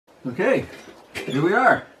Okay, here we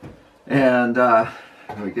are, and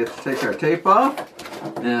we get to take our tape off,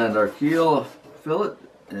 and our keel fillet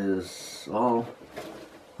is all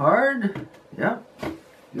hard. Yep,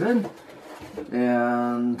 good.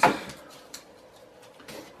 And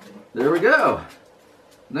there we go.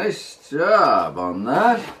 Nice job on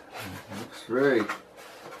that. Looks very,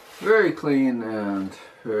 very clean and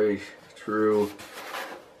very true.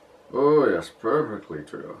 Oh yes, perfectly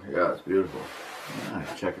true. Yeah, it's beautiful. I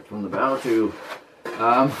check it from the bow too.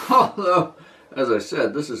 Although, as I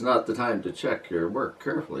said, this is not the time to check your work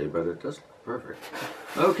carefully, but it does look perfect.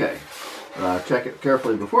 Okay, check it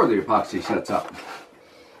carefully before the epoxy sets up.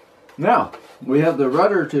 Now, we have the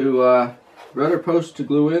rudder post to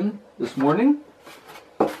glue in this morning.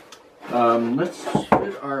 Let's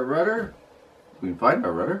fit our rudder. We can find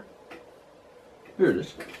our rudder. Here it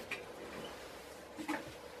is.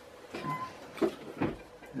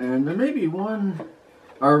 And there may be one.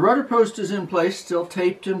 Our rudder post is in place, still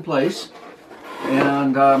taped in place.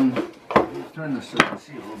 And turn this so you can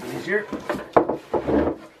see a little bit easier.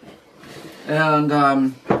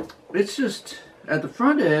 And it's just at the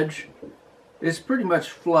front edge, it's pretty much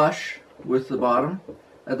flush with the bottom.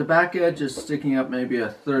 At the back edge, it's sticking up maybe a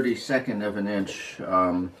 32nd of an inch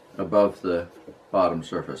above the bottom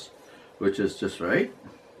surface, which is just right.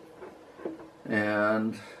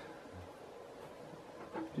 And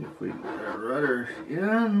if we get our rudder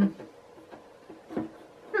in,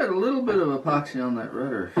 got a little bit of epoxy on that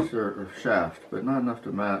rudder shaft, but not enough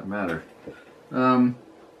to matter. And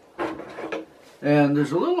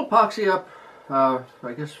there's a little epoxy up,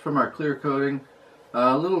 I guess from our clear coating,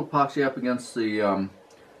 a little epoxy up against the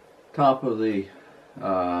top of the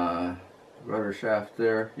rudder shaft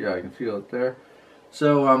there. Yeah, I can feel it there.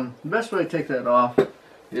 So the best way to take that off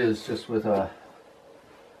is just with a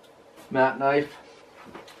matte knife.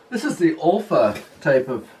 This is the Olfa type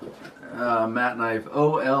of matte knife,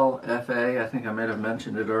 O-L-F-A. I think I might have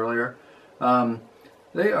mentioned it earlier.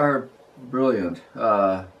 They are brilliant.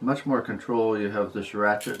 Much more control. You have this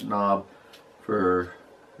ratchet knob for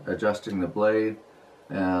adjusting the blade,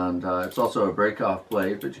 and it's also a break-off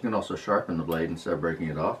blade, but you can also sharpen the blade instead of breaking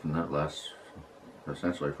it off, and that lasts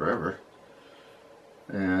essentially forever.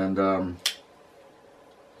 And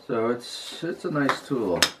so it's a nice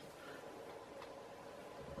tool.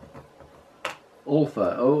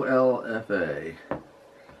 Olfa, O-L-F-A.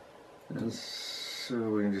 And so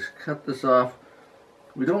we can just cut this off.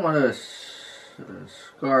 We don't want to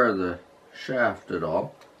scar the shaft at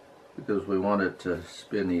all, because we want it to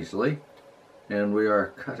spin easily. And we are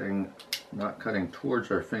cutting, not cutting towards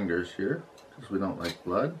our fingers here, because we don't like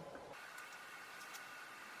blood.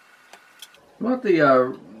 We want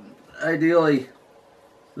the, ideally,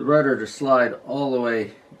 the rudder to slide all the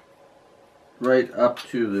way right up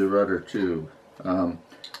to the rudder tube. And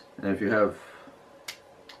if you have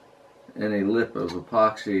any lip of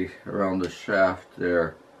epoxy around the shaft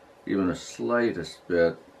there, even the slightest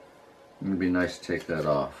bit, it would be nice to take that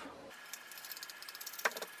off.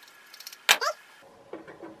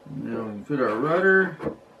 Now we can fit our rudder.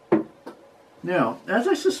 Now, as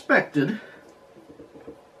I suspected,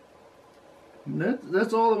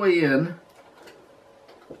 that's all the way in,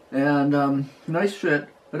 and nice fit.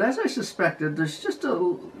 But as I suspected, there's just a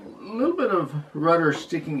little bit of rudder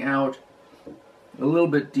sticking out a little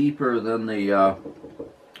bit deeper than the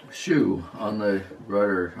shoe on the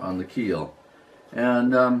rudder on the keel.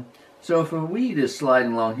 And so if a weed is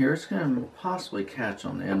sliding along here, it's going to possibly catch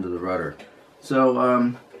on the end of the rudder.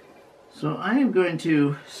 So so I am going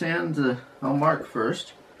to sand I'll mark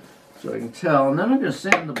first so I can tell, and then I'm going to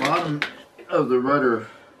sand the bottom of the rudder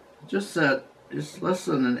just less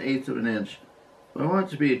than 1/8 of an inch. But I want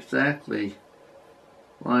it to be exactly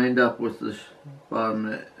lined up with the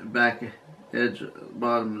back edge,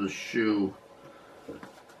 bottom of the shoe.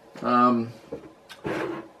 I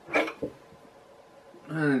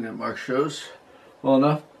think that mark shows well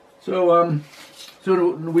enough. So so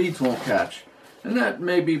the weeds won't catch, and that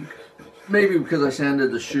maybe because I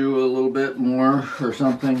sanded the shoe a little bit more or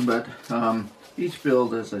something. But each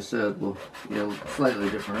build, as I said, will be slightly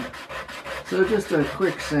different. So just a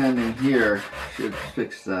quick sanding here should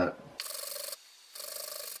fix that.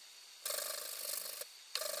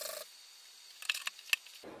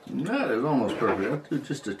 And that is almost perfect. I'll do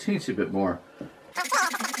just a teensy bit more.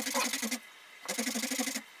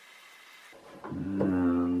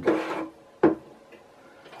 And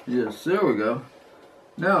yes, there we go.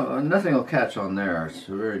 No, nothing will catch on there. It's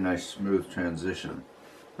a very nice smooth transition.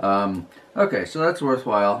 Okay, so that's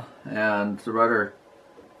worthwhile, and the rudder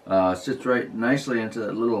sits right nicely into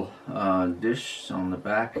that little dish on the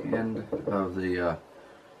back end of the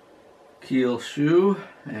keel shoe,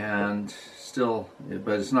 and still,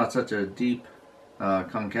 but it's not such a deep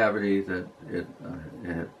concavity that it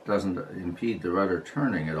doesn't impede the rudder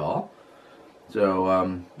turning at all.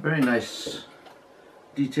 So very nice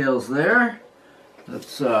details there.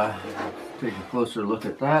 Let's take a closer look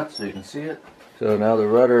at that so you can see it. So now the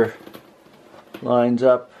rudder lines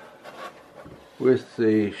up with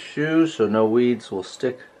the shoe, so no weeds will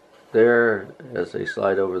stick there as they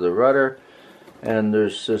slide over the rudder. And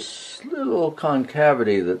there's this little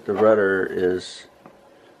concavity that the rudder is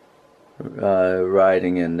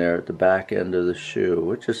riding in there at the back end of the shoe,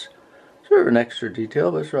 which is sort of an extra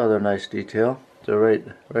detail, but it's a rather nice detail. So right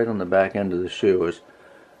on the back end of the shoe is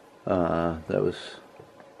that was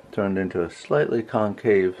turned into a slightly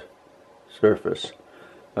concave surface.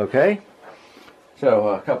 Okay, so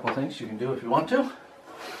a couple things you can do if you want to.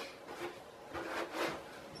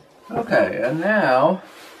 Okay, and now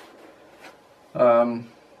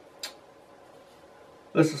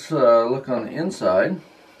let's look on the inside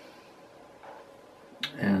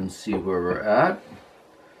and see where we're at.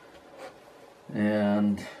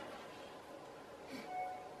 And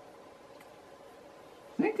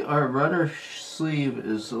I think our rudder sleeve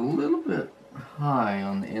is a little bit high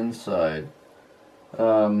on the inside.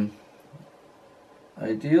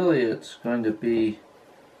 Ideally it's going to be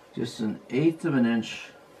just 1/8 of an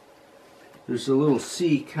inch. There's a little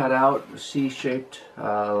C cut out, C-shaped,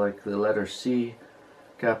 like the letter C,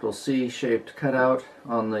 capital C-shaped cutout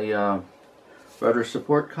on the rudder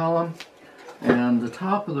support column. And the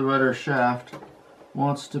top of the rudder shaft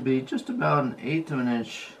wants to be just about 1/8 of an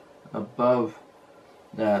inch above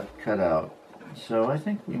that cutout. So I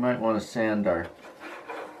think we might want to sand our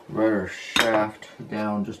rudder shaft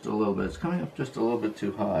down just a little bit. It's coming up just a little bit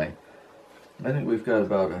too high. I think we've got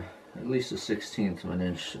about at least 1/16 of an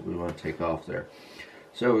inch that we want to take off there.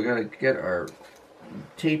 So we got to get our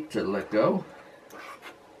tape to let go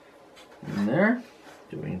in there.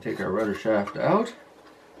 So we can take our rudder shaft out.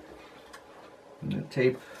 And the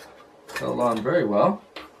tape held on very well.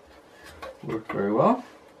 Worked very well.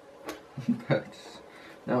 But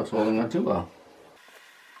now it's holding on too well.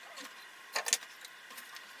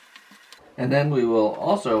 And then we will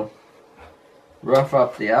also rough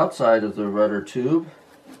up the outside of the rudder tube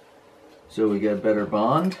so we get a better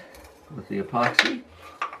bond with the epoxy.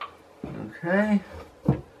 Okay.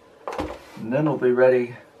 And then we'll be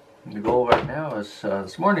ready. The goal right now is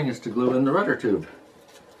this morning is to glue in the rudder tube.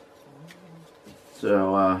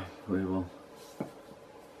 So we will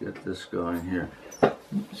get this going here.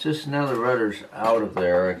 It's just now the rudder's out of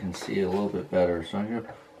there, I can see a little bit better. So I'm going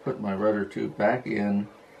to put my rudder tube back in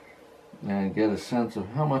and get a sense of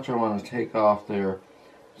how much I want to take off there.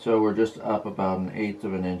 So we're just up about 1/8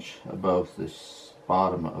 of an inch above this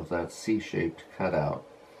bottom of that C-shaped cutout.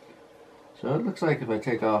 So it looks like if I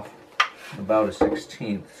take off about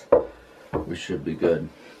 1/16, we should be good.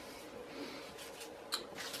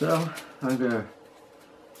 So I'm going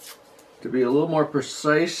to be a little more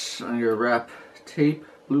precise, I'm going to wrap tape,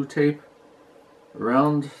 blue tape,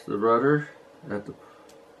 around the rudder at the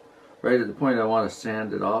right at the point I want to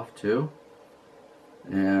sand it off to,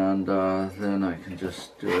 and then I can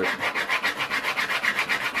just do it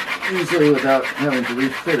easily without having to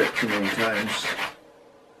refit it too many times.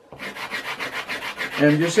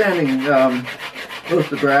 And you're sanding both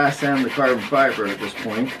the brass and the carbon fiber at this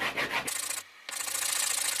point.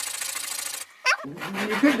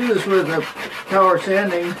 You could do this with power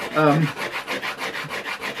sanding.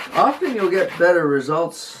 Often you'll get better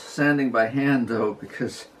results sanding by hand though,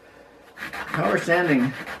 because power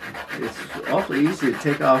sanding is awfully easy to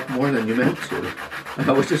take off more than you meant to,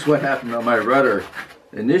 which is what happened on my rudder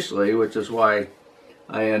initially, which is why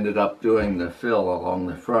I ended up doing the fill along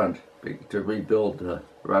the front to rebuild the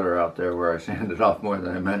rudder out there, where I sanded off more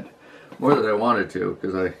than I wanted to,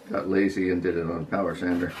 because I got lazy and did it on a power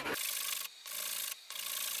sander.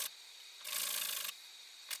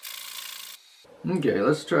 Okay,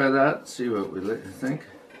 let's try that, see what we think.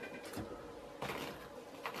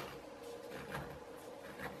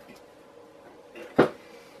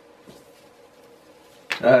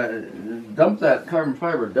 Dump that carbon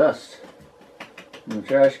fiber dust in the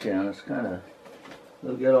trash can. It's kind of,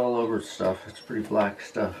 it'll get all over stuff. It's pretty black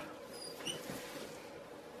stuff.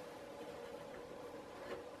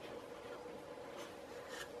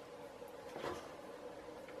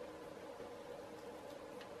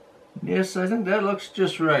 Yes, I think that looks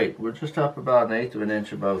just right. We're just up about 1/8 of an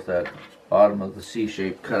inch above that bottom of the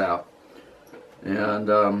C-shaped cutout. And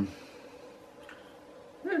I'm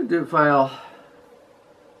going to file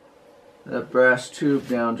that brass tube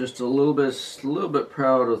down just a little bit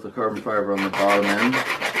proud of the carbon fiber on the bottom end.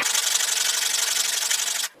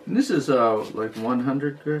 And this is like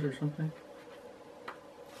 100 grit or something.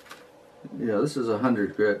 Yeah, this is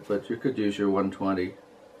 100 grit, but you could use your 120.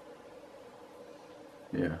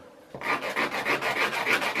 Yeah.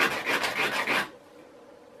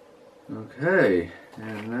 Okay,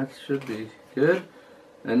 and that should be good.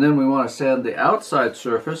 And then we want to sand the outside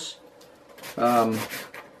surface. I'm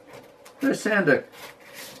going to sand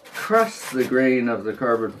across the grain of the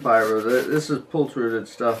carbon fiber. This is pultruded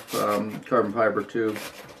stuff, carbon fiber tube,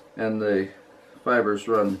 and the fibers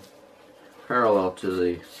run parallel to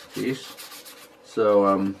the piece. So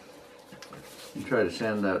I'm try to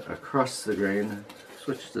sand that across the grain.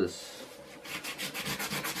 Switch this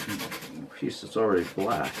piece that's already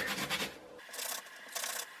black.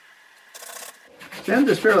 Sand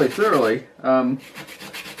this fairly thoroughly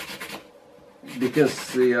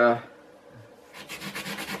because the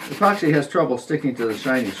epoxy has trouble sticking to the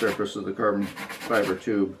shiny surface of the carbon fiber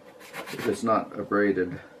tube if it's not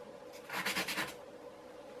abraded.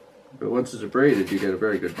 But once it's abraded, you get a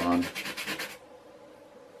very good bond.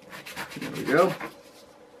 There we go.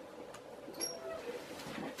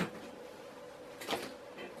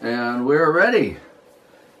 And we're ready.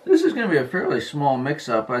 This is going to be a fairly small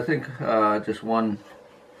mix-up. I think just one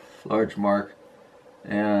large mark.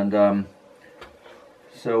 And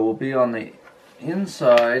so we'll be on the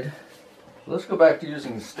inside. Let's go back to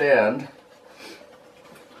using the stand.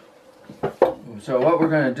 So what we're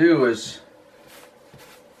going to do is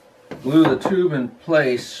glue the tube in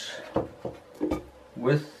place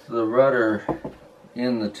with the rudder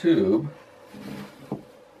in the tube.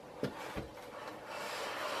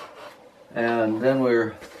 And then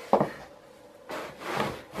we're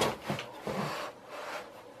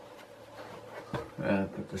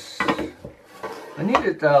put this. I need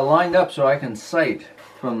it lined up so I can sight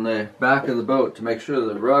from the back of the boat to make sure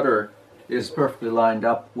the rudder is perfectly lined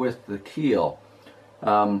up with the keel.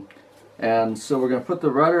 And so we're going to put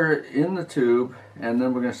the rudder in the tube, and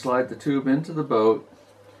then we're going to slide the tube into the boat,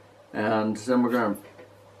 and then we're going to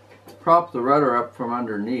prop the rudder up from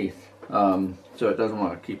underneath. So it doesn't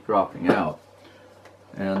want to keep dropping out.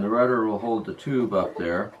 And the rudder will hold the tube up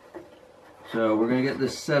there. So we're going to get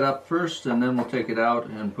this set up first, and then we'll take it out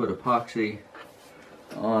and put epoxy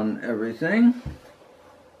on everything.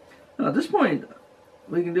 Now at this point,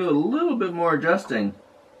 we can do a little bit more adjusting.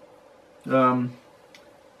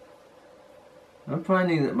 I'm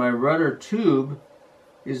finding that my rudder tube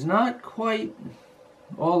is not quite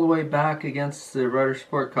all the way back against the rudder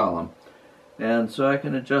support column. And so I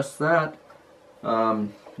can adjust that.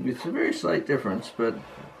 It's a very slight difference, but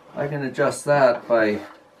I can adjust that by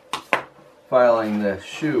filing the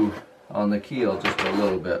shoe on the keel just a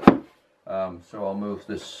little bit. So I'll move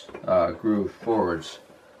this groove forwards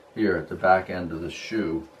here at the back end of the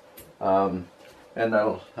shoe. And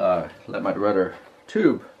that'll let my rudder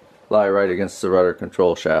tube lie right against the rudder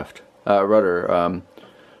control shaft, rudder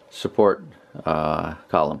support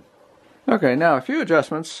column. Okay, now a few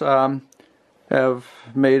adjustments have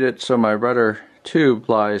made it so my rudder tube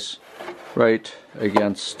lies right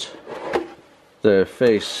against the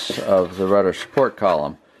face of the rudder support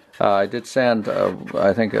column. I did sand,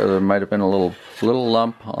 I think there might have been a little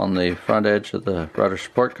lump on the front edge of the rudder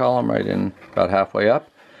support column, right in about halfway up.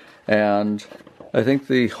 And I think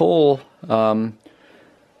the hole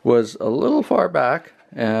was a little far back,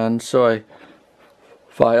 and so I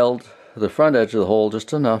filed the front edge of the hole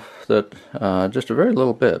just enough that, just a very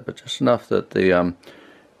little bit, but just enough that the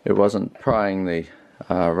it wasn't prying the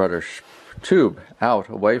rudder tube out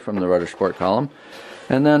away from the rudder support column.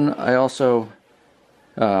 And then I also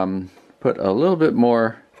put a little bit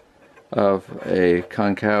more of a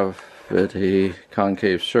concave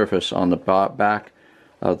surface on the back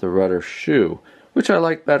of the rudder shoe, which I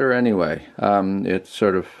like better anyway. It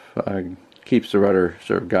sort of keeps the rudder,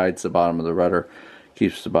 sort of guides the bottom of the rudder,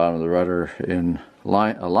 keeps the bottom of the rudder in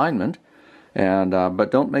alignment, and but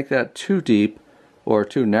don't make that too deep or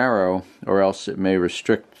too narrow, or else it may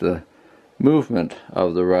restrict the movement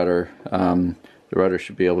of the rudder. The rudder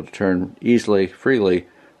should be able to turn easily, freely,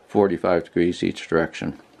 45 degrees each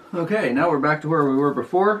direction. Okay, now we're back to where we were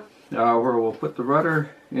before, where we'll put the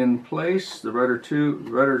rudder in place, the rudder tube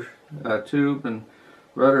and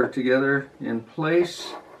rudder together in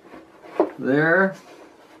place there.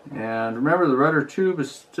 And remember, the rudder tube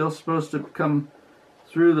is still supposed to come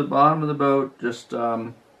through the bottom of the boat, just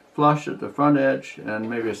flush at the front edge, and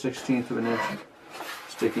maybe a 1/16 of an inch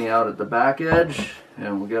sticking out at the back edge.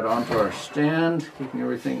 And we'll get onto our stand, keeping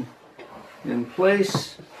everything in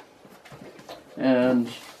place. And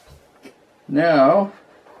now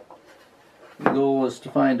the goal is to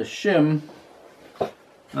find a shim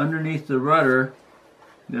underneath the rudder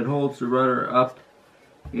that holds the rudder up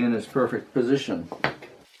in its perfect position.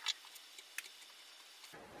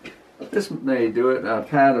 This may do it. A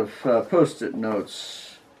pad of Post-it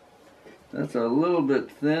notes. That's a little bit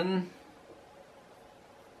thin,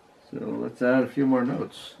 so let's add a few more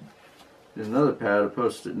notes. There's another pad of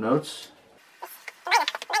Post-it notes.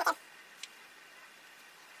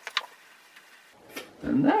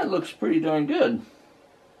 And that looks pretty darn good.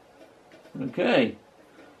 Okay,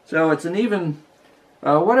 so it's an even,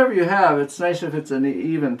 whatever you have, it's nice if it's an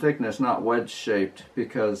even thickness, not wedge-shaped,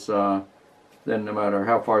 because then no matter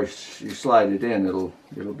how far you slide it in,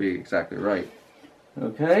 it'll be exactly right.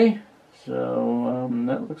 Okay, so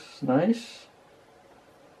that looks nice.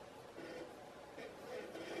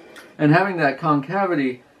 And having that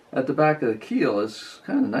concavity at the back of the keel is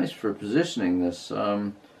kind of nice for positioning this.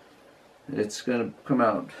 It's going to come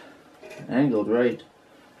out angled right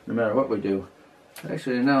no matter what we do.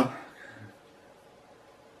 Actually, now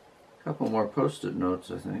a couple more Post-it notes,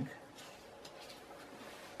 I think.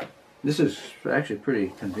 This is actually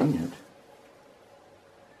pretty convenient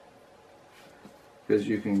because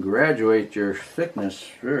you can graduate your thickness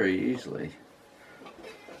very easily.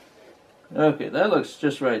 Okay, that looks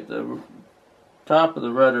just right. The top of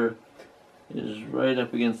the rudder is right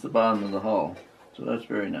up against the bottom of the hull, so that's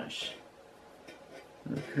very nice.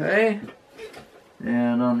 Okay,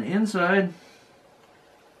 and on the inside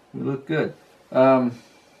we look good.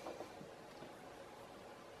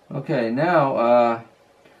 Okay, now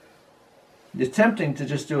it's tempting to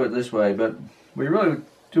just do it this way, but we really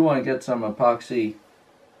do want to get some epoxy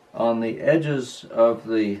on the edges of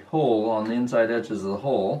the hole, on the inside edges of the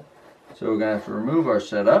hole. So we're going to have to remove our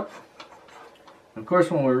setup. Of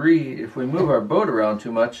course, when if we move our boat around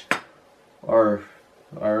too much, our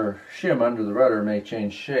shim under the rudder may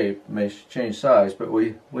change shape, may change size, but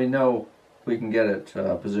we know we can get it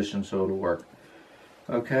positioned so it'll work.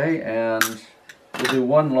 Okay, and we'll do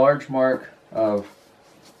one large mark of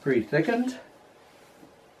pre-thickened,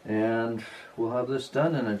 and we'll have this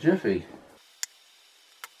done in a jiffy.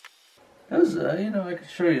 As you know, I can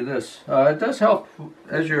show you this. It does help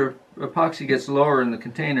as your epoxy gets lower in the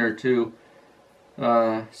container to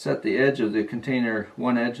set the edge of the container,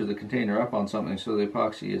 one edge of the container up on something so the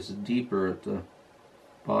epoxy is deeper at the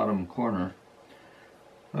bottom corner.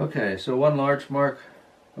 Okay, so one large mark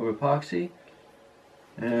of epoxy,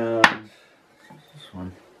 and this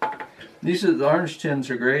one. These are the orange tins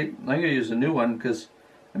are great. I'm going to use a new one because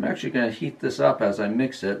I'm actually going to heat this up as I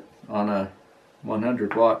mix it on a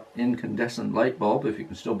 100 watt incandescent light bulb, if you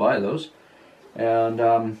can still buy those.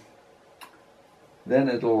 And then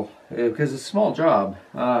it'll, because it's a small job,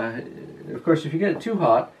 of course if you get it too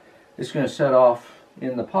hot, it's going to set off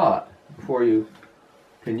in the pot before you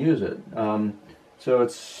can use it. So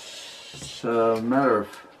it's a matter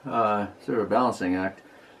of sort of a balancing act.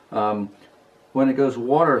 When it goes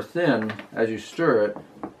water thin, as you stir it,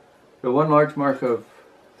 the one large mark of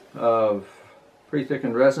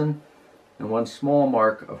pre-thickened resin and one small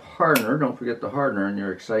mark of hardener. Don't forget the hardener in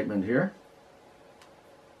your excitement here.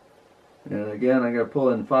 And again, I'm going to pull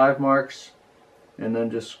in 5 marks and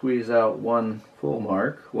then just squeeze out one full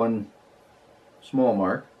mark, one small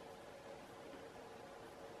mark.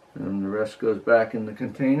 And the rest goes back in the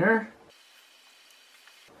container.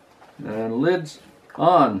 And lid's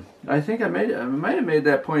on. I think I might have made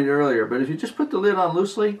that point earlier, but if you just put the lid on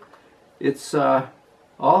loosely, it's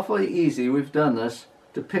awfully easy, we've done this,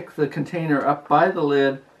 to pick the container up by the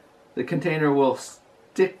lid. The container will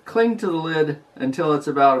cling to the lid until it's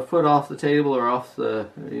about a foot off the table or off the,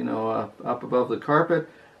 up above the carpet,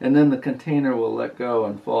 and then the container will let go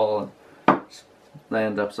and fall and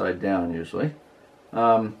land upside down usually.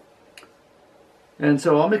 And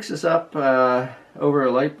so I'll mix this up over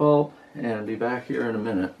a light bulb and be back here in a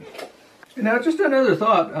minute. And now just another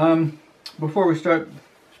thought before we start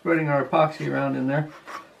spreading our epoxy around in there.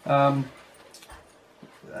 I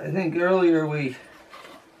think earlier we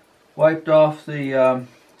wiped off the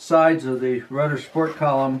sides of the rudder support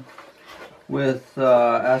column with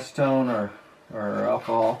acetone or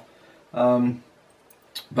alcohol,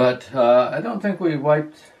 but I don't think we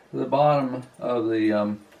wiped the bottom of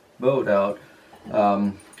the boat out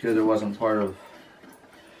because it wasn't part of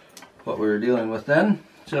what we were dealing with then.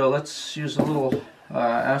 So let's use a little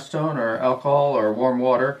acetone or alcohol or warm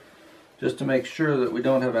water just to make sure that we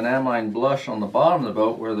don't have an amine blush on the bottom of the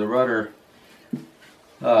boat where the rudder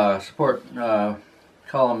support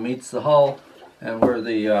column meets the hull and where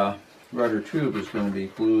the rudder tube is going to be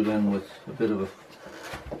glued in with a bit of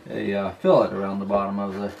a fillet around the bottom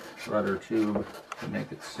of the rudder tube to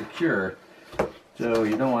make it secure. So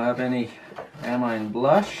you don't want to have any amine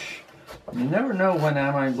blush. You never know when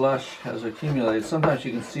amine blush has accumulated. Sometimes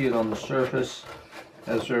you can see it on the surface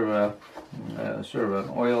has sort of an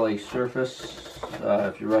oily surface.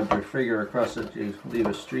 If you rub your finger across it, you leave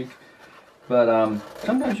a streak. But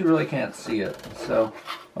sometimes you really can't see it. So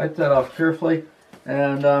wipe that off carefully.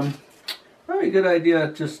 And probably a good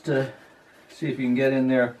idea just to see if you can get in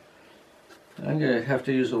there. I'm going to have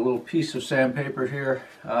to use a little piece of sandpaper here.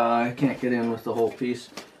 I can't get in with the whole piece.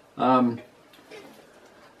 Not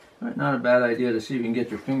a bad idea to see if you can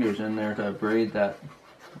get your fingers in there to braid that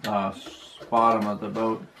bottom of the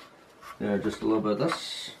boat there just a little bit.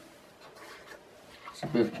 It's a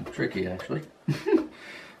bit tricky actually.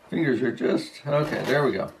 Fingers are just, okay, there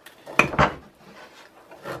we go.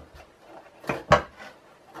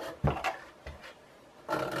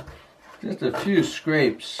 Just a few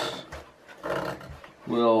scrapes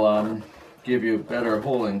will give you better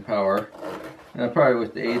holding power. Probably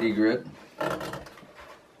with the 80 grit.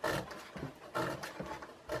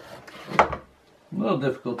 A little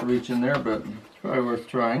difficult to reach in there, but it's probably worth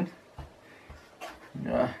trying.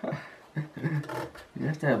 Yeah. You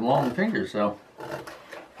have to have long fingers, though.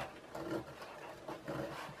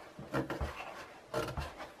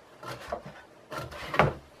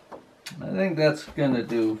 I think that's going to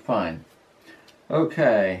do fine.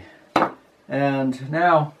 Okay, and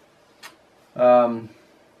now there's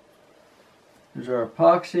our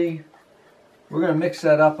epoxy. We're going to mix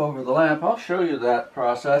that up over the lamp. I'll show you that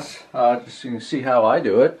process just so you can see how I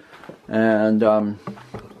do it. And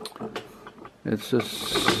it's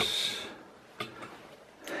just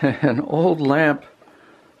an old lamp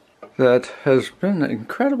that has been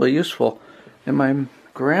incredibly useful, and my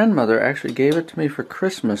grandmother actually gave it to me for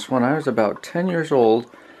Christmas when I was about 10 years old,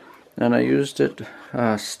 and I used it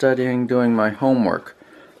studying, doing my homework.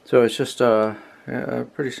 So it's just a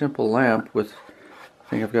pretty simple lamp with, I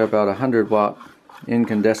think I've got about a 100-watt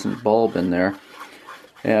incandescent bulb in there.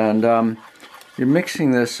 And you're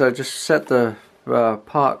mixing this, just set the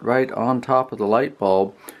pot right on top of the light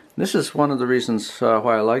bulb. This is one of the reasons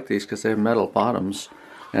why I like these, because they have metal bottoms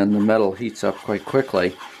and the metal heats up quite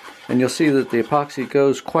quickly. And you'll see that the epoxy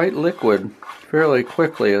goes quite liquid fairly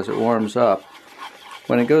quickly as it warms up.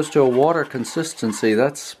 When it goes to a water consistency,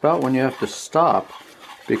 that's about when you have to stop,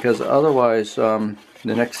 because otherwise the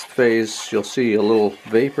next phase you'll see a little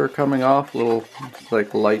vapor coming off, a little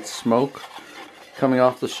like light smoke coming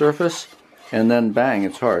off the surface, and then bang,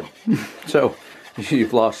 it's hard. So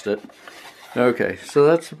you've lost it. Okay, so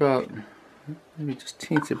that's about, maybe just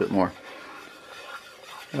teensy bit more.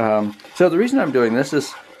 So the reason I'm doing this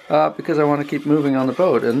is because I want to keep moving on the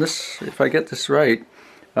boat, and this, if I get this right,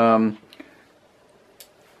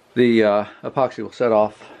 the epoxy will set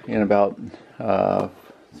off in about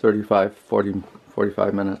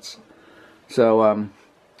 45 minutes. So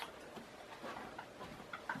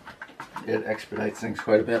it expedites things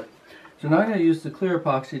quite a bit. So now I'm going to use the clear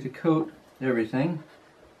epoxy to coat everything.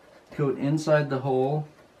 Coat inside the hole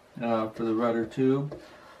for the rudder tube,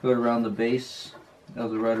 coat around the base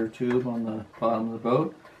of the rudder tube on the bottom of the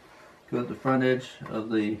boat, coat the front edge of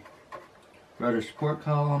the rudder support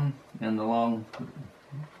column, and along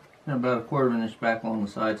about a 1/4 inch back along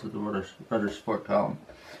the sides of the rudder support column.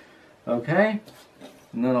 Okay,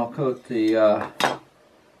 and then I'll coat the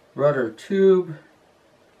rudder tube.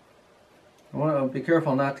 I want to be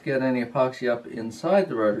careful not to get any epoxy up inside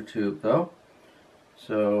the rudder tube though,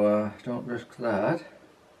 so don't risk that.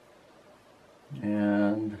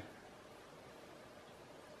 And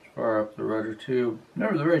as far up the rudder tube,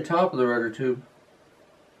 remember the very top of the rudder tube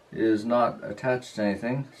is not attached to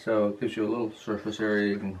anything, so it gives you a little surface area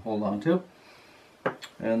you can hold on to.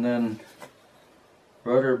 And then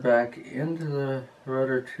rudder back into the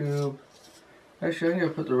rudder tube. Actually, I'm going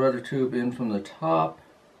to put the rudder tube in from the top.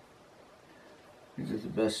 I think there's the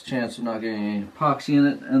best chance of not getting any epoxy in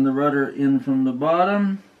it, and the rudder in from the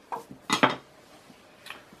bottom.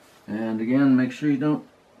 And again, make sure you don't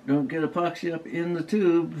get epoxy up in the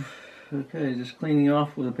tube. Okay, just cleaning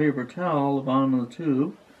off with a paper towel the bottom of the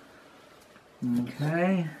tube.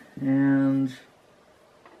 Okay, and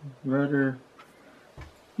rudder.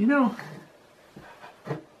 You know,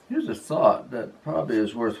 here's a thought that probably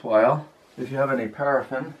is worthwhile. If you have any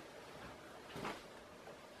paraffin,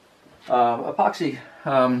 epoxy,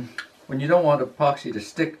 when you don't want epoxy to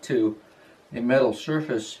stick to a metal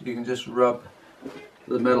surface, you can just rub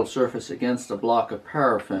the metal surface against a block of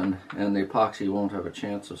paraffin and the epoxy won't have a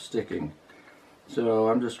chance of sticking. So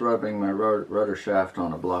I'm just rubbing my rudder shaft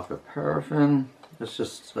on a block of paraffin. It's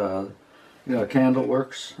just, you know, candle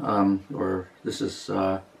works, or this is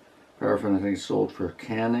paraffin I think sold for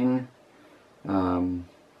canning,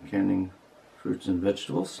 canning fruits and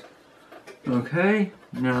vegetables. Okay,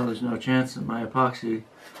 now there's no chance that my epoxy,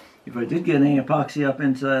 if I did get any epoxy up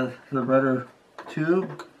into the rudder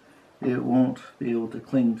tube, it won't be able to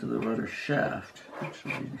cling to the rudder shaft, which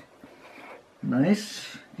will be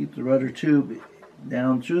nice. Keep the rudder tube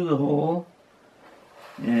down through the hole,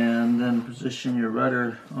 and then position your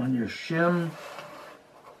rudder on your shim.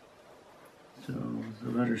 So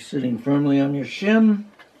the rudder's sitting firmly on your shim,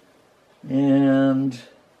 and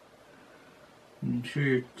make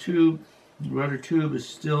sure your rudder tube is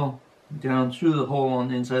still down through the hole on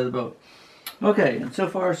the inside of the boat. Okay, and so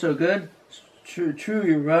far so good. True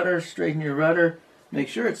your rudder, straighten your rudder, make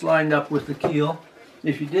sure it's lined up with the keel.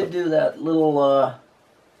 If you did do that little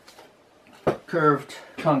curved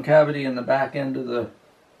concavity in the back end of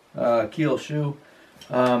the keel shoe,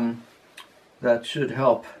 that should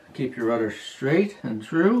help keep your rudder straight and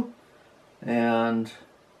true. And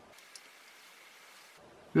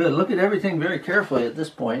good, look at everything very carefully at this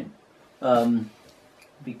point,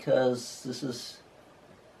 because this is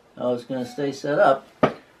how it's going to stay set up.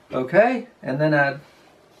 Okay, and then add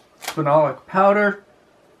phenolic powder,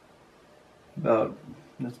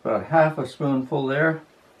 that's about half a spoonful there.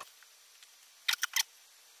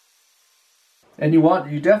 And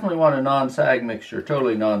you definitely want a non-sag mixture,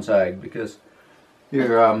 totally non-sag, because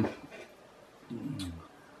you're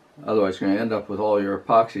otherwise you're going to end up with all your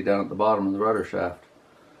epoxy down at the bottom of the rudder shaft.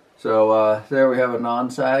 So there we have a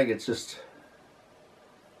non-sag. It's just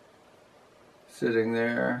sitting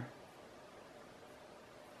there.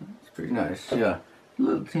 It's pretty nice, yeah. A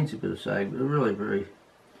little teensy bit of sag, but really very,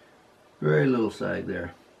 very little sag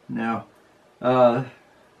there. Now, the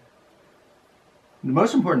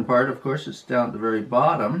most important part, of course, is down at the very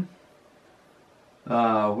bottom,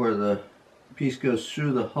 where the piece goes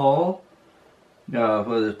through the hull,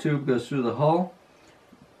 where the tube goes through the hull.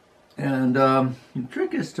 And the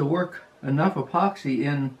trick is to work enough epoxy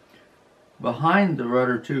in behind the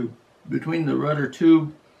rudder tube, between the rudder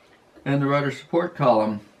tube and the rudder support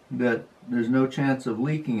column, that there's no chance of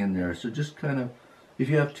leaking in there. So just kind of, if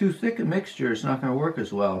you have too thick a mixture, it's not going to work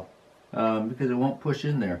as well, because it won't push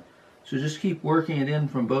in there. So just keep working it in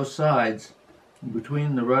from both sides,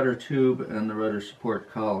 between the rudder tube and the rudder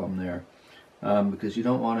support column there, because you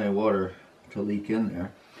don't want any water to leak in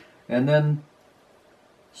there. And then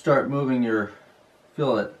start moving your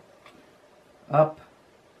fillet up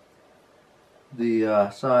the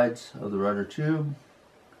sides of the rudder tube,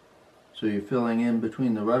 so you're filling in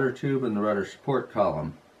between the rudder tube and the rudder support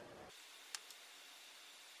column.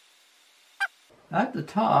 At the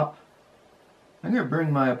top, I'm going to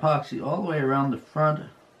bring my epoxy all the way around the front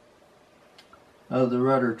of the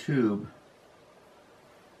rudder tube.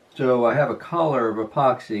 So I have a collar of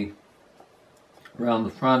epoxy around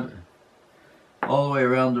the front, all the way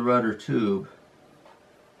around the rudder tube,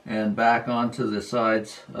 and back onto the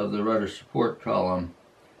sides of the rudder support column.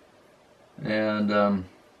 And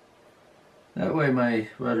that way my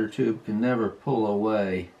rudder tube can never pull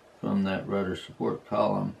away from that rudder support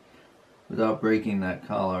column without breaking that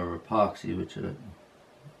collar of epoxy, which it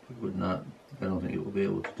would not, I don't think it will be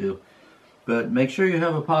able to do. But make sure you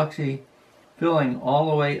have epoxy filling all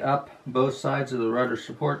the way up both sides of the rudder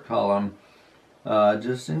support column,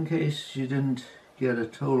 just in case you didn't get a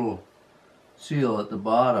total seal at the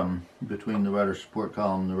bottom between the rudder support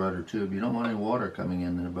column and the rudder tube. You don't want any water coming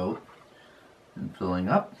in the boat and filling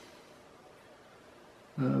up.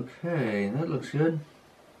 Okay, that looks good.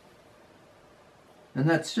 And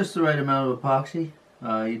that's just the right amount of epoxy.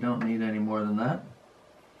 You don't need any more than that.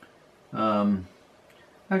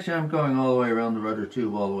 Actually, I'm going all the way around the rudder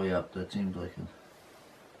tube all the way up. That seems like a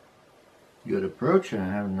good approach, and I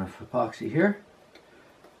have enough epoxy here.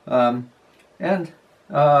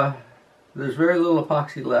 There's very little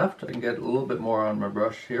epoxy left. I can get a little bit more on my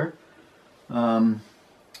brush here. But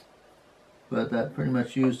that pretty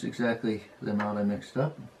much used exactly the amount I mixed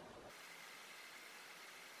up.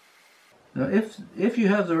 Now if you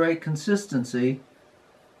have the right consistency,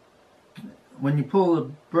 when you pull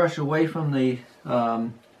the brush away from the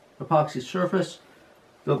epoxy surface,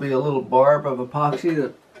 there'll be a little barb of epoxy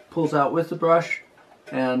that pulls out with the brush,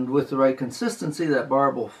 and with the right consistency, that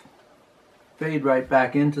barb will fade right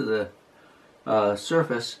back into the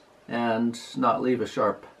surface and not leave a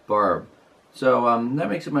sharp barb. So that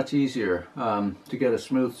makes it much easier to get a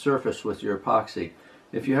smooth surface with your epoxy.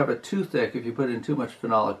 If you have it too thick, if you put in too much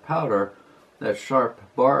phenolic powder, that sharp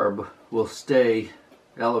barb will stay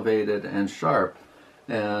elevated and sharp,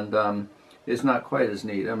 and it's not quite as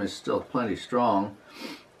neat. I mean, it's still plenty strong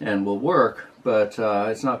and will work, but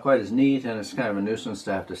it's not quite as neat, and it's kind of a nuisance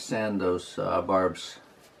to have to sand those barbs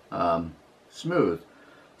smooth.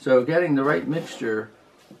 So getting the right mixture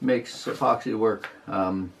makes epoxy work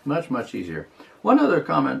much easier. One other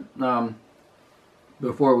comment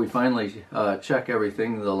before we finally check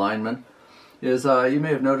everything, the alignment. is you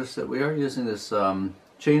may have noticed that we are using this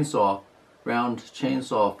chainsaw, round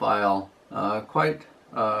chainsaw file quite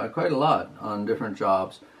a lot on different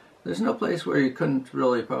jobs. There's no place where you couldn't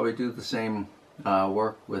really probably do the same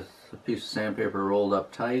work with a piece of sandpaper rolled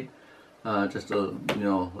up tight, just a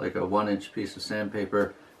like a 1-inch piece of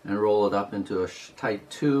sandpaper, and roll it up into a tight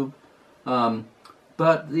tube.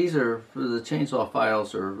 But these are, for the chainsaw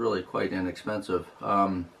files, are really quite inexpensive.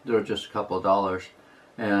 They're just a couple of dollars,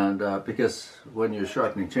 and because when you're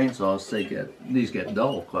sharpening chainsaws, these get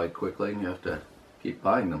dull quite quickly, and you have to keep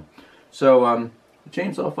buying them. So the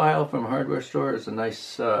chainsaw file from a hardware store is a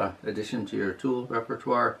nice addition to your tool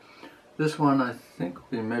repertoire. This one, I think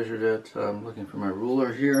we measured it. I'm looking for my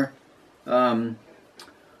ruler here.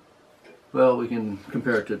 Well, we can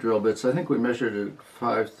compare it to drill bits. I think we measured it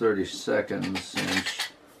 5/32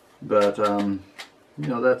 inch, but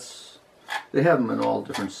they have them in all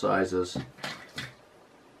different sizes.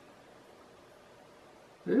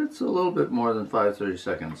 It's a little bit more than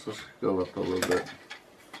 5/32. Let's go up a little bit.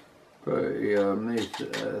 Probably maybe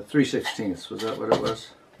 3/16. Was that what it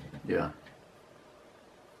was? Yeah.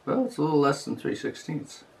 Well, it's a little less than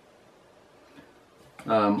 3/16.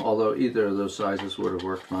 Although either of those sizes would have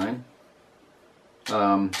worked fine.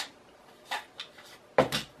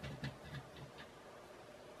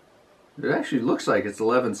 It actually looks like it's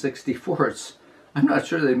 11/64. I'm not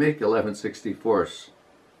sure they make 11/64.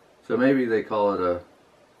 So maybe they call it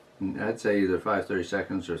I'd say either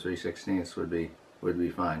 5/32 or 3/16 would be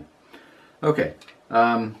fine. Okay,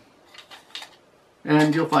 and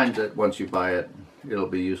you'll find that once you buy it, it'll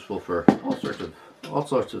be useful for all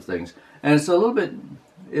sorts of things. And it's a little bit,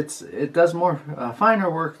 it does more finer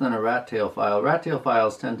work than a rat tail file. Rat tail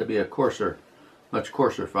files tend to be a much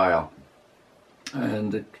coarser file,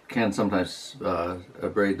 and it can sometimes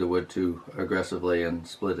abrade the wood too aggressively and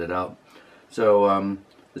split it out. So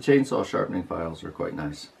the chainsaw sharpening files are quite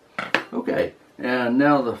nice. Okay, and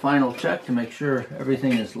now the final check to make sure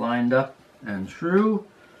everything is lined up and true.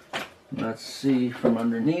 Let's see from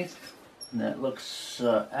underneath. And that looks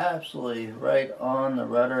absolutely right on the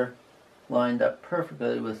rudder, lined up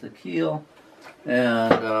perfectly with the keel.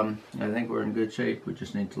 And I think we're in good shape. We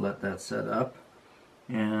just need to let that set up,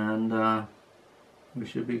 and we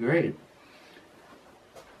should be great.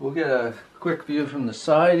 We'll get a quick view from the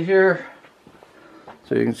side here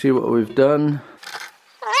so you can see what we've done.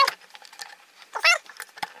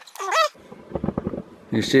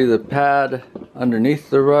 You see the pad underneath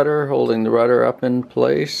the rudder, holding the rudder up in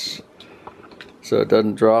place so it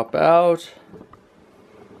doesn't drop out.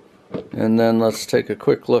 And then let's take a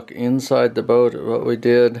quick look inside the boat at what we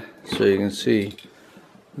did so you can see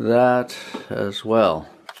that as well.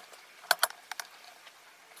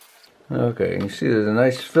 Okay, you see there's a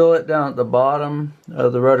nice fillet down at the bottom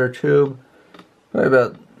of the rudder tube, probably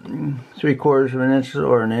about 3/4 of an inch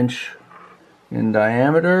or an inch in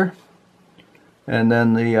diameter. And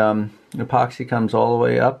then the epoxy comes all the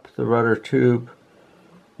way up the rudder tube,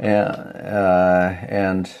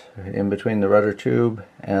 and in between the rudder tube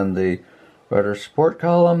and the rudder support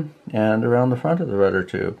column, and around the front of the rudder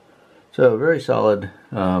tube. So very solid,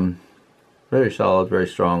 very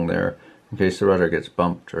strong there, in case the rudder gets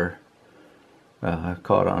bumped or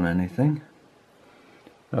caught on anything.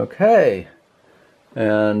 Okay,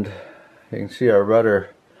 and you can see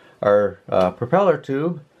our propeller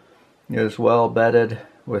tube is well bedded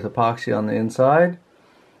with epoxy on the inside,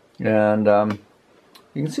 and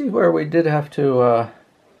you can see where we did have to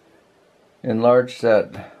enlarge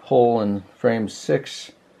that hole in frame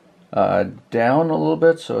 6 down a little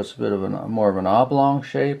bit, so it's a bit of more of an oblong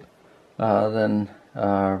shape than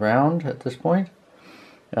round at this point.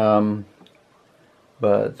 But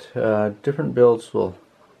different builds will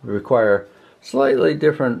require slightly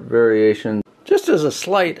different variation. Just as a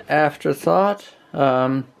slight afterthought,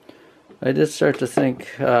 I did start to think,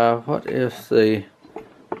 what if the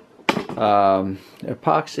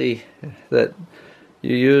epoxy that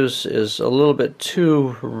you use is a little bit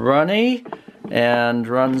too runny and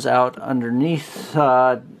runs out underneath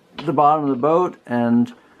the bottom of the boat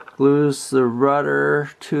and glues the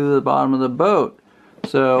rudder to the bottom of the boat.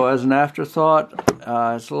 So as an afterthought,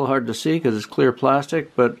 it's a little hard to see because it's clear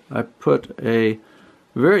plastic, but I put a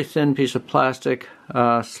very thin piece of plastic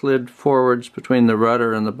slid forwards between the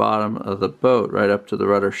rudder and the bottom of the boat, right up to the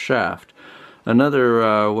rudder shaft.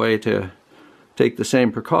 Another way to take the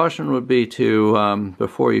same precaution would be to,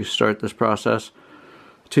 before you start this process,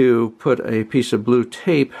 to put a piece of blue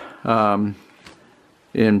tape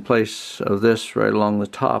in place of this right along the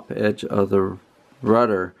top edge of the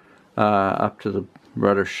rudder up to the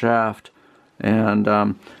rudder shaft. And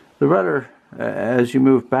the rudder, as you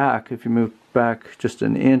move back, if you move back just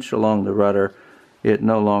an inch along the rudder, there's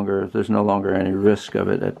no longer any risk of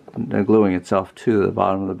it gluing itself to the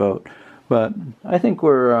bottom of the boat. But I think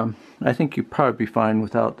I think you'd probably be fine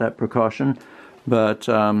without that precaution. But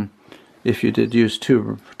if you did use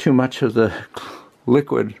too much of the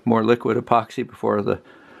more liquid epoxy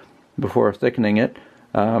before thickening it,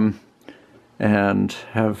 or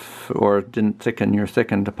didn't thicken your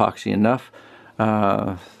thickened epoxy enough,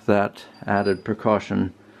 that added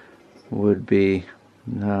precaution would be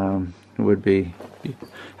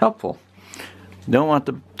helpful. Don't want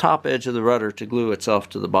the top edge of the rudder to glue itself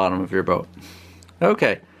to the bottom of your boat.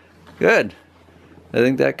 Okay, good. I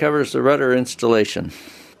think that covers the rudder installation.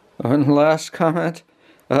 One last comment,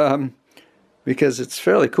 because it's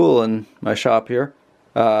fairly cool in my shop here,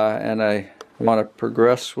 and I want to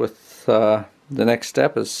progress with the next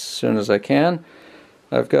step as soon as I can.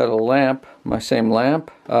 I've got a lamp, my same lamp,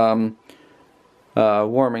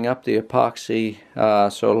 warming up the epoxy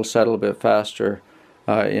so it'll settle a bit faster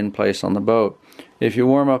in place on the boat. If you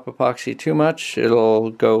warm up epoxy too much,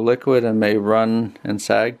 it'll go liquid and may run and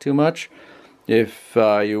sag too much. If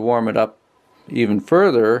you warm it up even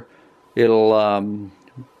further, it'll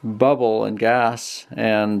bubble and gas,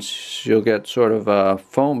 and you'll get sort of a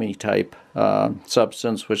foamy type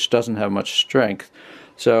substance which doesn't have much strength.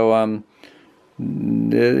 So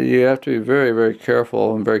you have to be very, very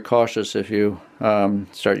careful and very cautious if you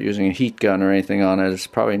start using a heat gun or anything on it. It's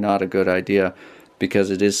probably not a good idea,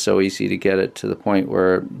 because it is so easy to get it to the point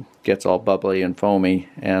where it gets all bubbly and foamy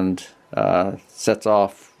and sets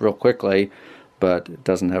off real quickly, but it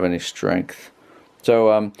doesn't have any strength.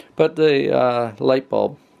 So, but the light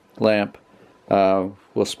bulb lamp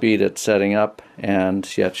will speed its setting up, and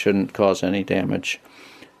yet shouldn't cause any damage.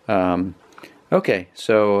 Okay,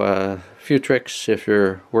 so a few tricks if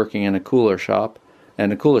you're working in a cooler shop,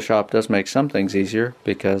 and a cooler shop does make some things easier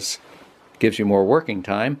because it gives you more working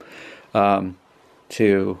time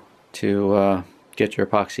to get your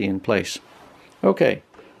epoxy in place. Okay,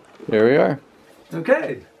 there we are.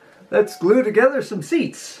 Okay, let's glue together some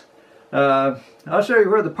seats. I'll show you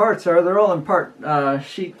where the parts are. They're all in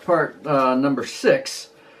sheet part number 6.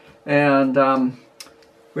 And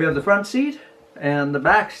we have the front seat and the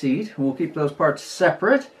back seat. We'll keep those parts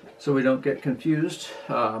separate so we don't get confused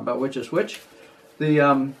about which is which.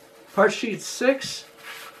 The part sheet 6,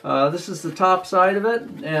 this is the top side of it,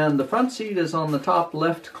 and the front seat is on the top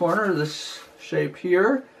left corner, this shape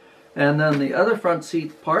here. And then the other front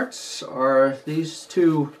seat parts are these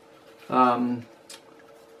two.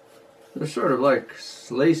 They're sort of like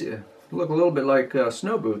lazy, look a little bit like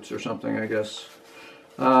snow boots or something, I guess.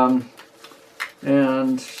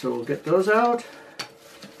 And so we'll get those out.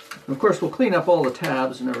 And of course, we'll clean up all the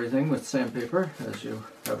tabs and everything with sandpaper, as you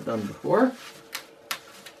have done before.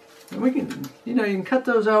 And we can, you can cut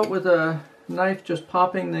those out with a knife, just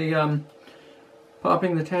popping the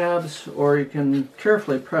tabs, or you can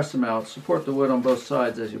carefully press them out. Support the wood on both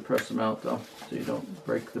sides as you press them out, though, so you don't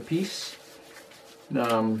break the piece.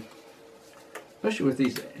 Especially with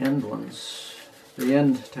these end ones, the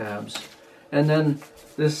end tabs. And then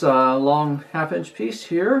this long 1/2-inch piece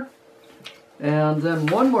here, and then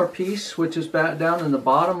one more piece which is back down in the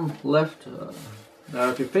bottom left,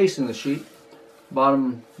 if you're facing the sheet,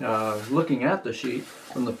 bottom, looking at the sheet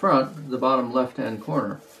from the front, the bottom left hand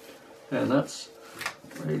corner. And that's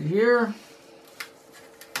right here.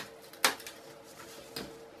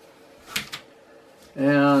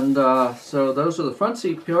 And so those are the front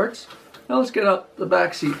seat parts. Now let's get out the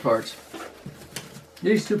back seat parts.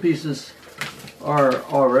 These two pieces are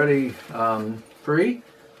already free.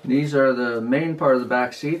 These are the main part of the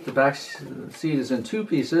back seat. The back seat is in two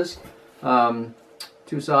pieces,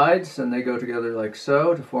 two sides, and they go together like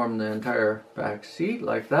so to form the entire back seat,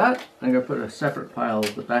 like that. I'm going to put a separate pile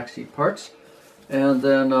of the back seat parts. And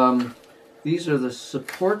then these are the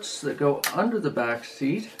supports that go under the back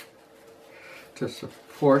seat to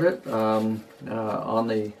support it when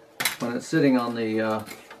it's sitting on the,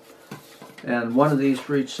 and one of these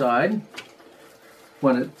for each side.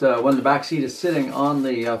 When the back seat is sitting on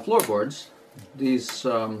the floorboards, these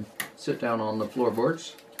sit down on the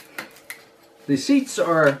floorboards. The seats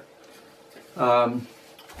are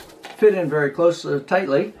fit in very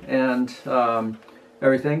tightly, and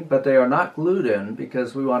everything, but they are not glued in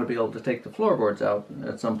because we want to be able to take the floorboards out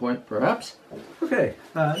at some point, perhaps. Okay,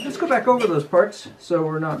 let's go back over those parts so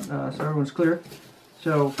we're not, so everyone's clear.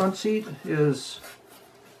 So front seat is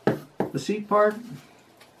the seat part,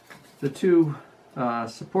 the two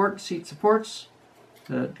seat supports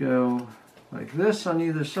that go like this on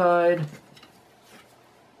either side,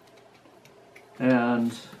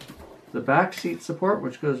 and the back seat support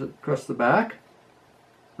which goes across the back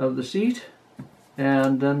of the seat,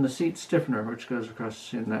 and then the seat stiffener, which goes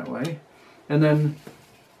across in that way. And then,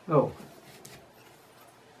 oh,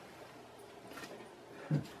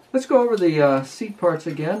 let's go over the seat parts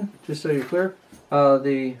again, just so you're clear.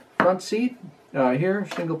 The front seat, here,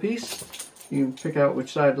 single piece. You can pick out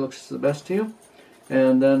which side looks the best to you.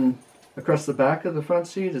 And then across the back of the front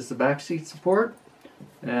seat is the back seat support.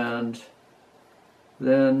 And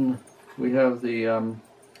then we have the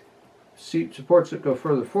seat supports that go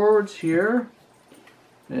further forwards here.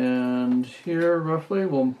 And here, roughly,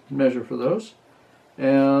 we'll measure for those.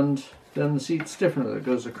 And then the seat stiffener that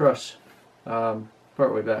goes across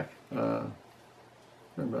partway back,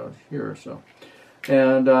 about here or so.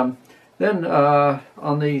 And then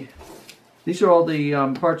on the, these are all the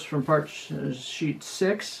parts from part sheet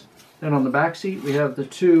 6. Then on the back seat we have the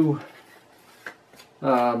 2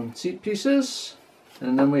 seat pieces,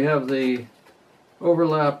 and then we have the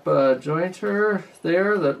overlap jointer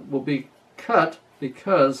there that will be cut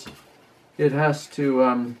because it has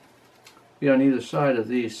to be on either side of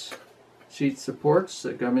these seat supports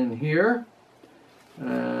that come in here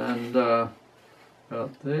and out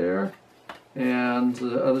there, and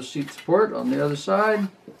the other seat support on the other side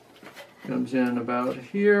comes in about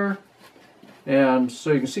here. And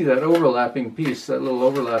so you can see that overlapping piece, that little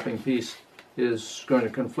overlapping piece, is going to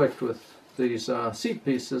conflict with these seat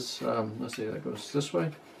pieces. Let's see, that goes this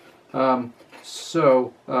way.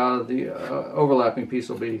 So the overlapping piece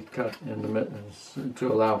will be cut in the middle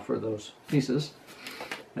to allow for those pieces.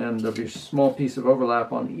 And there'll be a small piece of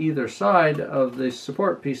overlap on either side of the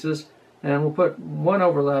support pieces. And we'll put one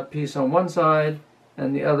overlap piece on one side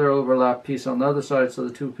and the other overlap piece on the other side, so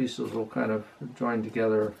the 2 pieces will kind of join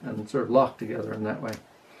together and sort of lock together in that way.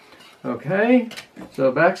 Okay, so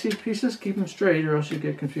back seat pieces, keep them straight or else you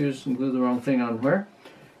get confused and glue the wrong thing on where.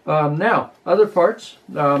 Now, other parts,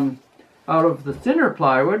 out of the thinner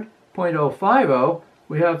plywood, 0.050,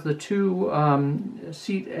 we have the 2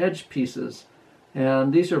 seat edge pieces.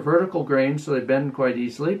 And these are vertical grain, so they bend quite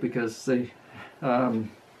easily because they have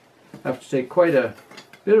to take quite a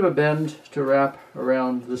bit of a bend to wrap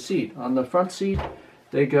around the seat. On the front seat,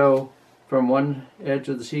 they go from one edge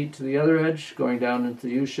of the seat to the other edge, going down into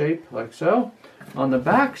the U shape, like so. On the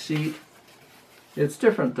back seat, it's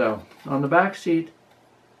different though. On the back seat,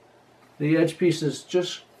 the edge pieces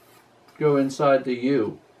just go inside the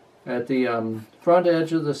U. At the front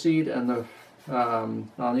edge of the seat and the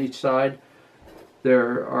on each side,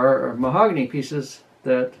 there are mahogany pieces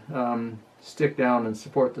that stick down and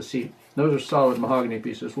support the seat. Those are solid mahogany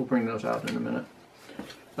pieces. We'll bring those out in a minute.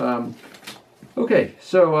 Okay,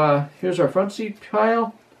 so here's our front seat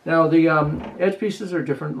pile. Now the edge pieces are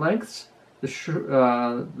different lengths. The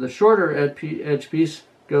shorter edge piece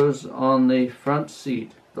goes on the front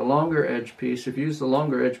seat. The longer edge piece, if you use the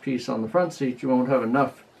longer edge piece on the front seat, you won't have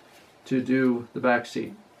enough to do the back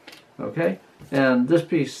seat. Okay, and this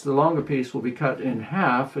piece, the longer piece, will be cut in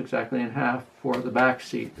half, exactly in half, for the back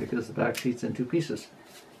seat, because the back seat's in 2 pieces.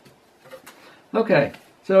 Okay,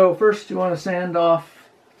 so first you want to sand off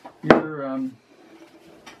your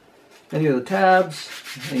any of the tabs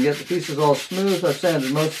and get the pieces all smooth. I've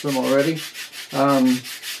sanded most of them already,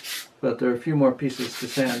 but there are a few more pieces to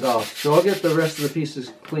sand off. So I'll get the rest of the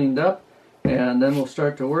pieces cleaned up, and then we'll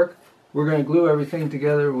start to work. We're going to glue everything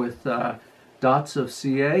together with dots of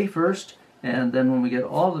CA first, and then when we get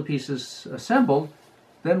all the pieces assembled,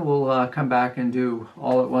 then we'll come back and do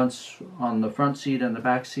all at once on the front seat and the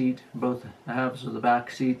back seat, both halves of the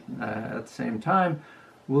back seat at the same time.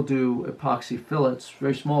 We'll do epoxy fillets,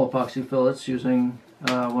 very small epoxy fillets, using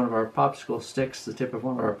one of our popsicle sticks, the tip of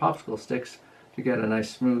one of our popsicle sticks, to get a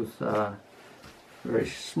nice smooth, very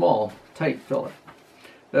small, tight fillet.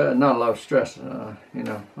 Not a lot of stress, you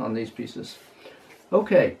know, on these pieces.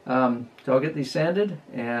 Okay, so I'll get these sanded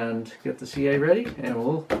and get the CA ready, and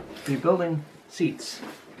we'll be building seats.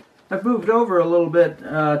 I've moved over a little bit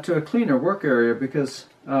to a cleaner work area because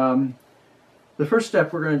the first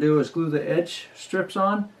step we're going to do is glue the edge strips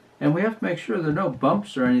on, and we have to make sure there are no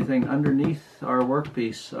bumps or anything underneath our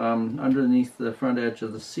workpiece, underneath the front edge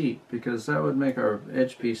of the seat, because that would make our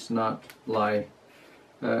edge piece not lie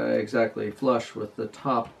exactly flush with the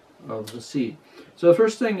top of the seat. So the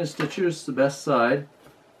first thing is to choose the best side.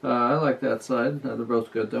 I like that side, they're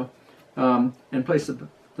both good though, and place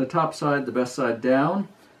the top side, the best side, down,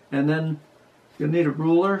 and then you'll need a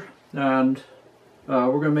ruler, and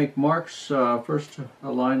we're going to make marks, first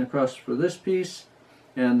a line across for this piece,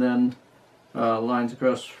 and then lines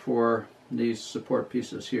across for these support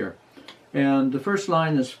pieces here. And the first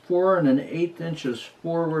line is 4 1/8 inches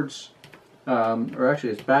forwards, or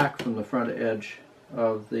actually it's back from the front edge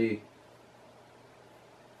of the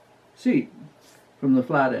seat, from the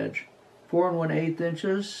flat edge. 4 1/8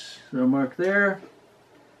 inches, so mark there.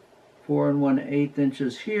 4 1/8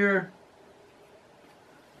 inches here,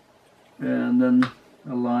 and then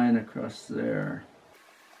a line across there.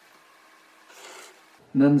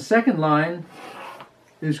 And then the second line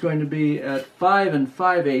is going to be at 5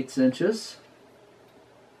 5/8 inches.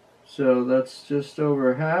 So that's just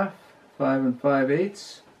over half, 5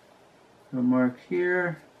 5/8. I'll mark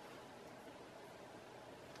here,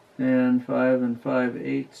 and 5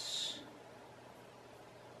 5/8,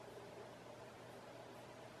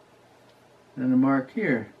 and a mark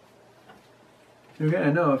here. Okay,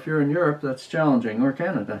 I know if you're in Europe that's challenging, or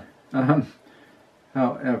Canada.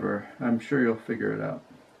 However, I'm sure you'll figure it out.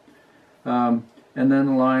 And then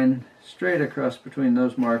a line straight across between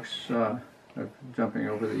those marks, jumping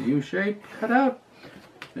over the U shape cutout,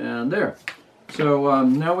 and there. So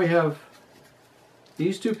now we have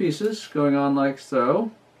these two pieces going on like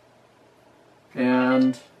so,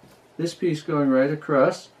 and this piece going right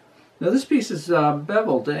across. Now this piece is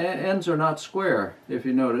beveled, the ends are not square, if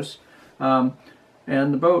you notice.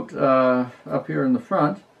 And the boat up here in the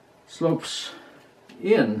front slopes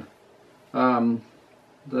in towards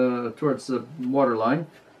the water line.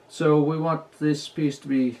 So we want this piece to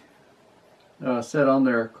be set on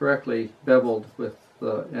there correctly, beveled with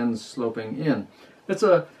the ends sloping in. It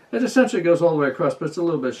essentially goes all the way across, but it's a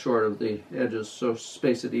little bit short of the edges, so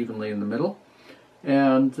space it evenly in the middle.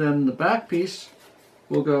 And then the back piece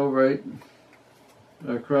will go right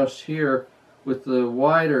across here with the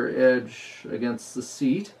wider edge against the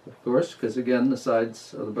seat, of course, because again the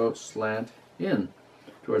sides of the boat slant in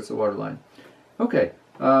towards the water line. Okay,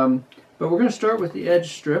 but we're going to start with the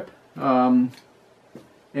edge strip, and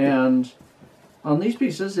on these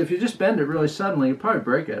pieces, if you just bend it really suddenly, you probably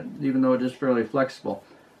break it, even though it is fairly flexible.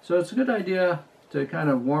 So it's a good idea to kind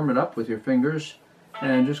of warm it up with your fingers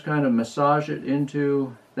and just kind of massage it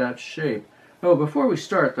into that shape. Oh, before we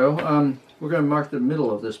start though, we're going to mark the middle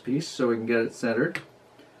of this piece so we can get it centered.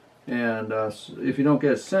 And if you don't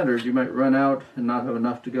get it centered, you might run out and not have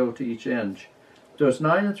enough to go to each edge. So it's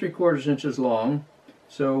 9 3/4 inches long.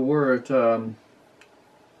 So we're at 4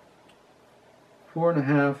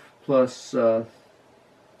 1/2 plus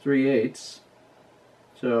 3/8.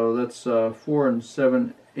 So that's 4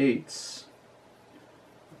 7/8.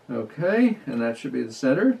 Okay, and that should be the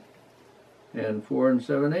center. And 4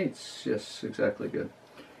 7/8. Yes, exactly good.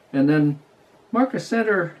 And then mark a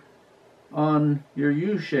center on your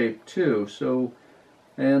U shape too. So,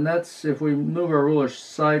 and that's if we move our ruler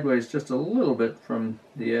sideways just a little bit from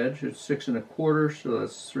the edge. It's 6 1/4, so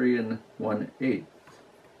that's 3 1/8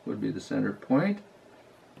 would be the center point.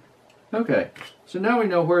 Okay, so now we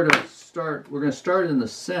know where to start. We're going to start in the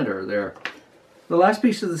center there. The last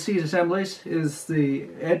piece of the seat assemblies is the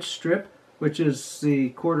edge strip, which is the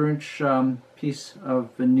 1/4 inch piece of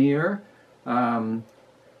veneer,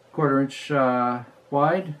 1/4 inch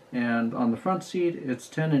wide, and on the front seat it's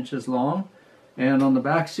 10 inches long, and on the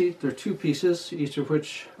back seat there are two pieces, each of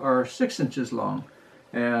which are 6 inches long,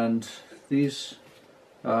 and these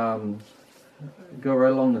go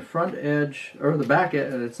right along the front edge, or the back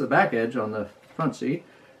edge. It's the back edge on the front seat,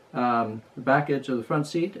 the back edge of the front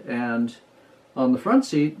seat, and on the front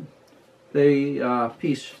seat the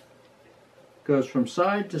piece goes from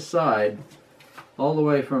side to side, all the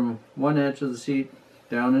way from one edge of the seat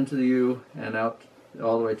down into the U and out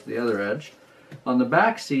all the way to the other edge. On the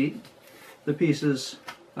back seat, the pieces,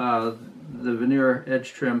 the veneer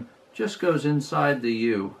edge trim just goes inside the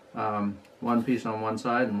U, one piece on one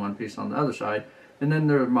side and one piece on the other side, and then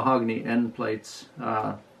there are mahogany end plates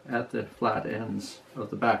at the flat ends of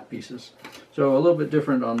the back pieces. So a little bit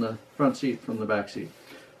different on the front seat from the back seat.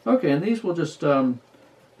 Okay, and these will just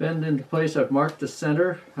bend into place. I've marked the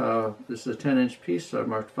center. This is a 10-inch piece, so I've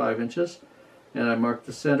marked 5 inches. And I marked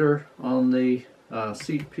the center on the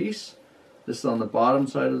seat piece. This is on the bottom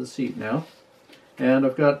side of the seat now. And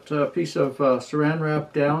I've got a piece of saran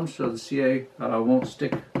wrap down so the CA won't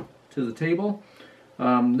stick to the table.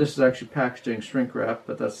 This is actually packaging shrink wrap,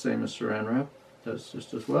 but that's the same as saran wrap. Does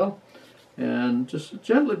just as well. And just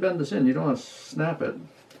gently bend this in. You don't want to snap it.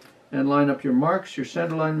 And line up your marks, your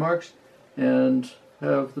center line marks, and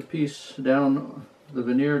have the piece down, the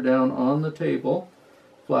veneer down on the table,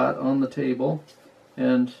 flat on the table,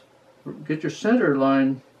 and get your center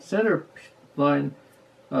line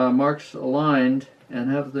marks aligned, and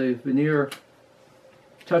have the veneer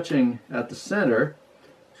touching at the center.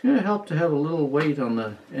 It's going to help to have a little weight on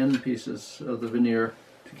the end pieces of the veneer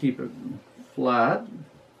to keep it flat.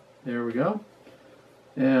 There we go.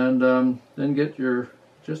 And then get your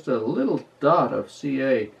just a little dot of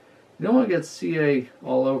CA. You don't want to get CA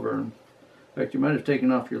all over. In fact, you might have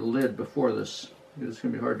taken off your lid before this It's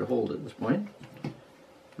going to be hard to hold at this point.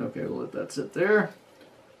 Okay, we'll let that sit there.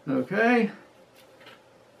 Okay.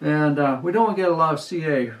 And we don't want to get a lot of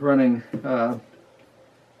CA running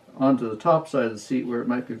onto the top side of the seat where it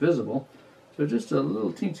might be visible. So just a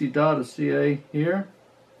little teensy dot of CA here.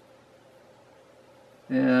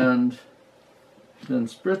 And then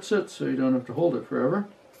spritz it so you don't have to hold it forever.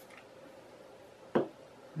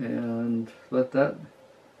 And let that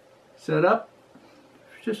set up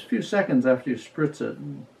just a few seconds after you spritz it.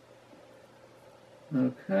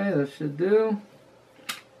 Okay, that should do.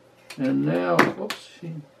 And now, whoops.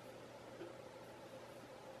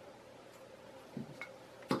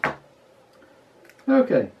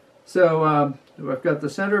 Okay, so I've got the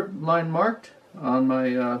center line marked on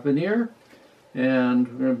my veneer, and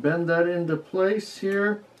we're going to bend that into place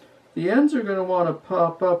here. The ends are going to want to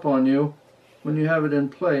pop up on you when you have it in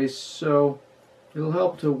place, so it'll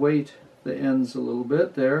help to weight the ends a little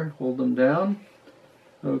bit there, hold them down.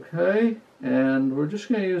 Okay, and we're just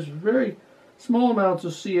going to use very small amounts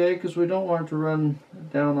of CA because we don't want it to run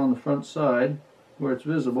down on the front side where it's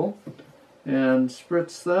visible. And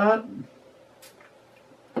spritz that.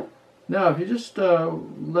 Now if you just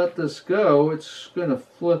let this go, it's going to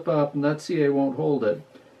flip up and that CA won't hold it.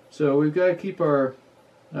 So we've got to keep our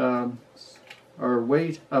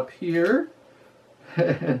weight up here.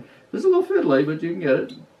 It's a little fiddly, but you can get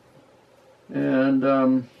it. And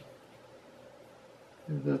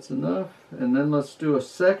if that's enough. And then let's do a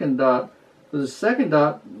second dot. For the second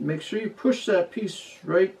dot, make sure you push that piece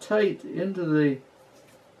right tight into the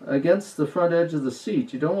against the front edge of the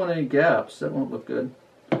seat. You don't want any gaps. That won't look good.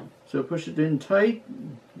 So push it in tight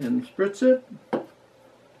and spritz it.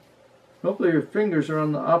 Hopefully your fingers are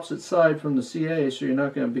on the opposite side from the CA so you're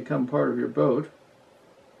not going to become part of your boat.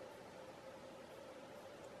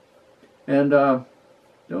 And don't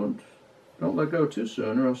let go too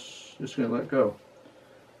soon or else it's going to let go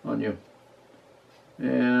on you.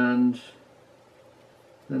 And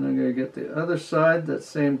then I'm going to get the other side, that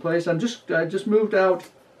same place. I just moved out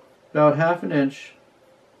about 1/2 inch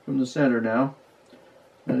from the center now.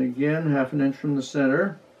 And again, 1/2 inch from the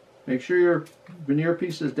center. Make sure your veneer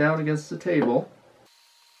piece is down against the table.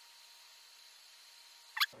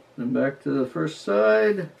 Then back to the first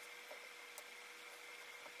side.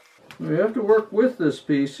 We have to work with this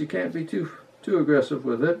piece. You can't be too aggressive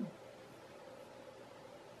with it,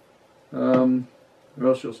 or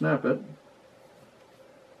else you'll snap it.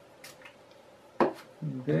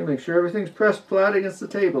 Okay, make sure everything's pressed flat against the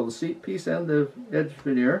table, the seat piece and the edge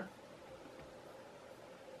veneer.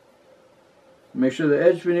 Make sure the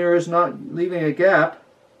edge veneer is not leaving a gap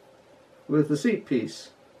with the seat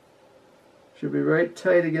piece. Should be right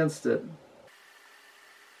tight against it.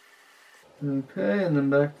 Okay, and then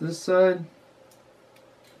back to this side.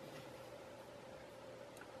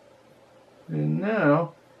 And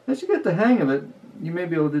now, as you get the hang of it, you may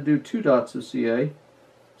be able to do 2 dots of CA,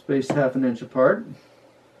 spaced 1/2 inch apart,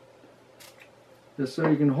 just so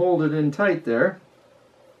you can hold it in tight there.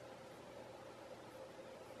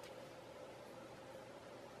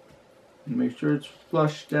 And make sure it's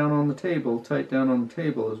flush down on the table, tight down on the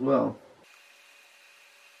table as well.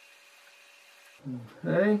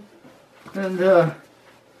 Okay, and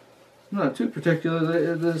not too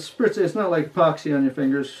particular. The spritz, it's not like epoxy on your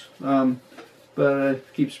fingers, but I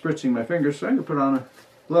keep spritzing my fingers, so I can put on a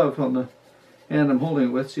glove on the hand I'm holding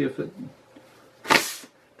it with, see if it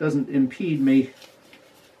doesn't impede me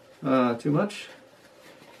too much.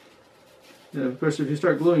 Yeah, of course, if you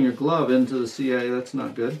start gluing your glove into the CA, that's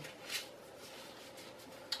not good.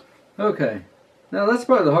 Okay, now that's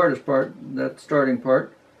probably the hardest part, that starting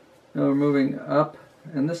part. Now we're moving up,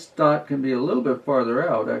 and this dot can be a little bit farther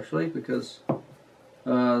out actually because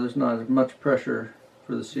there's not as much pressure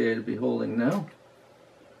for the CA to be holding now.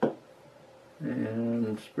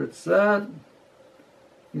 And spritz that.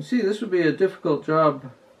 You can see this would be a difficult job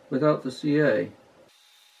without the CA.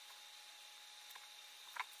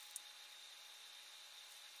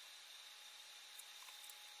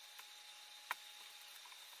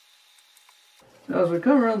 Now as we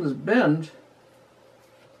come around this bend,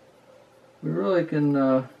 we really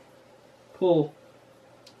can pull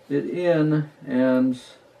it in and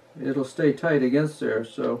it'll stay tight against there.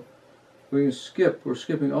 So we can skip, we're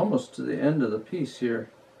skipping almost to the end of the piece here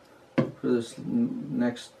for this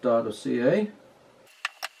next dot of CA.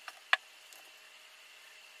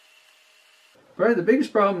 Right, the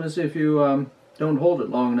biggest problem is if you don't hold it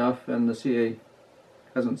long enough and the CA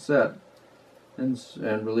hasn't set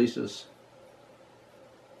and releases.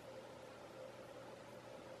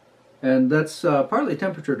 And that's partly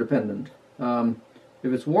temperature dependent.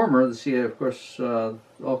 If it's warmer, the CA, of course,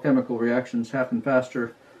 all chemical reactions happen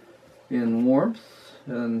faster in warmth,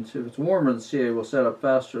 and if it's warmer, the CA will set up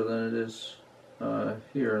faster than it is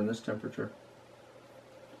here in this temperature.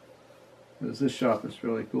 Because this shop is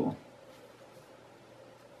really cool.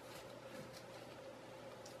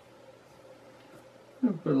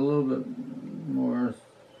 I'll put a little bit more,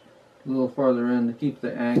 a little farther in to keep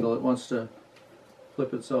the angle. It wants to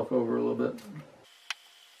flip itself over a little bit.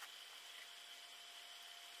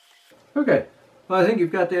 Okay, well, I think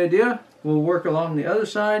you've got the idea. We'll work along the other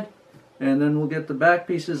side, and then we'll get the back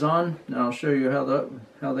pieces on. And I'll show you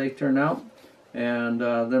how they turn out, and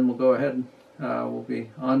then we'll go ahead. We'll be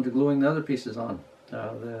on to gluing the other pieces on,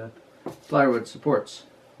 the plywood supports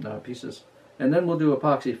pieces. And then we'll do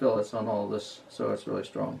epoxy fillets on all of this, so it's really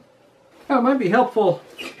strong. Now, it might be helpful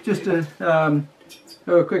just to have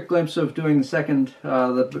a quick glimpse of doing the second,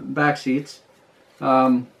 the back seats.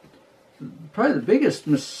 Probably the biggest,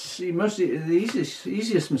 the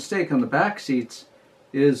easiest mistake on the back seats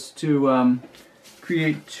is to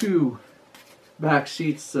create two back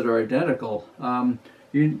seats that are identical.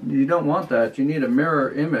 You don't want that. You need a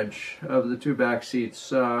mirror image of the two back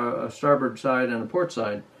seats, a starboard side and a port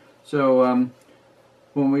side. So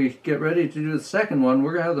when we get ready to do the second one,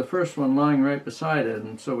 we're going to have the first one lying right beside it,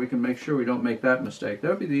 and so we can make sure we don't make that mistake. That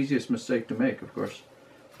would be the easiest mistake to make, of course.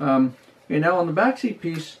 Okay, now on the back seat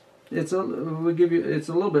piece, it's a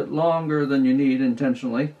little bit longer than you need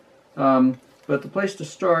intentionally, but the place to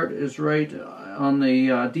start is right on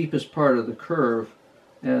the deepest part of the curve,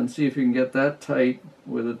 and see if you can get that tight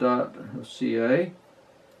with a dot of CA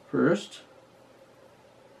first,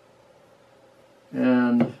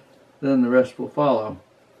 and then the rest will follow.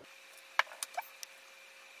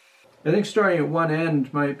 I think starting at one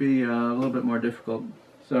end might be a little bit more difficult.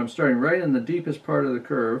 So I'm starting right in the deepest part of the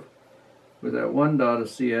curve with that one dot of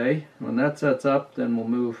CA. When that sets up, then we'll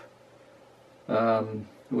move,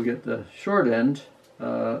 we'll get the short end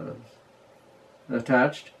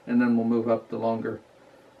attached, and then we'll move up the longer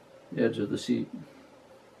edge of the seat.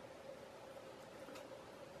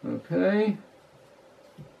 Okay.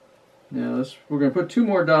 Now we're going to put two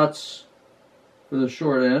more dots for the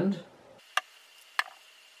short end.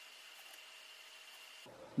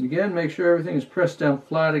 Again, make sure everything is pressed down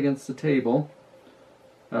flat against the table,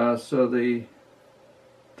 so the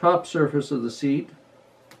top surface of the seat,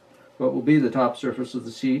 what will be the top surface of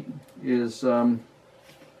the seat, is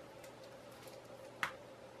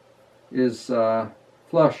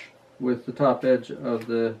flush with the top edge of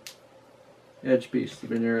the edge piece, the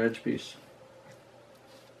veneer edge piece.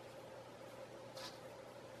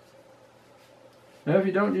 Now, if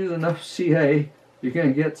you don't use enough CA, you're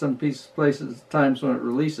going to get some times when it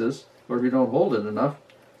releases, or if you don't hold it enough.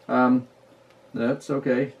 That's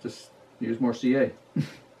okay, just use more CA. In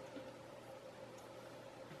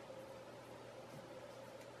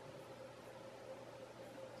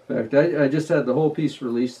fact, I just had the whole piece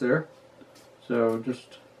released there, so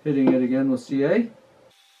just hitting it again with CA.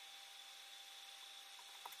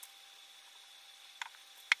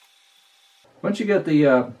 Once you get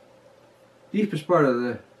the deepest part of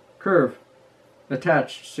the curve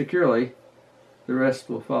attached securely, the rest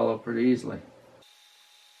will follow pretty easily.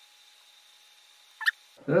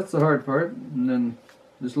 That's the hard part, and then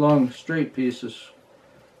this long straight piece is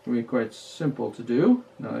going to be quite simple to do.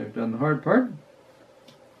 Now I've done the hard part.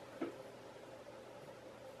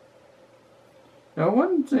 Now,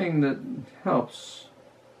 one thing that helps,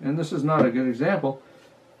 and this is not a good example,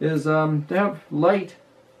 is to have light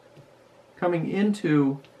coming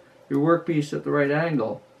into your workpiece at the right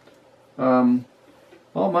angle.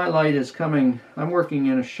 All my light is coming, I'm working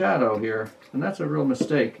in a shadow here, and that's a real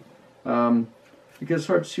mistake, because it's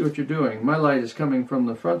hard to see what you're doing. My light is coming from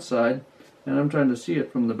the front side, and I'm trying to see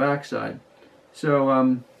it from the back side. So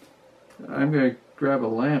I'm going to grab a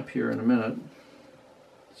lamp here in a minute,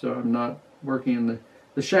 so I'm not working in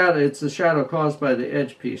the shadow. It's the shadow caused by the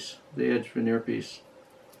edge piece, the edge veneer piece,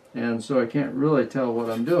 and so I can't really tell what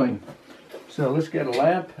I'm doing. So let's get a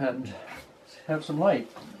lamp and have some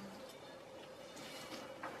light.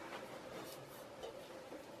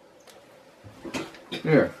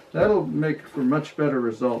 There, that'll make for much better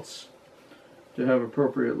results to have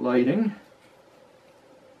appropriate lighting.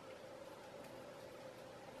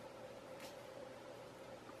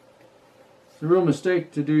 It's a real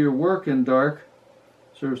mistake to do your work in dark,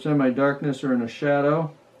 sort of semi-darkness or in a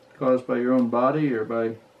shadow caused by your own body or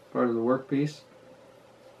by part of the workpiece.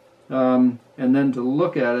 And then to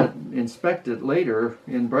look at it, inspect it later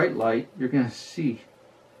in bright light, you're going to see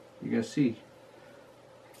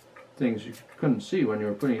things you couldn't see when you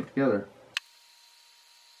were putting it together.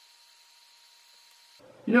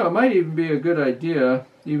 It might even be a good idea,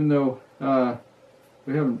 even though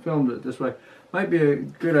we haven't filmed it this way, Might be a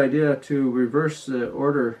good idea to reverse the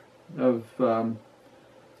order of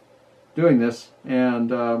doing this and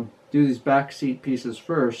do these back seat pieces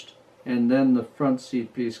first and then the front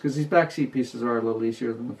seat piece, because these back seat pieces are a little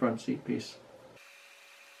easier than the front seat piece.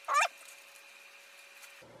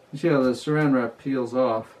 You see how the saran wrap peels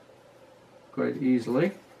off quite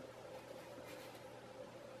easily.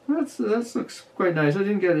 That looks quite nice. I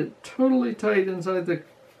didn't get it totally tight inside the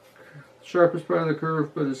sharpest part of the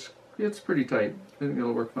curve, but it's pretty tight. I think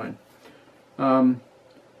it'll work fine.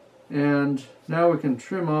 And now we can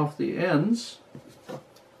trim off the ends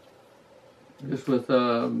just with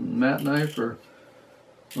a mat knife, or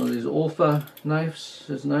one of these Olfa knives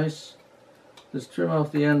is nice. Just trim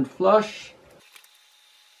off the end flush.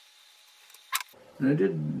 And I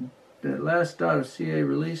did that last dot of CA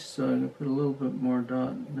release, so I'm going to put a little bit more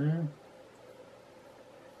dot there.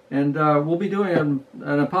 And we'll be doing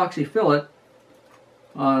an epoxy fillet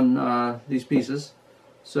on these pieces.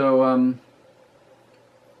 So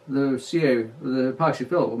the epoxy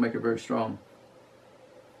fillet will make it very strong.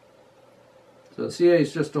 So the CA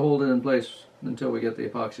is just to hold it in place until we get the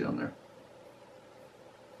epoxy on there.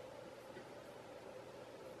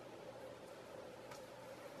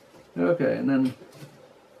 Okay, and then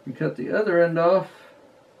we cut the other end off.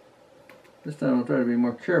 This time I'll try to be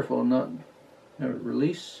more careful and not have it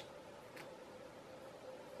release.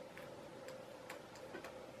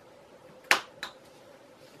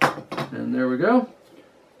 And there we go.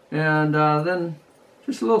 And then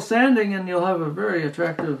just a little sanding and you'll have a very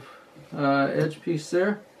attractive edge piece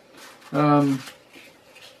there. Cleaned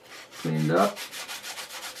up.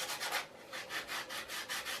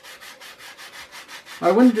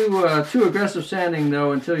 I wouldn't do too aggressive sanding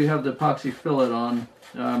though until you have the epoxy fillet on,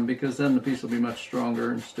 because then the piece will be much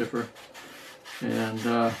stronger and stiffer, and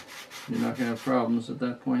you're not going to have problems at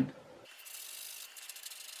that point.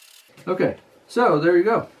 Okay, so there you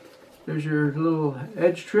go. There's your little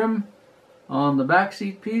edge trim on the back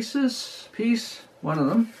seat piece, one of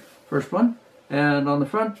them, first one, and on the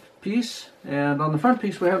front piece. And on the front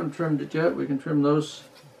piece we haven't trimmed it yet. We can trim those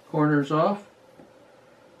corners off.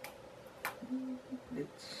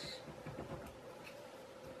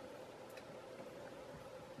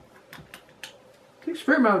 Takes a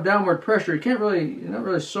fair amount of downward pressure. You're not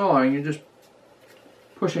really sawing, you're just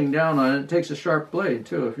pushing down on it. It takes a sharp blade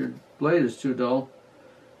too. If your blade is too dull,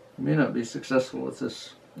 you may not be successful with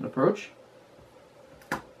this approach.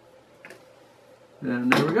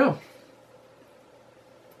 And there we go.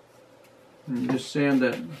 And you just sand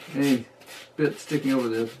that, any bit sticking over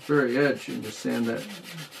the very edge, you can just sand that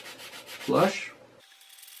flush.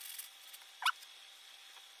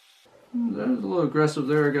 That was a little aggressive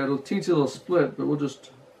there. I got a teensy little split, but we'll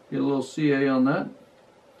just get a little CA on that.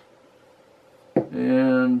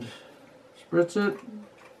 And spritz it.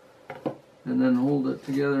 And then hold it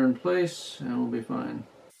together in place, and we'll be fine.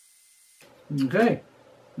 Okay.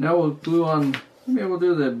 Now we'll glue on, maybe we'll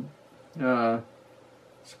do the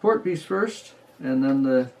support piece first, and then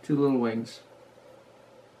the two little wings.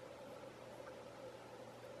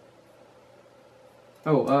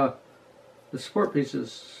 Oh, the support piece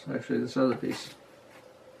is actually this other piece.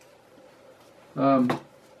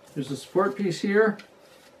 There's a support piece here.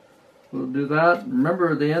 We'll do that.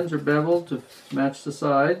 Remember, the ends are beveled to match the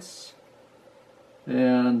sides.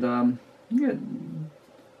 And you get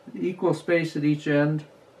equal space at each end,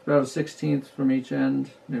 about a 1/16 from each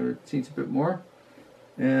end, maybe a teensy bit more.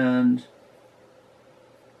 And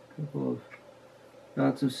a couple of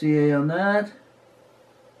dots of CA on that.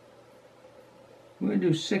 We're going to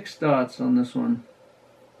do 6 dots on this one.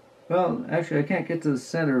 Well, actually I can't get to the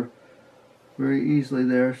center very easily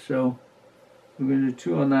there, so we're going to do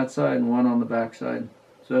 2 on that side and 1 on the back side.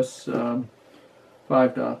 So that's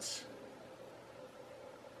 5 dots.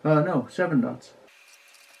 No, 7 dots.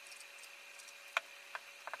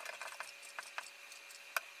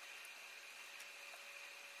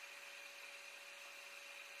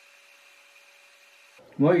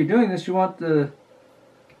 While you're doing this, you want the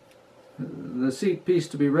seat piece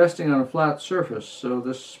to be resting on a flat surface, so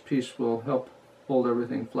this piece will help hold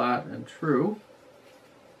everything flat and true.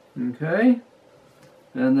 Okay,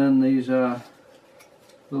 and then these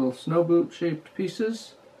little snow boot shaped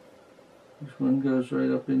pieces. This one goes right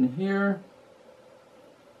up in here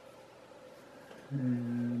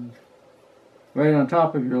and right on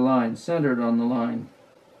top of your line, centered on the line.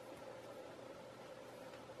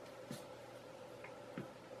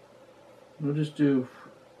 We'll just do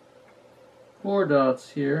 4 dots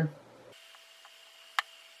here.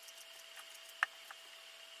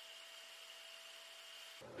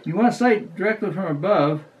 You want to sight directly from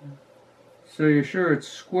above so you're sure it's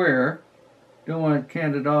square. don't want it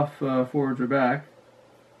canted off forwards or back.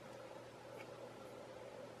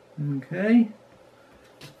 Okay.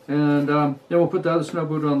 And then we'll put the other snow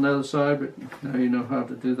boot on the other side, but now you know how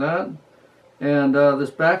to do that. And this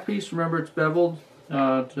back piece, remember it's beveled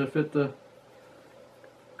to fit the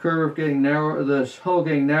curve getting narrower, this hole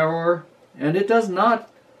getting narrower, and it does not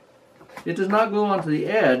glue onto the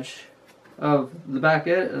edge of the back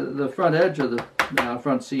the front edge of the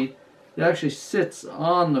front seat. It actually sits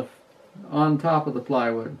on top of the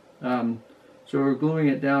plywood. So we're gluing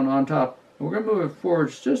it down on top. And we're going to move it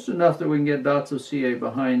forwards just enough that we can get dots of CA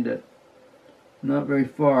behind it. Not very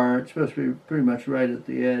far. It's supposed to be pretty much right at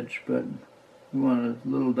the edge, but we want a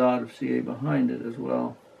little dot of CA behind it as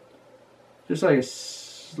well. Just like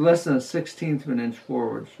less than a 1/16 of an inch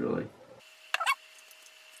forwards, really.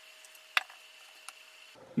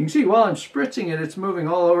 You can see while I'm spritzing it, it's moving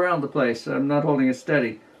all around the place. I'm not holding it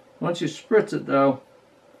steady. Once you spritz it, though,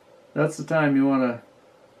 that's the time you want to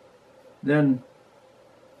then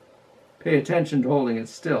pay attention to holding it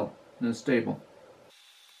still and stable.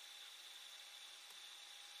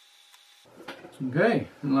 Okay,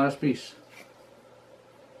 and last piece.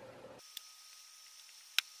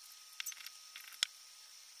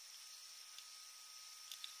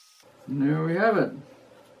 And there we have it.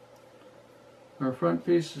 Our front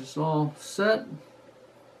piece is all set.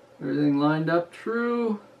 Everything lined up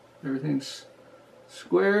true. Everything's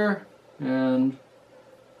square, and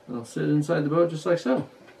it'll sit inside the boat just like so.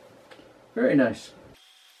 Very nice.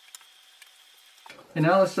 And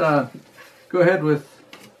now let's go ahead with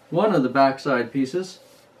one of the backside pieces,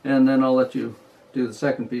 and then I'll let you do the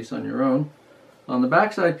second piece on your own. On the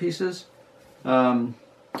backside pieces,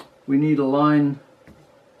 we need a line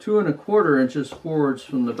 2 1/4 inches forwards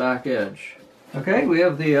from the back edge. Okay, we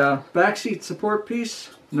have the back seat support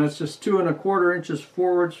piece, and that's just 2 1/4 inches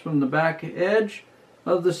forwards from the back edge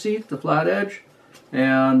of the seat, the flat edge,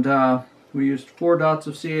 and we used 4 dots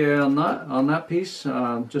of CA on that piece,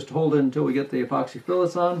 just to hold it until we get the epoxy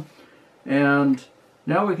fillets on. And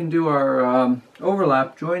now we can do our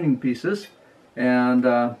overlap joining pieces, and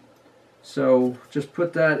so just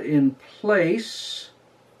put that in place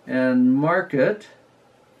and mark it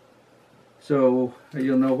so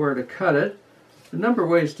you'll know where to cut it. A number of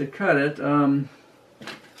ways to cut it. A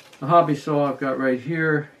hobby saw I've got right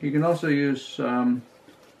here. You can also use, well,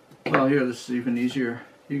 here, this is even easier.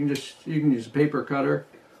 You can use a paper cutter,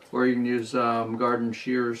 or you can use garden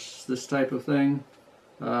shears, this type of thing.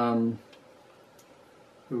 So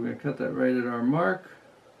we're going to cut that right at our mark.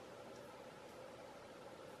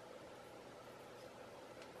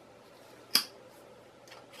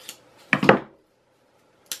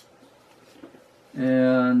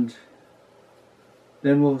 And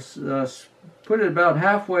then we'll put it about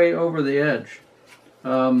halfway over the edge.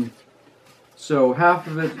 So half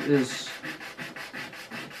of it is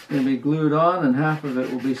going to be glued on, and half of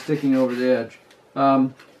it will be sticking over the edge.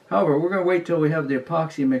 However, we're going to wait till we have the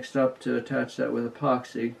epoxy mixed up to attach that with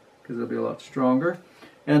epoxy, because it'll be a lot stronger.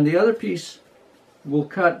 And the other piece will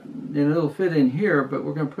cut, and it'll fit in here, but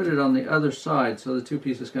we're going to put it on the other side so the two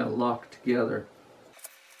pieces kind of lock together.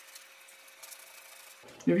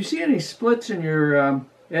 If you see any splits in your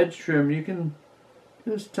edge trim, you can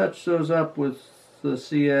just touch those up with the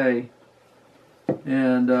CA,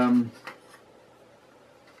 and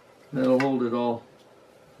that'll hold it all.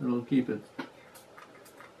 It'll keep it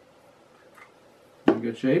in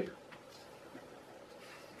good shape.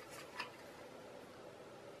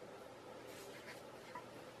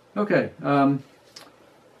 Okay,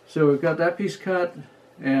 so we've got that piece cut,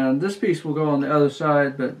 and this piece will go on the other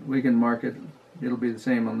side, but we can mark it. It'll be the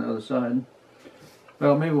same on the other side.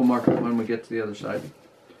 Well, maybe we'll mark it when we get to the other side.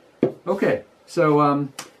 Okay, so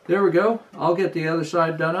there we go. I'll get the other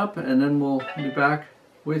side done up, and then we'll be back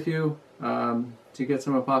with you to get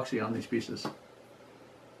some epoxy on these pieces.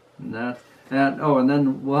 And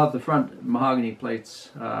then we'll have the front mahogany plates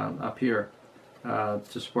up here to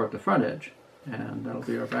support the front edge, and that'll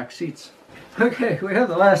be our back seats. Okay, we have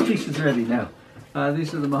the last pieces ready now.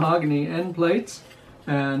 These are the mahogany end plates,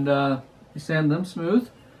 and you sand them smooth,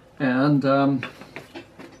 and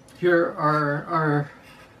here are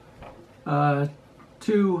our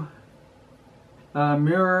two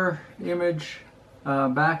mirror image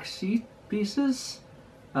back seat pieces.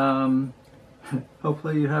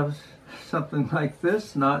 Hopefully you have something like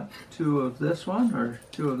this, not 2 of this one or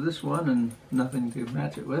 2 of this one and nothing to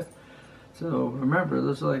match it with. So remember,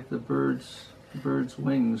 those are like the bird's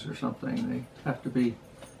wings or something. They have to be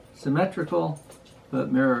symmetrical but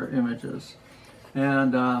mirror images.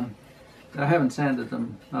 And I haven't sanded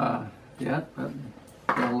them yet, but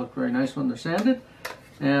they'll look very nice when they're sanded.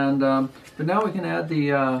 And but now we can add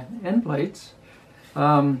the end plates,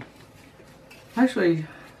 Actually,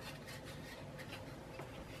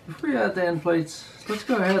 before we add the end plates, let's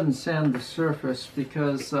go ahead and sand the surface,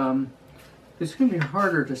 because it's going to be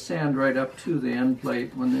harder to sand right up to the end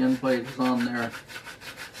plate when the end plate is on there.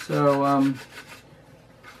 So,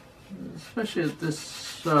 especially at this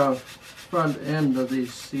front end of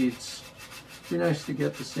these seats, it'd be nice to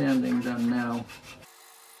get the sanding done now.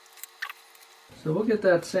 So we'll get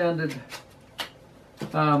that sanded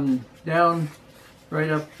down right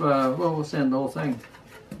up, well, we'll sand the whole thing,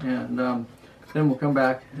 and then we'll come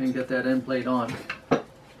back and get that end plate on.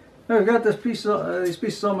 Now we've got this piece, these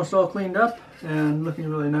pieces almost all cleaned up and looking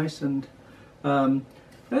really nice, and I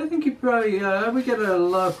think you probably, we get a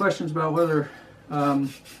lot of questions about whether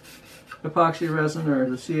epoxy resin or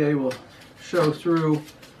the CA will show through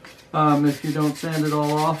if you don't sand it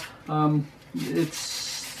all off.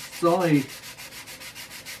 It's the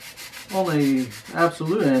only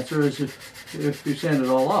absolute answer is if you sand it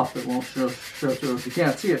all off, it won't show through. If you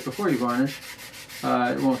can't see it before you varnish,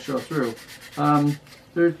 it won't show through.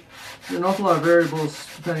 There's an awful lot of variables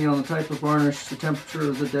depending on the type of varnish, the temperature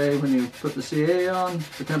of the day when you put the CA on,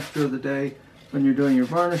 the temperature of the day when you're doing your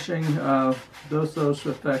varnishing. Those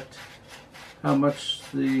affect how much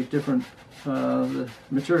the different the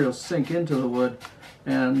materials sink into the wood,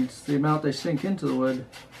 and the amount they sink into the wood,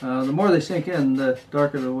 the more they sink in, the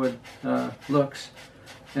darker the wood looks,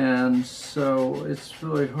 and so it's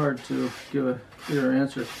really hard to give a clear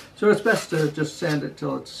answer. So it's best to just sand it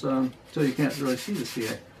till it's till you can't really see the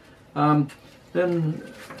CA. Then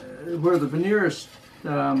where the veneer is,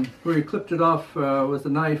 where you clipped it off with a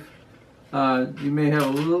knife, you may have a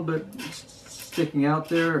little bit sticking out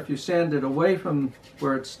there. If you sand it away from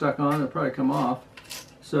where it's stuck on, it'll probably come off.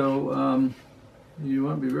 So you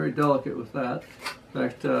want to be very delicate with that. In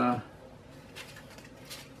fact,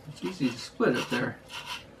 it's easy to split it there.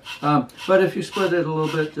 But if you split it a little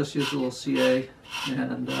bit, just use a little CA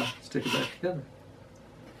and stick it back together.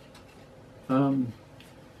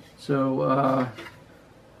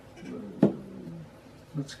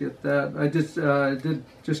 Let's get that. I did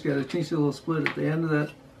just get a teensy little split at the end of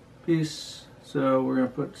that piece, so we're going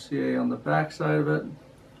to put CA on the back side of it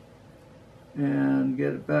and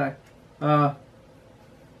get it back.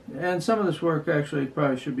 And some of this work actually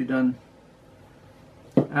probably should be done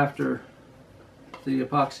after the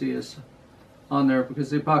epoxy is on there, because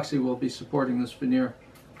the epoxy will be supporting this veneer.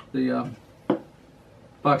 The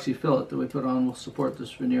epoxy fillet that we put on will support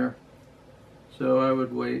this veneer. So I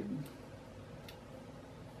would wait.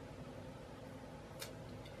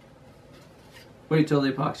 Wait till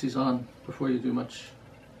the epoxy's on before you do much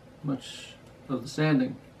of the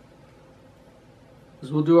sanding.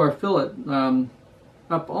 Because we'll do our fillet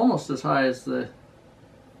up almost as high as the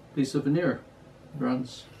piece of veneer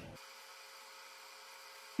runs.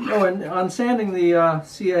 Oh, and on sanding the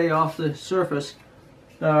CA off the surface,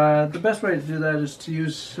 the best way to do that is to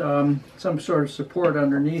use some sort of support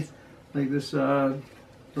underneath, like this little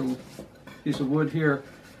piece of wood here,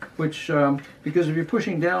 which, because if you're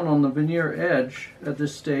pushing down on the veneer edge at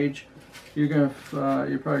this stage, you're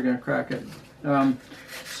probably gonna crack it.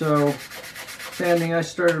 So sanding, I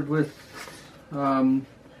started with.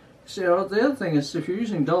 So the other thing is, if you're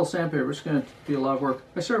using dull sandpaper, it's going to be a lot of work.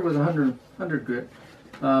 I started with 100 grit,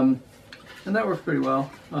 and that works pretty well.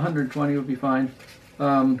 120 would be fine. It's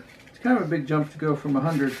kind of a big jump to go from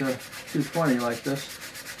 100 to 220 like this,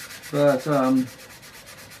 but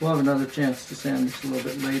we'll have another chance to sand this a little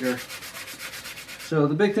bit later. So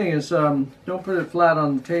the big thing is, don't put it flat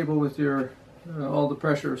on the table with your all the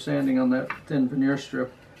pressure of sanding on that thin veneer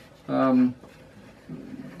strip.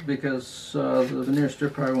 Because the veneer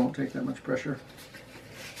strip probably won't take that much pressure.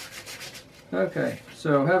 Okay,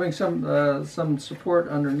 so having some support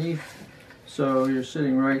underneath, so you're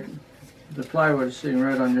sitting right, the plywood is sitting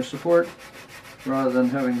right on your support, rather than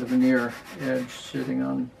having the veneer edge sitting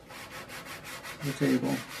on the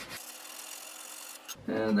table.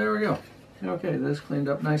 And there we go. Okay, this cleaned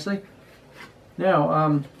up nicely.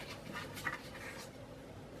 Now,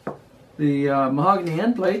 the mahogany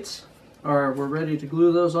end plates, we're ready to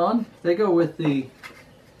glue those on. They go with the,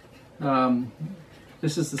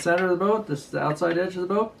 this is the center of the boat, this is the outside edge of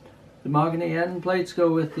the boat. The mahogany end plates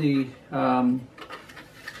go with the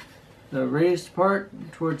raised part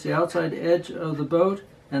towards the outside edge of the boat,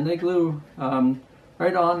 and they glue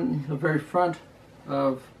right on the very front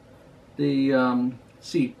of the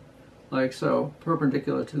seat, like so,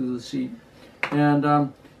 perpendicular to the seat.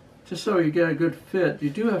 And just so you get a good fit,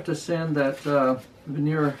 you do have to sand that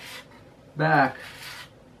veneer back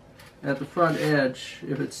at the front edge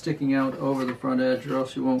if it's sticking out over the front edge, or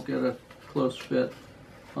else you won't get a close fit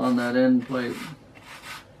on that end plate.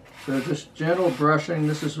 So just gentle brushing.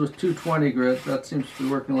 This is with 220 grit. That seems to be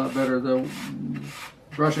working a lot better. The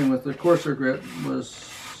brushing with the coarser grit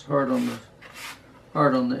was hard on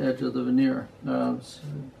the edge of the veneer.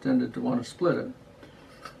 Tended to want to split it.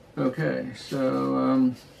 Okay,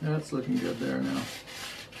 so that's looking good there now.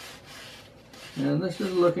 And this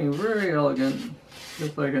is looking very elegant,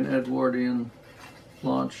 just like an Edwardian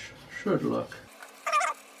launch should look.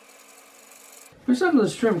 Some of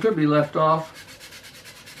this trim could be left off,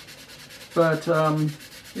 but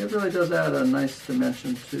it really does add a nice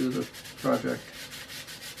dimension to the project.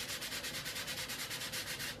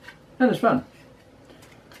 And it's fun.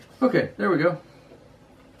 Okay, there we go.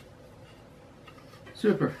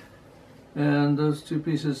 Super. And those two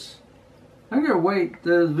pieces, I'm going to wait.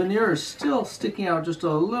 The veneer is still sticking out just a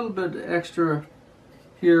little bit extra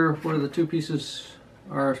here where the two pieces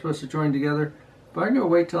are supposed to join together. But I'm going to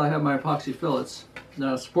wait till I have my epoxy fillets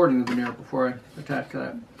supporting the veneer before I attack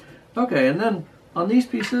that. Okay, and then on these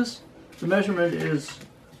pieces, the measurement is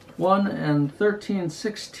 1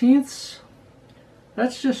 13/16.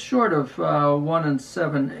 That's just short of 1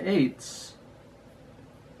 7/8.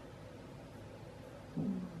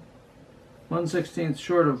 1/16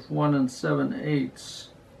 short of 1 7/8.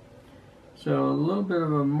 So a little bit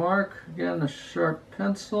of a mark, again a sharp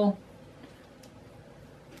pencil.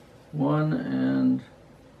 1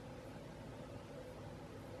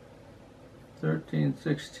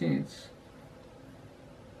 13/16.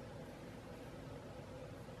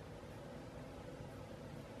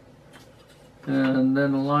 And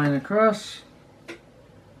then a line across.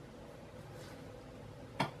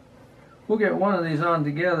 We'll get one of these on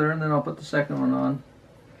together and then I'll put the second one on.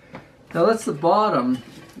 Now that's the bottom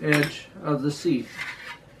edge of the seat.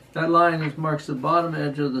 That line marks the bottom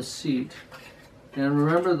edge of the seat. And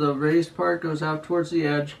remember, the raised part goes out towards the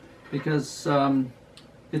edge because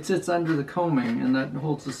it sits under the combing and that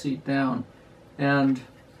holds the seat down. And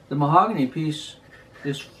the mahogany piece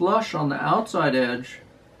is flush on the outside edge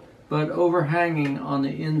but overhanging on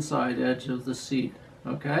the inside edge of the seat.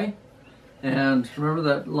 Okay? And remember,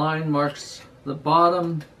 that line marks the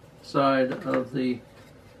bottom side of the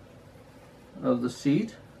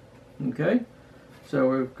seat. Okay? So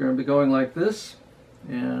we're going to be going like this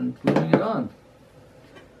and gluing it on.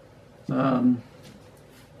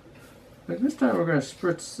 Like this time we're going to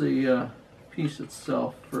spritz the piece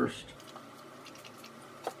itself first.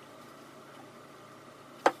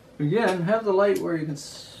 Again, have the light where you can,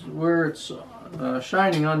 where it's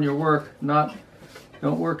shining on your work.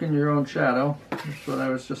 Don't work in your own shadow. That's what I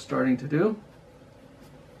was just starting to do.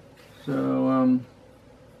 So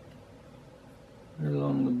right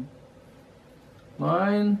along the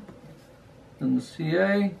line and the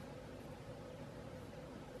CA.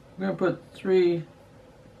 I'm going to put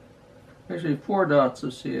 4 dots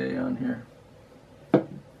of CA on here.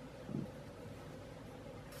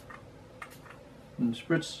 And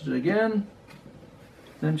spritz it again.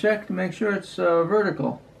 Then check to make sure it's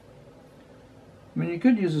vertical. I mean, you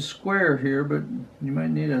could use a square here, but you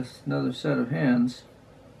might need another set of hands.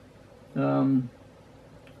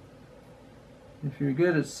 If you're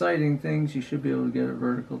good at sighting things, you should be able to get it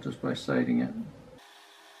vertical just by sighting it.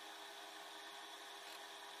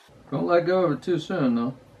 Don't let go of it too soon,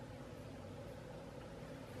 though.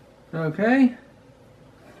 Okay,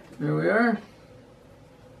 there we are.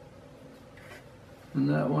 And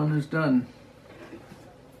that one is done.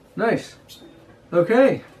 Nice.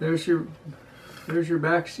 Okay, there's your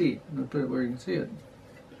back seat. I'll put it where you can see it.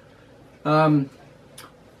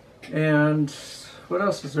 And what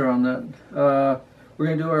else is there on that? We're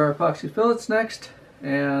going to do our epoxy fillets next,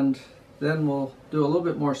 and then we'll do a little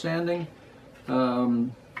bit more sanding.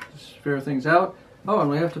 Just fair things out. Oh, and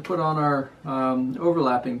we have to put on our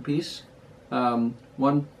overlapping piece. The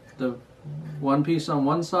one piece on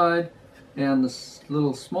one side and this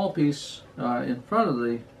little small piece in front of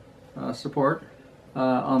the support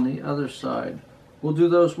on the other side. We'll do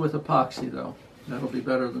those with epoxy though. That'll be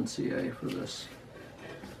better than CA for this.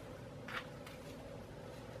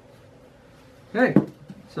 Okay,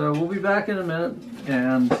 so we'll be back in a minute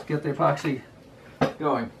and get the epoxy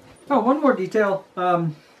going. Oh, one more detail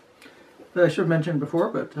that I should have mentioned before,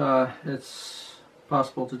 but it's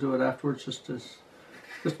possible to do it afterwards just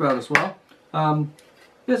about as well.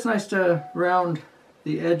 It's nice to round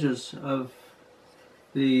the edges of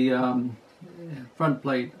the front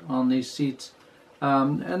plate on these seats,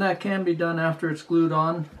 and that can be done after it's glued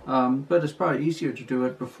on, but it's probably easier to do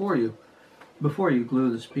it before you glue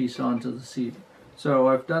this piece onto the seat. So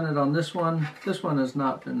I've done it on this one. This one has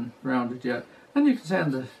not been rounded yet, and you can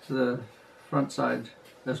sand the front side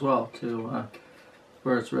as well to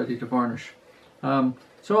where it's ready to varnish. So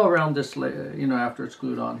I'll round this, after it's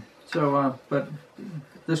glued on. So, but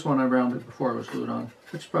this one I rounded before it was glued on,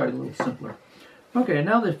 which is probably a little simpler. Okay,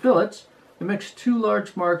 now the fillets. I mixed 2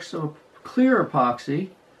 large marks of clear epoxy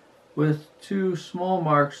with 2 small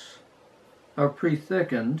marks of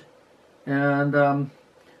pre-thickened, and then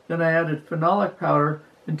I added phenolic powder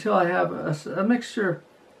until I have a mixture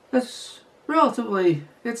that's relatively,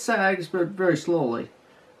 it sags but very slowly.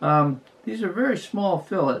 These are very small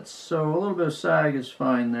fillets, so a little bit of sag is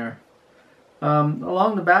fine there.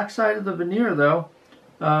 Along the back side of the veneer though,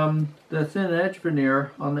 the thin edge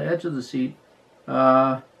veneer on the edge of the seat,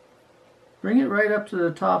 bring it right up to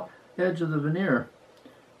the top edge of the veneer,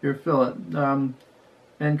 your fillet,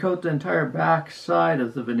 and coat the entire back side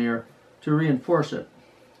of the veneer to reinforce it.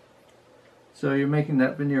 So you're making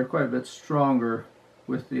that veneer quite a bit stronger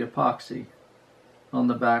with the epoxy on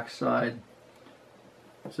the back side.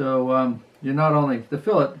 So you're not only, the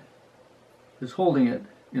fillet is holding it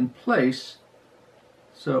in place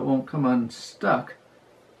so it won't come unstuck,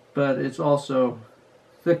 but it's also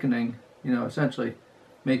thickening, you know, essentially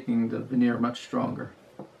making the veneer much stronger,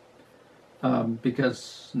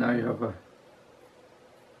 because now you have a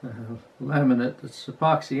laminate that's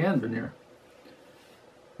epoxy and veneer.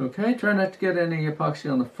 Okay, try not to get any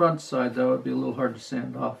epoxy on the front side though, it'd be a little hard to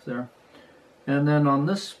sand off there. And then on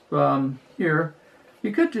this here,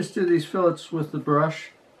 you could just do these fillets with the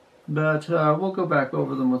brush, but we'll go back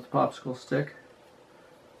over them with the popsicle stick.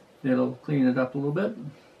 It'll clean it up a little bit.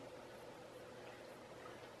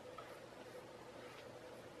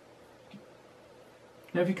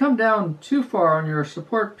 Now if you come down too far on your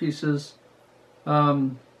support pieces,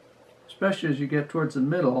 especially as you get towards the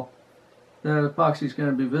middle, the epoxy is going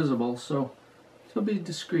to be visible, so be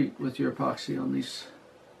discreet with your epoxy on these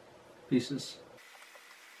pieces.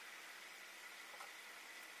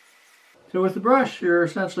 So with the brush, you're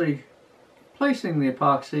essentially placing the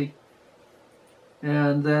epoxy,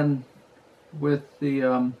 and then with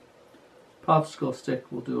the popsicle stick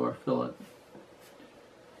we'll do our fillet.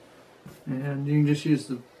 And you can just use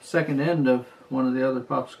the second end of one of the other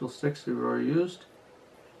popsicle sticks that we've already used,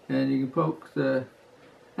 and you can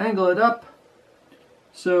angle it up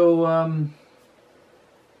so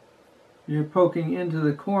you're poking into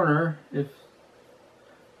the corner. If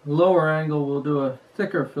lower angle, we'll do a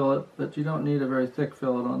thicker fillet, but you don't need a very thick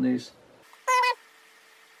fillet on these.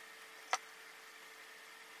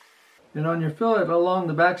 And on your fillet along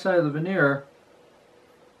the back side of the veneer,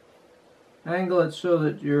 angle it so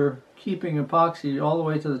that you're keeping epoxy all the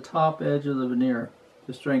way to the top edge of the veneer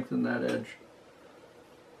to strengthen that edge.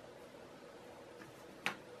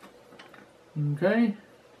 Okay,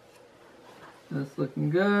 that's looking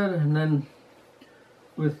good. And then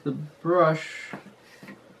with the brush,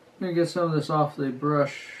 I'm going to get some of this off the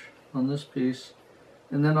brush on this piece,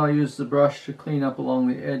 and then I'll use the brush to clean up along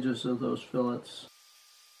the edges of those fillets.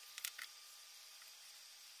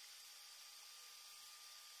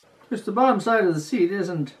 Just the bottom side of the seat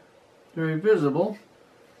isn't very visible,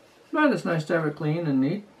 but it's nice to have it clean and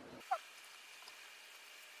neat.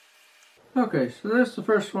 Okay, so there's the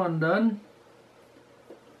first one done.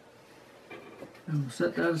 And we'll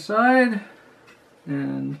set that aside,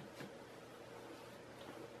 and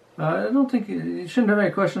I don't think you shouldn't have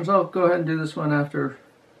any questions. I'll go ahead and do this one after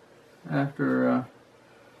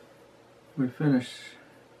we finish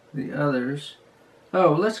the others.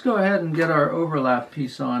 Oh, let's go ahead and get our overlap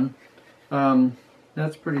piece on.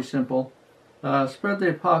 That's pretty simple. Spread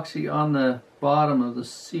the epoxy on the bottom of the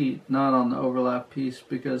seat, not on the overlap piece,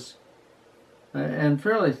 because and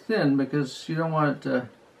fairly thin, because you don't want it to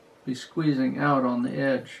be squeezing out on the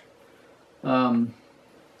edge. And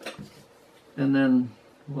then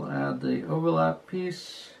we'll add the overlap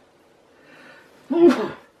piece.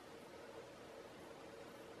 The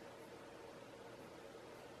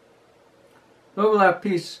overlap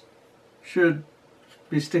piece should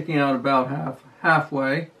be sticking out about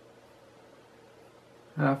halfway,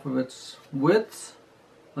 half of its width,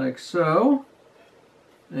 like so,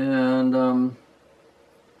 and I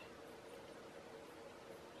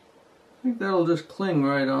think that'll just cling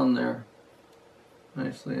right on there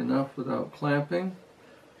nicely enough without clamping,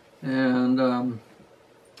 and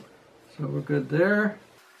so we're good there.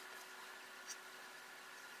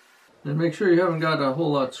 And make sure you haven't got a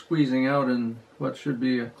whole lot squeezing out in what should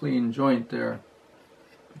be a clean joint there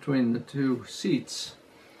between the two seats.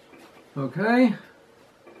 Okay,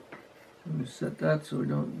 let me set that so we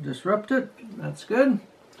don't disrupt it. That's good.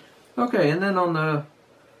 Okay, and then on the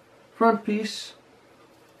front piece,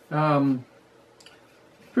 pretty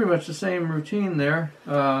much the same routine there.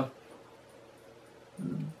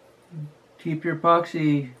 Keep your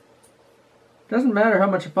epoxy Doesn't matter how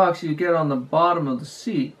much epoxy you get on the bottom of the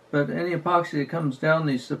seat, but any epoxy that comes down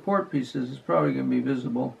these support pieces is probably going to be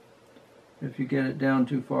visible if you get it down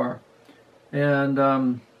too far. And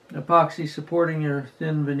epoxy supporting your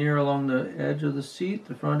thin veneer along the edge of the seat,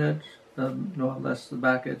 the front edge, no, that's the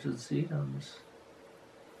back edge of the seat,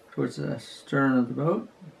 towards the stern of the boat,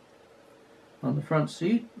 on the front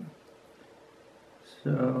seat.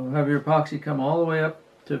 So have your epoxy come all the way up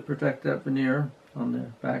to protect that veneer on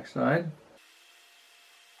the back side.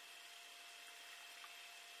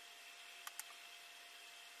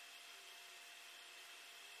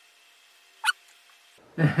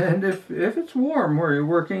 And if it's warm where you're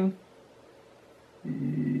working, you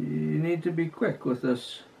need to be quick with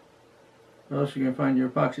this, or else you're going to find your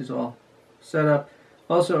epoxy's all set up.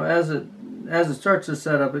 Also, as it starts to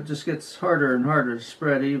set up, it just gets harder and harder to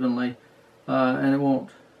spread evenly, and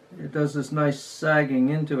it does this nice sagging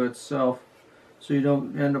into itself, so you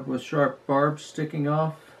don't end up with sharp barbs sticking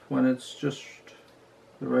off when it's just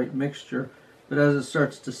the right mixture. But as it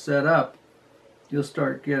starts to set up, you'll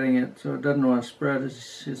start getting it so it doesn't want to spread.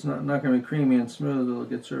 It's not going to be creamy and smooth. It'll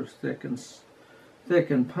get sort of thick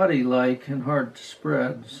and putty-like and hard to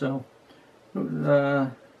spread. So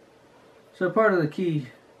part of the key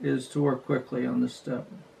is to work quickly on this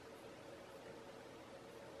step.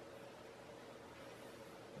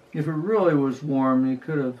 If it really was warm, you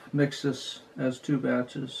could have mixed this as 2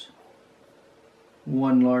 batches,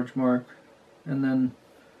 1 large mark, and then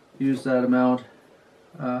use that amount.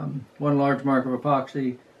 1 large mark of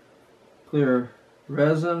epoxy, clear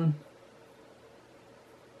resin,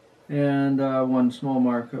 and 1 small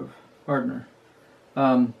mark of hardener.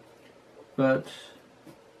 But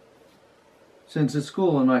since it's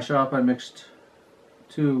cool in my shop, I mixed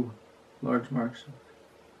 2 large marks of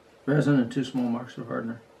resin and 2 small marks of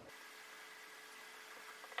hardener.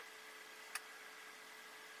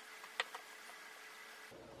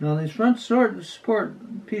 Now these front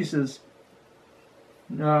support pieces,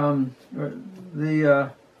 I'm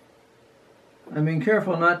being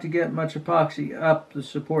careful not to get much epoxy up the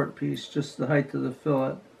support piece, just the height of the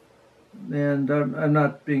fillet, and I'm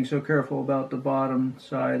not being so careful about the bottom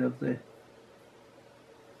side of the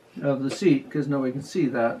seat because nobody can see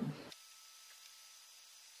that.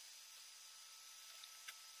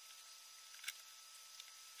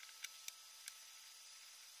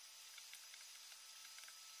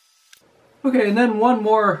 Okay, and then 1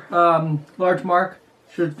 more large mark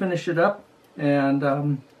should finish it up, and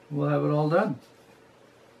we'll have it all done.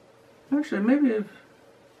 Actually, maybe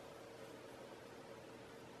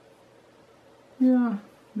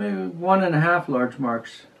 1.5 large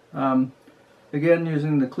marks. Again,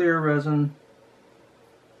 using the clear resin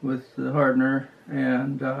with the hardener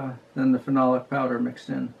and then the phenolic powder mixed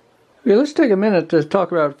in. Okay, let's take a minute to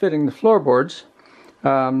talk about fitting the floorboards.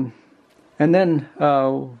 And then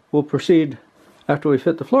we'll proceed, after we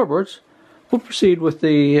fit the floorboards, we'll proceed with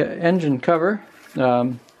the engine cover.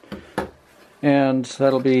 And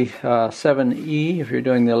that'll be 7E if you're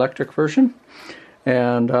doing the electric version.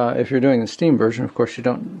 And if you're doing the steam version, of course, you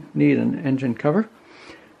don't need an engine cover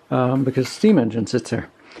because the steam engine sits there.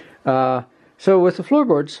 So with the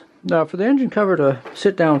floorboards, for the engine cover to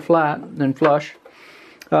sit down flat and flush,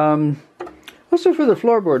 also for the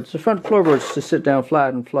floorboards, the front floorboards to sit down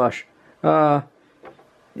flat and flush,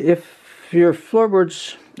 if your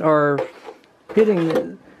floorboards are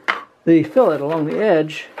hitting the fillet along the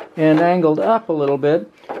edge and angled up a little bit,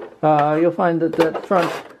 you'll find that front,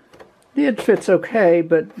 the edge fits okay,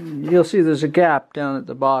 but you'll see there's a gap down at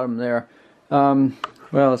the bottom there. Well,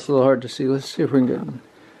 it's a little hard to see. Let's see if we can get,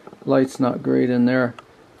 light's not great in there.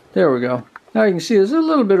 There we go. Now you can see there's a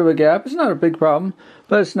little bit of a gap. It's not a big problem,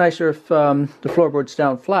 but it's nicer if the floorboard's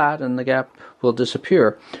down flat and the gap will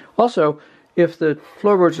disappear. Also, if the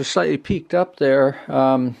floorboards are slightly peaked up there,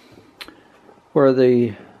 where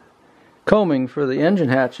the combing for the engine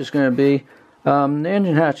hatch is going to be, the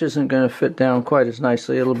engine hatch isn't going to fit down quite as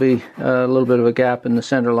nicely. It'll be a little bit of a gap in the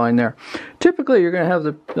center line there. Typically, you're going to have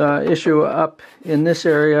the issue up in this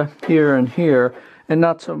area, here and here, and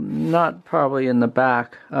not probably in the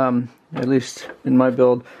back. At least in my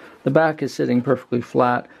build, the back is sitting perfectly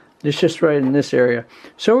flat. It's just right in this area.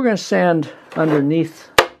 So we're going to sand underneath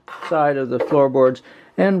side of the floorboards,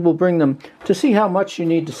 and we'll bring them to see how much you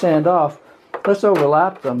need to sand off. Let's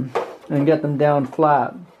overlap them and get them down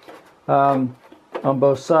flat on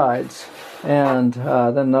both sides, and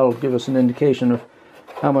then that'll give us an indication of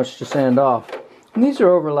how much to sand off. And these are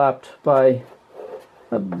overlapped by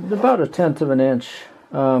about 1/10 of an inch,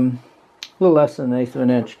 a little less than 1/8 of an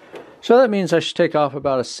inch. So that means I should take off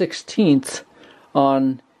about 1/16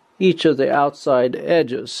 on each of the outside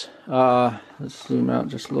edges. Let's zoom out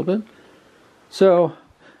just a little bit. So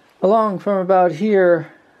along from about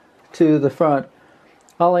here to the front,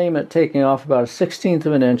 I'll aim at taking off about 1/16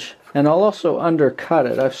 of an inch, and I'll also undercut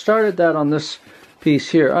it. I've started that on this piece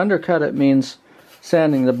here. Undercut it means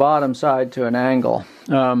sanding the bottom side to an angle.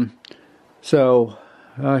 Here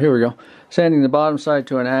we go. Sanding the bottom side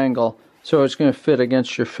to an angle so it's going to fit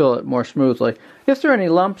against your fillet more smoothly. If there are any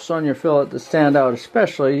lumps on your fillet that stand out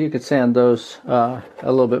especially, you could sand those a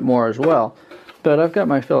little bit more as well. But I've got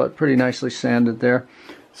my fillet pretty nicely sanded there.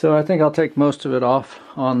 So I think I'll take most of it off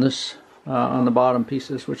on this, on the bottom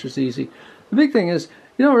pieces, which is easy. The big thing is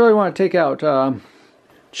you don't really want to take out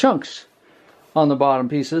chunks on the bottom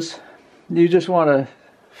pieces. You just want to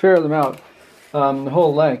ferre them out the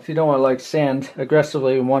whole length. You don't want to like sand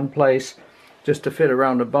aggressively in one place just to fit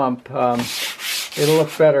around a bump. It'll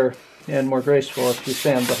look better and more graceful if you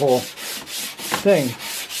sand the whole thing.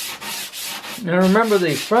 Now remember,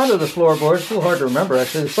 the front of the floorboard, it's a little hard to remember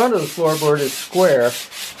actually, the front of the floorboard is square.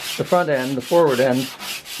 The front end, the forward end,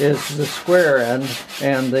 is the square end,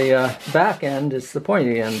 and the back end is the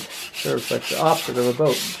pointy end. Sort of like the opposite of a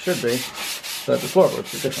boat, should be, but the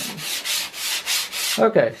floorboards are different.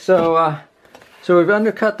 Okay, so we've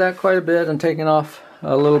undercut that quite a bit and taken off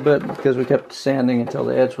a little bit because we kept sanding until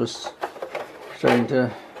the edge was starting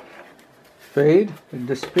to fade and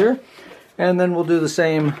disappear. And then we'll do the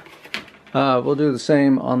same. We'll do the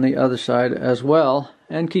same on the other side as well,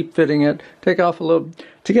 and keep fitting it. Take off a little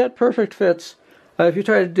to get perfect fits. If you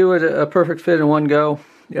try to do it a perfect fit in one go,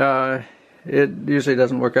 it usually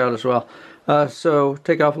doesn't work out as well. So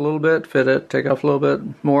take off a little bit, fit it. Take off a little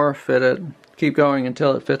bit more, fit it. Keep going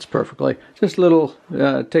until it fits perfectly. Just little,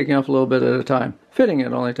 taking off a little bit at a time. Fitting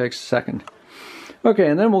it only takes a second. Okay,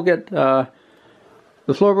 and then we'll get the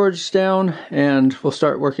floorboards down, and we'll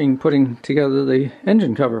start putting together the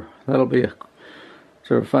engine cover. That'll be a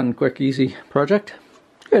sort of fun, quick, easy project.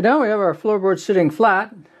 Okay, now we have our floorboards sitting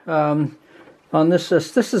flat. On this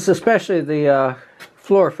is especially the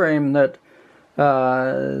floor frame that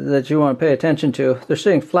you want to pay attention to. They're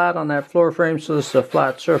sitting flat on that floor frame, so this is a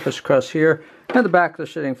flat surface across here. And the back, they're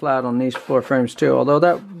sitting flat on these floor frames too, although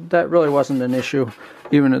that really wasn't an issue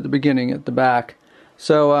even at the beginning at the back.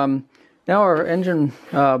 So now our engine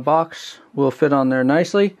box will fit on there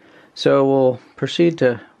nicely, so we'll proceed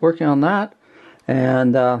to working on that,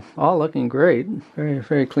 and all looking great. Very,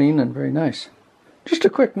 very clean and very nice. Just a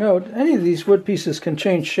quick note, any of these wood pieces can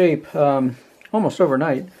change shape almost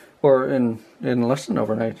overnight, or in less than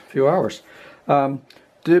overnight, a few hours,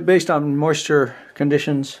 based on moisture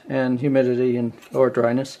conditions and humidity or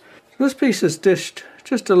dryness. So this piece is dished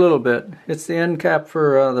just a little bit. It's the end cap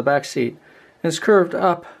for the back seat. It's curved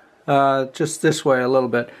up just this way a little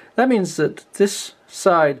bit. That means that this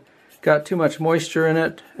side got too much moisture in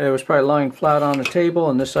it. It was probably lying flat on a table,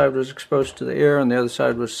 and this side was exposed to the air, and the other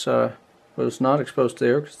side was not exposed to the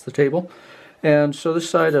air because it's the table. And so this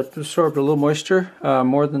side absorbed a little moisture,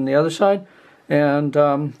 more than the other side, and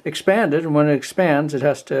expanded. And when it expands, it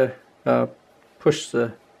has to push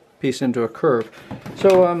the piece into a curve.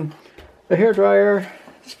 So a hairdryer,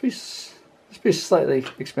 this piece is slightly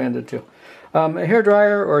expanded too. A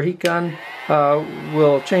hairdryer or heat gun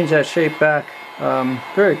will change that shape back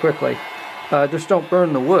very quickly. Just don't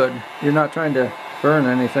burn the wood. You're not trying to burn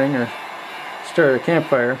anything or start a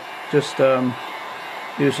campfire. Just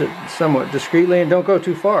use it somewhat discreetly, and don't go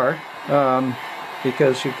too far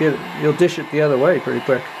because you'll dish it the other way pretty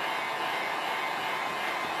quick.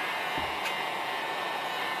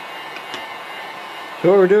 So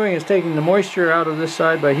what we're doing is taking the moisture out of this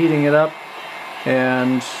side by heating it up,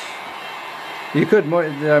 and you could,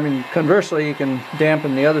 conversely, you can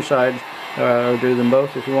dampen the other side or do them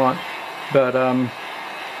both if you want, but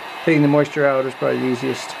taking the moisture out is probably the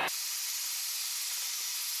easiest.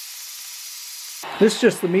 This is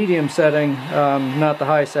just the medium setting, not the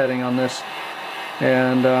high setting on this,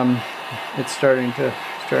 and it's starting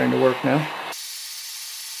to work now.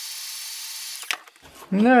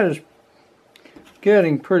 And that is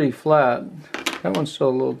getting pretty flat. That one's still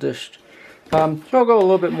a little dished. So I'll go a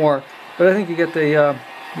little bit more, but I think you get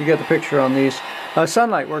the picture on these.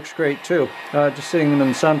 Sunlight works great too. Just sitting them in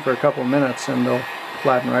the sun for a couple of minutes and they'll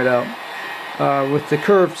flatten right out. With the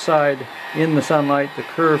curved side in the sunlight, the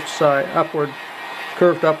curved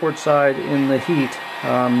upward side in the heat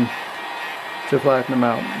to flatten them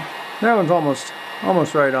out. That one's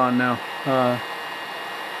almost right on now.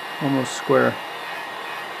 Almost square.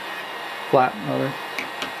 Flat, rather.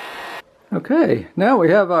 Okay, now we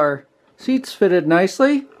have our seats fitted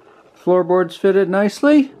nicely, floorboards fitted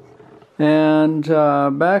nicely, and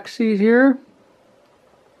back seat here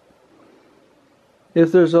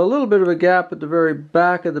if there's a little bit of a gap at the very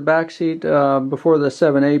back of the back seat before the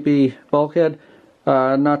 7AB bulkhead,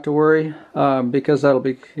 not to worry, because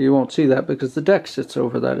you won't see that because the deck sits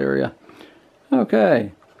over that area.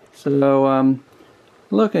 Okay, so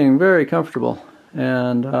looking very comfortable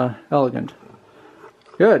and elegant.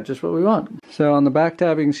 Good, just what we want. So on the back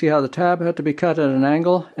tab you can see how the tab had to be cut at an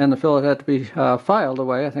angle and the fillet had to be filed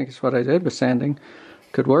away. I think is what I did, but sanding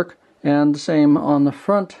could work. And the same on the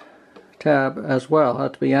front tab as well,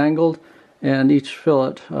 had to be angled, and each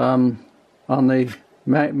fillet on the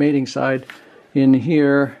mating side in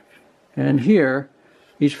here and here,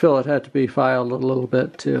 each fillet had to be filed a little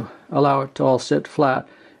bit to allow it to all sit flat.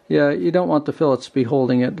 Yeah, you don't want the fillets to be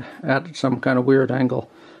holding it at some kind of weird angle.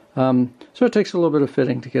 So it takes a little bit of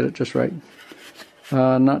fitting to get it just right.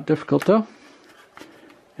 Not difficult though.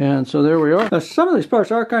 And so there we are. Now, some of these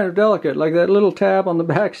parts are kind of delicate, like that little tab on the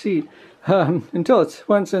back seat. Until it's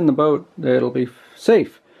once in the boat, it'll be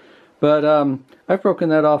safe. But I've broken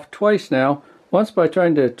that off twice now. Once by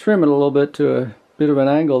trying to trim it a little bit to a bit of an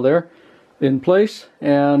angle there in place,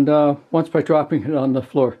 and once by dropping it on the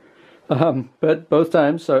floor. But both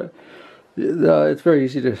times, it's very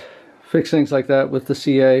easy to fix things like that with the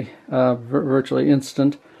CA, virtually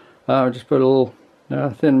instant. Just put a little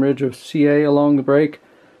thin ridge of CA along the brake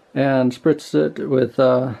and spritzed it with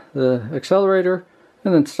the accelerator,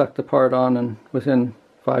 and then stuck the part on, and within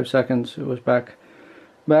 5 seconds it was back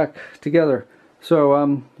together.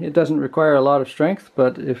 So it doesn't require a lot of strength,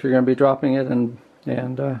 but if you're going to be dropping it and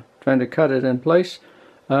trying to cut it in place,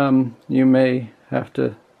 you may have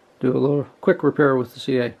to do a little quick repair with the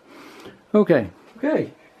CA. Okay,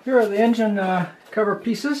 here are the engine cover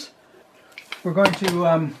pieces. We're going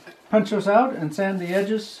to punch those out and sand the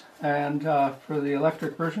edges, and for the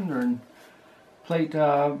electric version they're in plate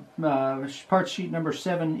part sheet number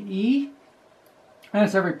 7E, and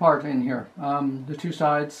it's every part in here, the two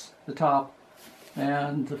sides, the top,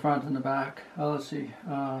 and the front and the back. Let's see,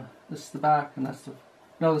 this is the back and that's the,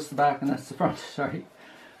 no, this is the back and that's the front, sorry.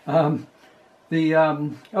 One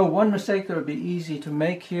mistake that would be easy to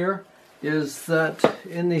make here is that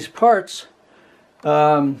in these parts,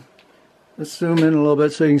 let's zoom in a little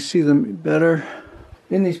bit so you can see them better.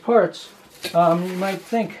 In these parts, you might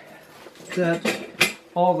think that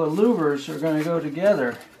all the louvers are going to go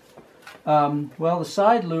together. Well, the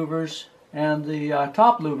side louvers and the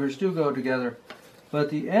top louvers do go together, but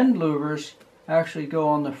the end louvers actually go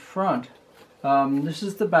on the front. This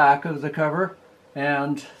is the back of the cover,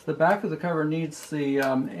 and the back of the cover needs the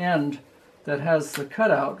end that has the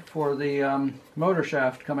cutout for the motor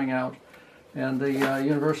shaft coming out and the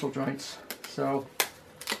universal joints. So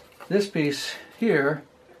this piece here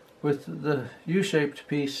with the U-shaped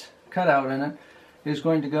piece cut out in it is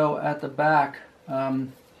going to go at the back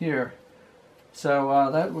here. So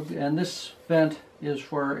that would, and this vent is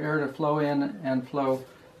for air to flow in and flow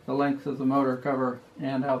the length of the motor cover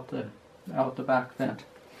and out the back vent.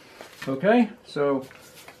 Okay, so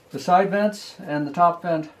the side vents and the top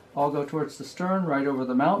vent all go towards the stern, right over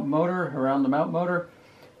the mount motor, around the mount motor,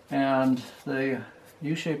 and the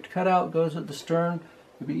U-shaped cutout goes at the stern.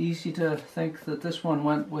 It'd be easy to think that this one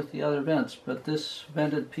went with the other vents, but this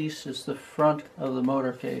vented piece is the front of the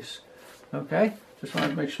motor case. Okay, just wanted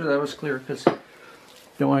to make sure that was clear because you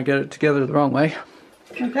don't want to get it together the wrong way.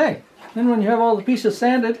 Okay, then when you have all the pieces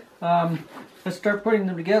sanded, let's start putting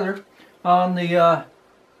them together. On the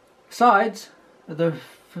sides, the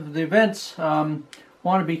vents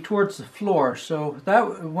want to be towards the floor, so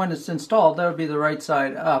that when it's installed, that would be the right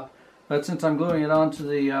side up. But since I'm gluing it onto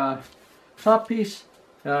the top piece,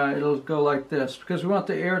 it'll go like this, because we want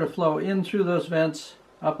the air to flow in through those vents,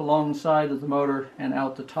 up along the side of the motor and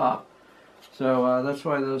out the top. So that's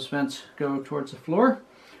why those vents go towards the floor.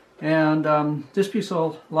 And this piece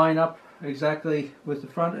will line up exactly with the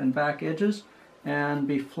front and back edges and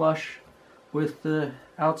be flush with the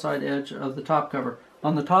outside edge of the top cover.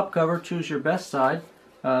 On the top cover, choose your best side,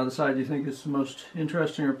 the side you think is the most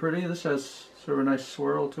interesting or pretty. This has sort of a nice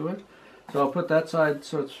swirl to it. So I'll put that side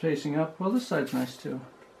so it's facing up. Well, this side's nice too.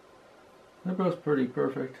 They're both pretty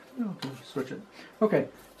perfect. Okay, switch it. Okay,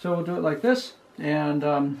 so we'll do it like this, and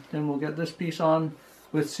then we'll get this piece on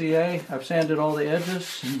with CA. I've sanded all the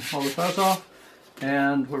edges and all the fuzz off,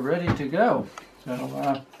 and we're ready to go.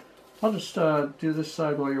 So I'll just do this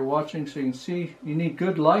side while you're watching so you can see. You need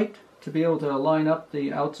good light to be able to line up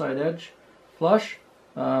the outside edge flush.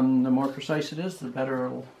 The more precise it is, the better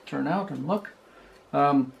it'll turn out and look.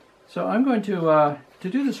 So I'm going to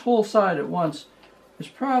do this whole side at once. Is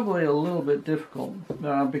probably a little bit difficult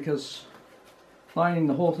because lining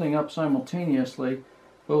the whole thing up simultaneously,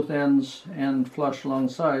 both ends and flush along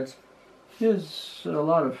the sides, is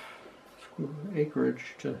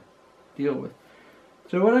acreage to deal with.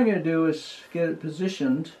 So what I'm going to do is get it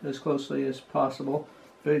positioned as closely as possible,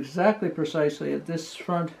 but exactly precisely at this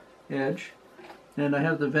front edge. And I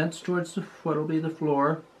have the vents towards what will be the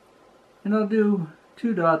floor. And I'll do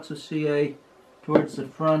 2 dots of CA towards the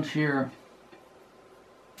front here.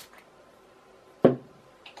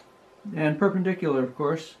 And perpendicular, of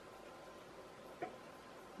course.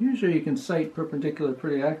 Usually you can sight perpendicular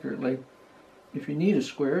pretty accurately. If you need a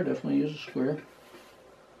square, definitely use a square.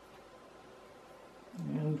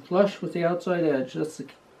 And flush with the outside edge, that's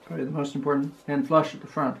probably the most important, and flush at the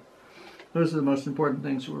front. Those are the most important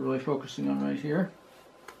things that we're really focusing on right here.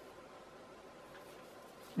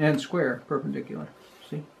 And square, perpendicular,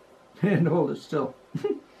 see? And hold it still.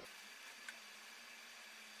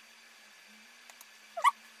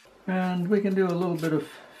 And we can do a little bit of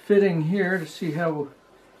fitting here to see how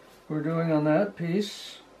we're doing on that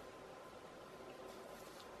piece.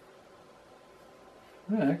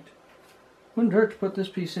 In fact, wouldn't hurt to put this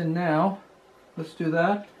piece in now. Let's do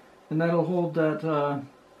that, and that'll hold that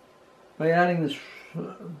by adding this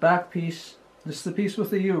back piece. This is the piece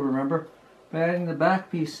with the U, remember? By adding the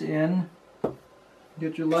back piece in,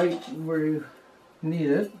 get your light where you need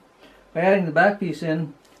it. By adding the back piece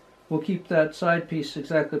in, we'll keep that side piece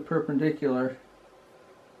exactly perpendicular.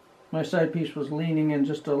 My side piece was leaning in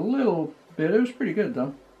just a little bit. It was pretty good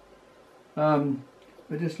though.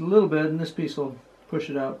 But just a little bit, and this piece will push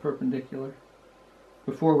it out perpendicular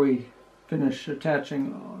before we finish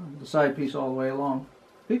attaching the side piece all the way along.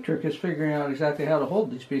 Big trick is figuring out exactly how to hold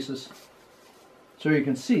these pieces so you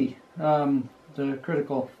can see the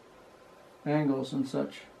critical angles and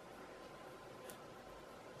such.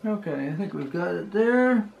 Okay, I think we've got it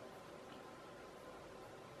there.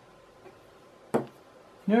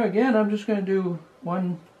 Now again, I'm just going to do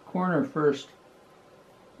one corner first.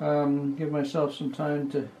 Give myself some time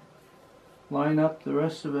to line up the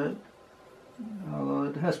rest of it. Although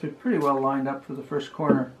it has to be pretty well lined up for the first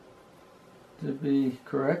corner to be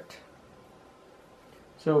correct.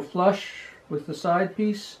 So flush with the side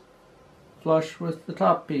piece, flush with the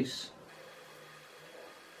top piece.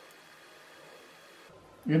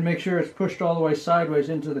 And make sure it's pushed all the way sideways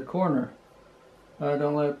into the corner.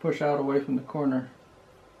 Don't let it push out away from the corner.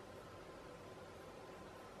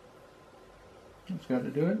 That's got to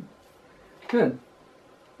do it. Good.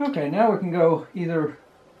 Okay, now we can go either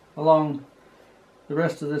along the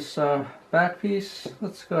rest of this back piece.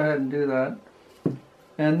 Let's go ahead and do that.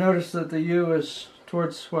 And notice that the U is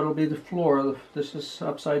towards what will be the floor. This is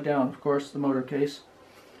upside down, of course, the motor case.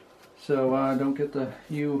 So don't get the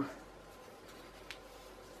U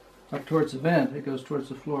up towards the vent. It goes towards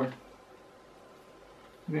the floor.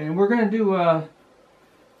 Okay, and we're going to do,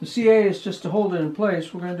 the CA is just to hold it in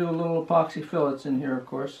place. We're going to do a little epoxy fillets in here, of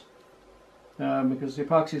course. Because the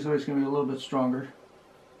epoxy is always going to be a little bit stronger.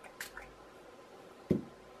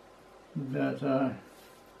 But the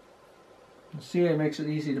CA makes it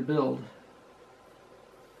easy to build.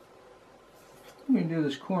 We can do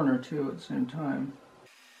this corner too at the same time.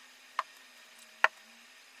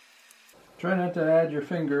 Try not to add your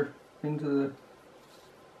finger into the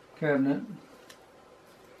cabinet.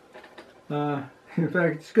 In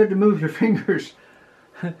fact, it's good to move your fingers.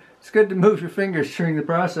 It's good to move your fingers during the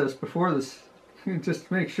process before this, just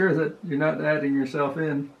to make sure that you're not adding yourself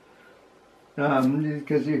in.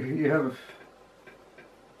 Because you have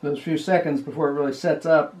those few seconds before it really sets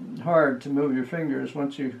up hard to move your fingers.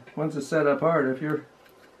 Once it's set up hard, if you're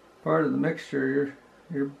part of the mixture,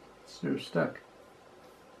 you're sort of stuck.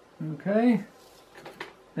 Okay,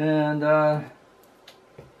 and now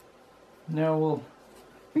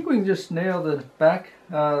I think we can just nail the back,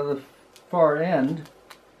 the far end,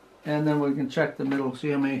 and then we can check the middle,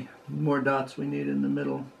 see how many more dots we need in the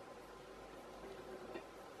middle.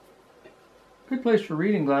 Good place for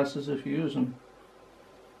reading glasses if you use them.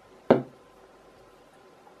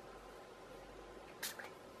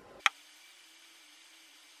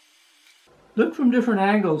 Look from different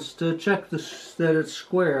angles to check that it's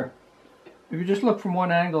square. If you just look from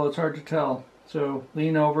one angle, it's hard to tell. So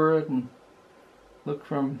lean over it and look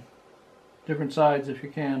from different sides if you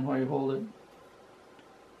can while you hold it.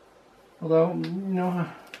 Although, you know,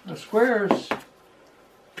 a square is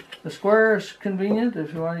convenient.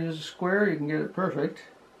 If you want to use a square, you can get it perfect.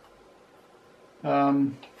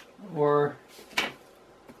 Or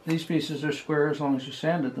these pieces are square as long as you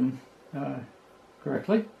sanded them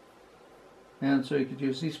correctly. And so you could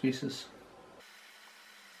use these pieces.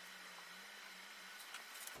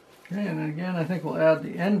 Okay, and again, I think we'll add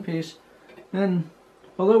the end piece. And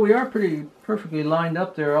although we are pretty perfectly lined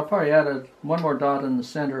up there, I'll probably add one more dot in the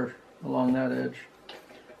center along that edge.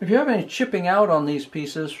 If you have any chipping out on these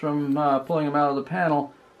pieces from pulling them out of the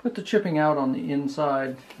panel, put the chipping out on the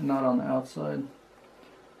inside, not on the outside.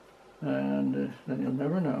 And then you'll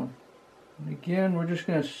never know. And again, we're just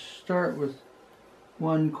going to start with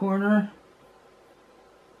one corner.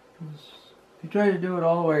 If you try to do it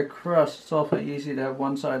all the way across, it's awfully easy to have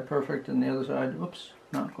one side perfect and the other side, oops,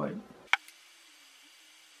 not quite.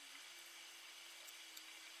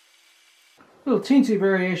 Little teensy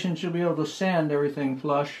variations, you'll be able to sand everything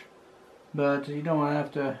flush, but you don't want to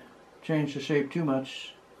have to change the shape too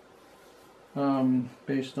much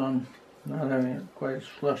based on not having it quite as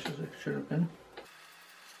flush as it should have been.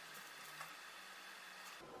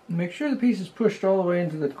 Make sure the piece is pushed all the way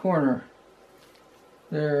into the corner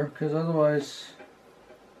there, because otherwise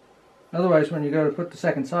when you go to put the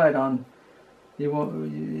second side on, it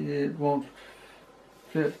won't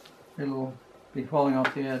fit. It'll be falling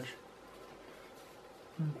off the edge.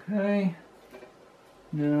 Okay,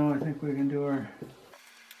 now I think we can do our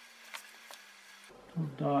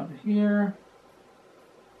little dot here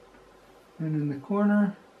and in the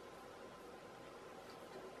corner,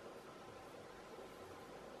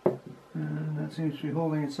 and that seems to be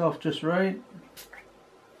holding itself just right.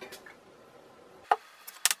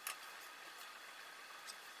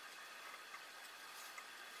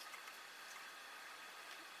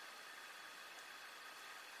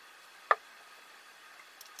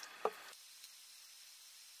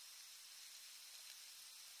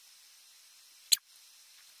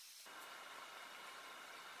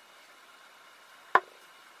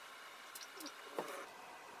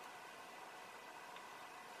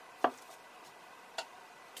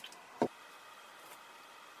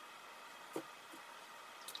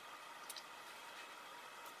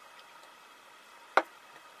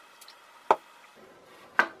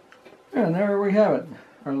 And there we have it,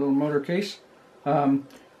 our little motor case. And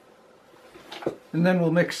then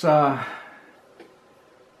we'll mix, that's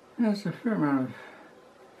a fair amount of, I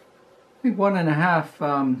think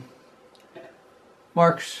 1.5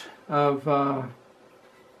 marks of,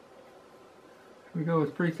 we go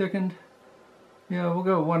with pre-thickened? Yeah, we'll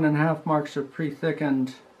go 1.5 marks of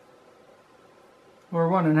pre-thickened, or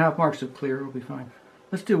 1.5 marks of clear will be fine.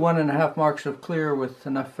 Let's do 1.5 marks of clear with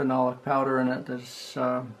enough phenolic powder in it that's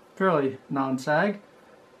fairly non-sag,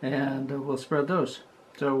 and we'll spread those.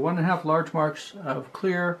 So 1.5 large marks of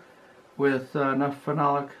clear with enough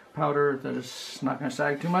phenolic powder that is not going to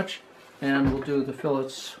sag too much, and we'll do the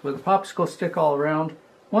fillets with a popsicle stick all around.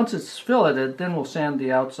 Once it's filleted, then we'll sand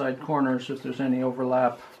the outside corners if there's any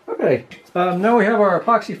overlap. Okay, now we have our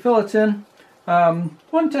epoxy fillets in.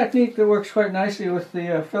 One technique that works quite nicely with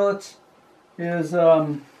the fillets is,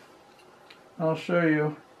 I'll show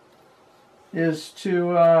you, is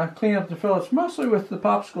to clean up the fillets mostly with the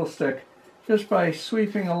popsicle stick, just by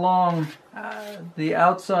sweeping along the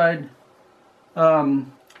outside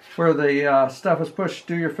where the stuff is pushed.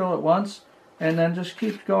 Do your fillet once, and then just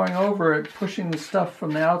keep going over it, pushing the stuff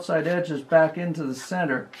from the outside edges back into the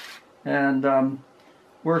center, and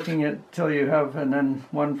working it till you have, and then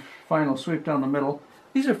one final sweep down the middle.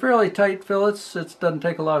 These are fairly tight fillets. It doesn't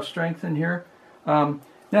take a lot of strength in here. Now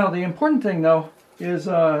the important thing though is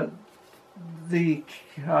the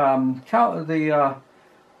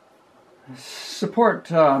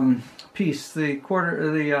support piece, the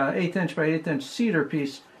 1/8 inch by 1/8 inch cedar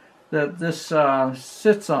piece that this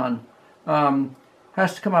sits on,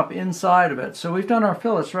 has to come up inside of it. So we've done our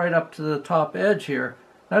fillets right up to the top edge here.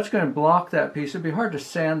 That's going to block that piece. It'd be hard to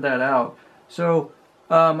sand that out. So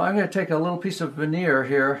I'm going to take a little piece of veneer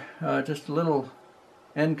here, just a little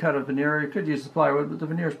end cut of veneer. You could use the plywood, but the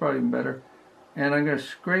veneer is probably even better. And I'm going to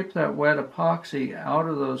scrape that wet epoxy out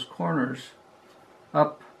of those corners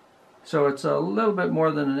up, so it's a little bit more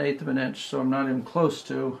than 1/8 of an inch, so I'm not even close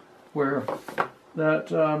to where that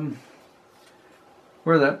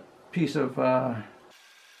piece of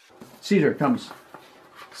cedar comes.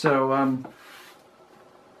 So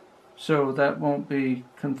so that won't be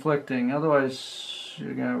conflicting, otherwise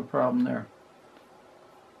you're going to have a problem there.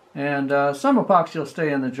 And some epoxy will stay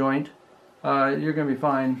in the joint. You're going to be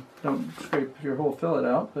fine. Don't scrape your whole fillet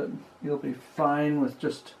out, but you'll be fine with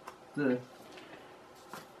just the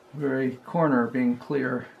very corner being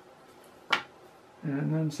clear.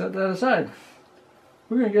 And then set that aside.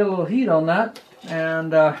 We're going to get a little heat on that,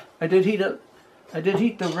 and I did heat it. I did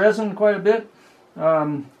heat the resin quite a bit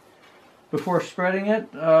before spreading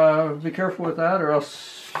it. Be careful with that, or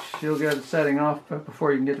else you'll get it setting off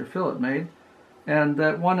before you can get your fillet made. And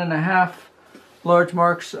that 1.5 large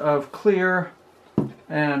marks of clear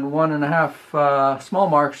and 1.5 small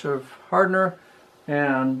marks of hardener,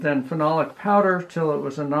 and then phenolic powder till it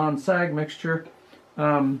was a non-sag mixture.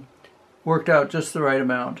 worked out just the right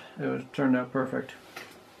amount. Turned out perfect.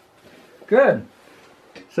 Good.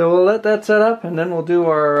 So we'll let that set up, and then we'll do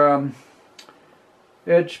our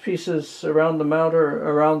edge pieces around the motor,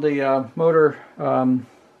 around the motor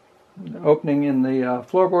opening in the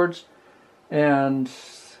floorboards, and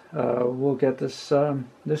we'll get this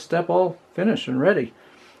this step all finished and ready.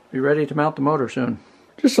 Be ready to mount the motor soon.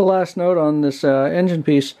 Just a last note on this engine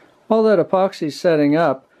piece. While that epoxy's setting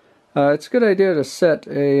up, it's a good idea to set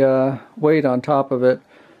a weight on top of it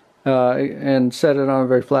and set it on a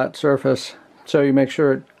very flat surface, so you make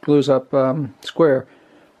sure it glues up square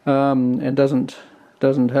and doesn't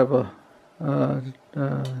have a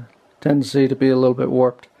tendency to be a little bit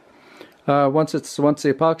warped. Once the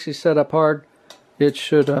epoxy's set up hard, it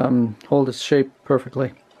should hold its shape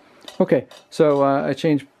perfectly. Okay, so I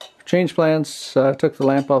changed plans, took the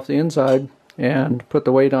lamp off the inside and put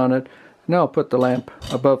the weight on it. Now I'll put the lamp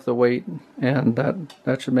above the weight, and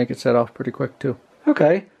that should make it set off pretty quick too.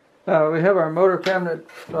 Okay, we have our motor cabinet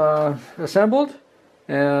assembled,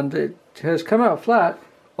 and it has come out flat,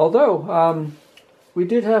 although we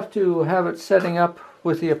did have to have it setting up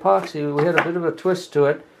with the epoxy. We had a bit of a twist to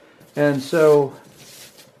it, and so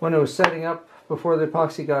when it was setting up before the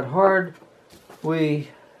epoxy got hard, we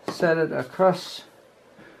set it across.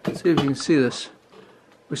 Let's see if you can see this.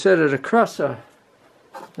 We set it across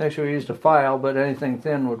actually we used a file, but anything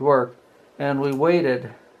thin would work, and we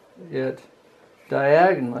weighted it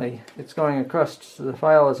diagonally. It's going across, the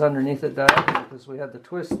file is underneath it diagonally because we had the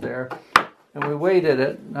twist there, and we weighted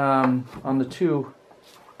it on the two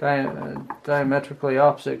diametrically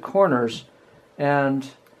opposite corners, and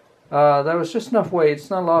that was just enough weight. It's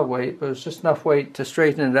not a lot of weight, but it was just enough weight to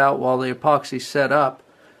straighten it out while the epoxy set up.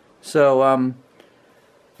 So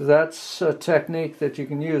that's a technique that you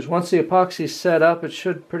can use. Once the epoxy's set up, it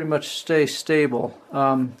should pretty much stay stable.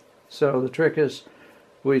 So the trick is,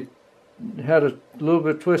 we had a little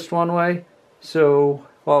bit of twist one way, so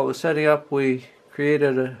while it was setting up we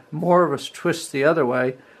created more of a twist the other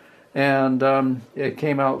way, and it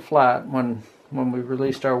came out flat when we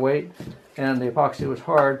released our weight, and the epoxy was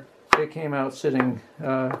hard. It came out sitting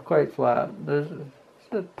quite flat.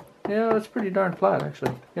 Yeah, it's pretty darn flat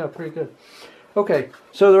actually. Yeah, pretty good. Okay,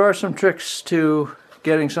 so there are some tricks to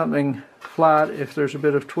getting something flat if there's a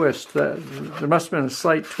bit of twist. There must have been a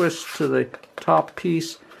slight twist to the top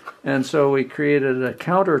piece, and so we created a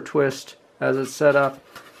counter twist as it's set up,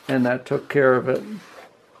 and that took care of it.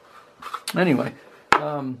 Anyway,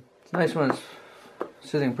 it's nice when it's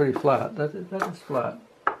sitting pretty flat. That is flat.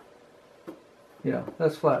 Yeah,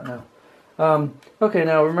 that's flat now. Okay,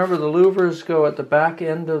 now remember the louvers go at the back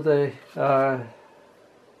end of the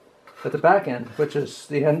which is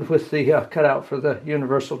the end with the cutout for the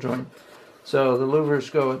universal joint. So the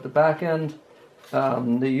louvers go at the back end.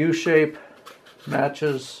 The U-shape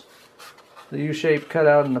matches, the U-shape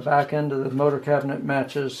cutout in the back end of the motor cabinet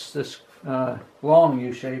matches this long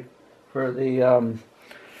U-shape for the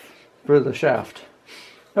shaft.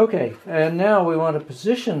 Okay, and now we want to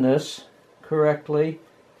position this correctly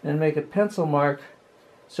and make a pencil mark.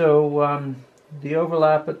 So the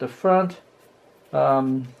overlap at the front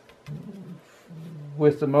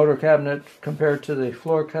with the motor cabinet compared to the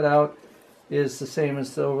floor cutout is the same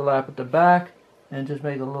as the overlap at the back, and just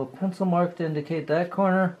make a little pencil mark to indicate that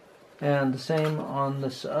corner, and the same on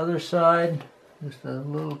this other side, just a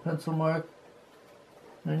little pencil mark.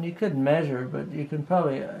 And you could measure, but you can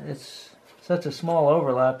probably, it's such a small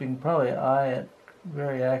overlap, you can probably eye it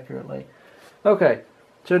very accurately. Okay,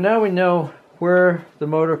 so now we know where the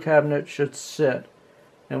motor cabinet should sit,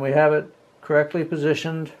 and we have it correctly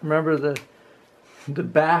positioned. Remember, the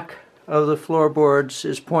back of the floorboards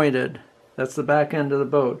is pointed. That's the back end of the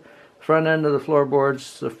boat. Front end of the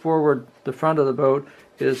floorboards, the front of the boat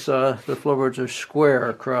is the floorboards are square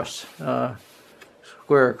across there.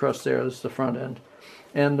 This is the front end,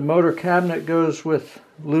 and the motor cabinet goes with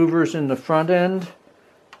louvers in the front end,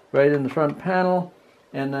 right in the front panel,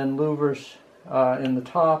 and then louvers in the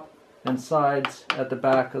top and sides at the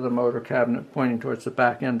back of the motor cabinet, pointing towards the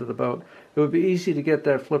back end of the boat. It would be easy to get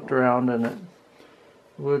that flipped around, and it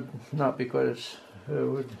would not be quite as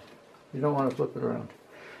you don't want to flip it around.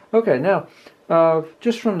 Okay, now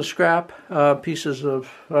just from the scrap pieces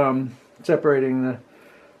of separating the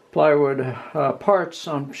plywood parts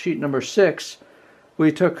on sheet number 6,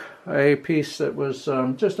 we took a piece that was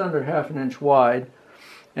just under 1/2 inch wide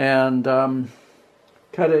and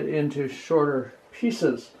cut it into shorter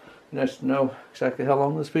pieces. Nice to know exactly how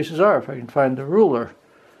long those pieces are if I can find the ruler.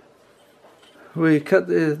 We cut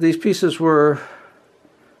these pieces were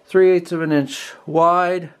 3/8 of an inch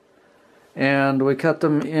wide, and we cut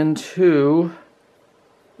them into,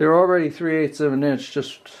 they're already 3/8 of an inch,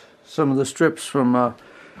 just some of the strips from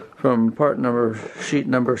sheet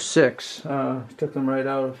number 6. Took them right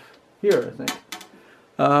out of here, I think.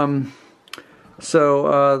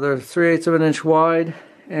 So they're 3/8 of an inch wide,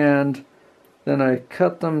 and then I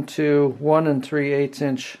cut them to 1 3/8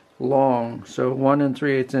 inch long. So 1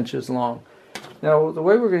 3/8 inches long. Now the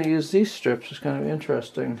way we're going to use these strips is kind of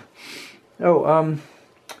interesting. Oh,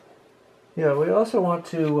 yeah, we also want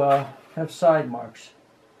to have side marks,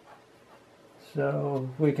 so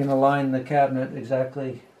we can align the cabinet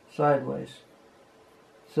exactly sideways.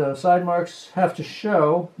 So side marks have to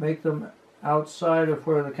show, make them outside of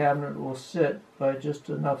where the cabinet will sit by just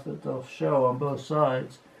enough that they'll show on both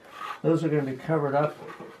sides. Those are going to be covered up.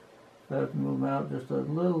 I have to move them out just a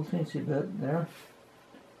little teensy bit there.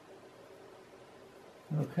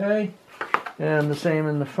 Okay, and the same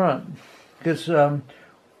in the front, because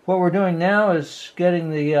what we're doing now is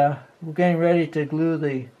we're getting ready to glue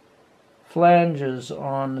the flanges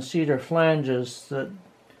on, the cedar flanges that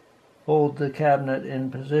hold the cabinet in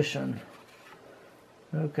position.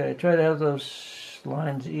 Okay, try to have those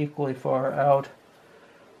lines equally far out.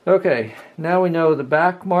 Okay, now we know the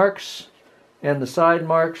back marks and the side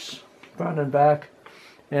marks, front and back,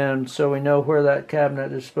 and so we know where that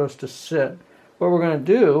cabinet is supposed to sit. What we're going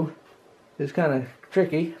to do is kind of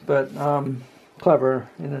tricky, but clever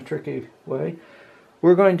in a tricky way.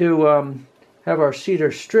 We're going to have our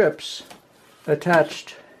cedar strips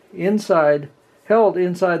attached inside, held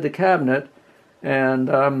inside the cabinet, and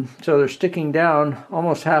so they're sticking down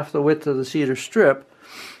almost half the width of the cedar strip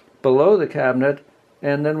below the cabinet,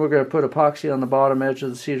 and then we're going to put epoxy on the bottom edge of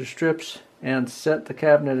the cedar strips and set the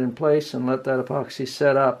cabinet in place and let that epoxy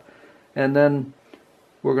set up, and then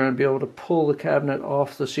we're going to be able to pull the cabinet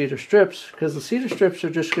off the cedar strips, because the cedar strips are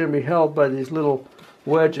just going to be held by these little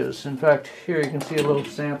wedges. In fact, here you can see a little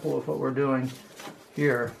sample of what we're doing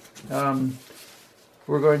here.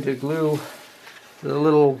 We're going to glue the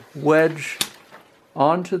little wedge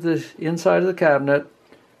onto the inside of the cabinet,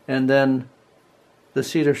 and then the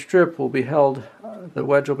cedar strip will be held, the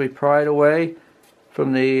wedge will be pried away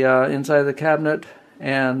from the inside of the cabinet,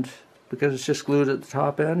 and because it's just glued at the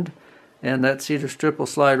top end, and that cedar strip will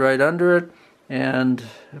slide right under it and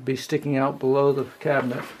be sticking out below the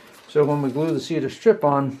cabinet. So when we glue the cedar strip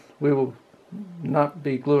on, we will not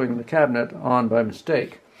be gluing the cabinet on by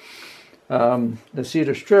mistake. The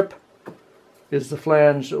cedar strip is the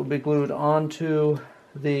flange that will be glued onto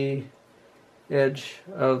the edge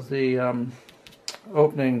of the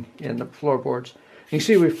opening in the floorboards. You can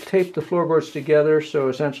see we've taped the floorboards together, so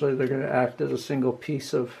essentially they're going to act as a single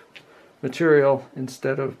piece of material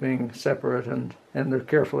instead of being separate, and they're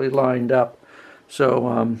carefully lined up,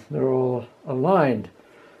 so they're all aligned.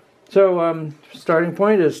 So starting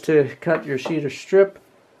point is to cut your cedar strip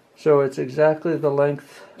so it's exactly the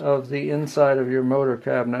length of the inside of your motor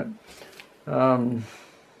cabinet, and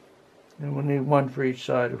we'll need one for each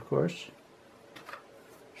side, of course.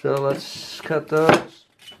 So let's cut those.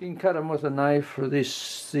 You can cut them with a knife, or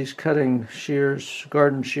these cutting shears,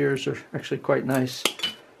 garden shears, are actually quite nice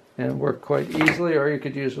and work quite easily, or you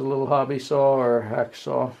could use a little hobby saw or a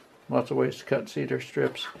hacksaw. Lots of ways to cut cedar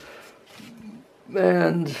strips.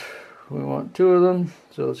 And we want 2 of them,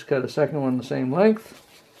 so let's cut a second one the same length.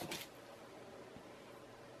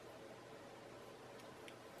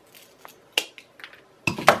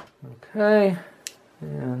 Okay,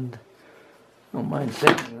 and I don't mind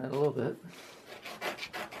saving that a little bit.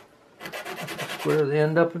 Square the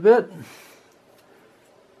end up a bit.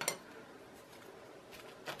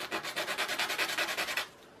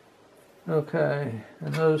 Okay,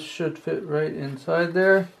 and those should fit right inside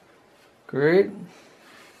there. Great.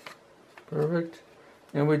 Perfect.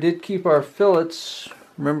 And we did keep our fillets.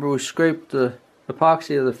 Remember, we scraped the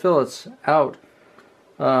epoxy of the fillets out.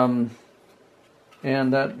 And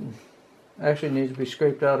that actually needs to be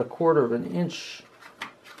scraped out 1/4 of an inch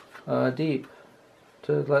deep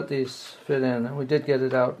to let these fit in. And we did get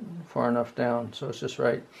it out far enough down, so it's just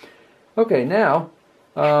right. Okay, now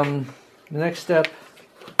the next step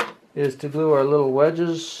is to glue our little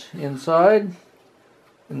wedges inside,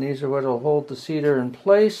 and these are what will hold the cedar in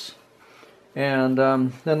place, and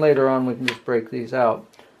then later on we can just break these out.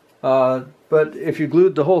 But if you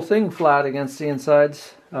glued the whole thing flat against the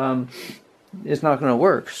insides, it's not going to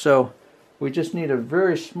work. So we just need a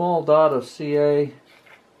very small dot of CA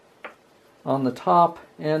on the top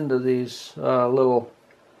end of these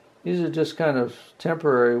these are just kind of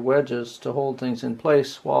temporary wedges to hold things in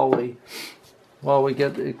place while we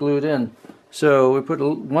get it glued in. So we put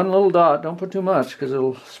one little dot, don't put too much because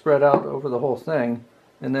it'll spread out over the whole thing,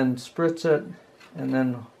 and then spritz it and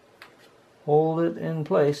then hold it in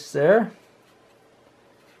place there.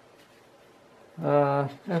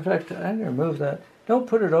 In fact, I'm going to remove that. Don't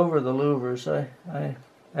put it over the louvers. I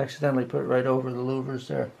accidentally put it right over the louvers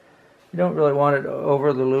there. You don't really want it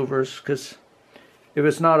over the louvers, because if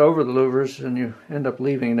it's not over the louvers and you end up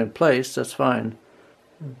leaving it in place, that's fine.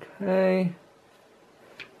 Okay,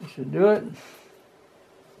 that should do it.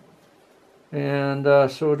 And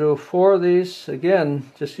so we'll do 4 of these.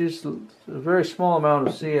 Again, just use a very small amount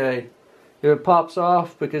of CA. If it pops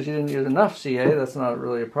off because you didn't use enough CA, that's not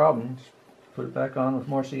really a problem. Just put it back on with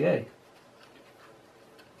more CA.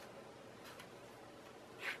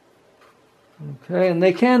 Okay, and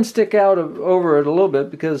they can stick out over it a little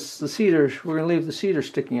bit because the cedar, we're going to leave the cedar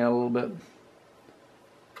sticking out a little bit.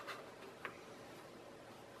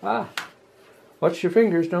 Watch your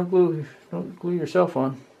fingers, don't glue yourself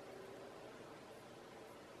on.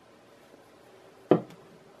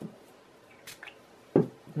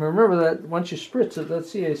 Remember that once you spritz it, that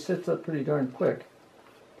CA sits up pretty darn quick.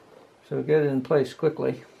 So get it in place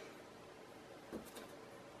quickly.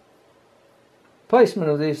 Placement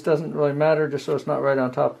of these doesn't really matter, just so it's not right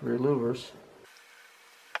on top of your louvers.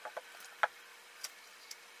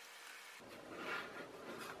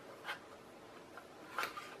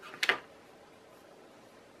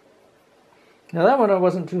 Now that one I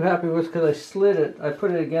wasn't too happy with because I slid it. I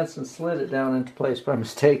put it against and slid it down into place by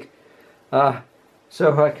mistake.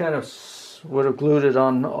 So I kind of would have glued it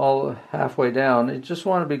on all halfway down. It just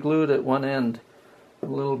want to be glued at one end a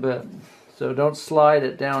little bit. So don't slide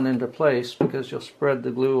it down into place because you'll spread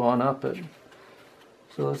the glue on up it.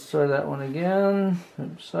 So let's try that one again.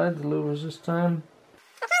 Inside the louvers this time.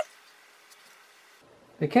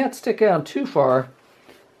 They can't stick down too far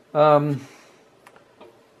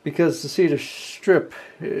because the cedar strip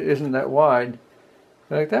isn't that wide.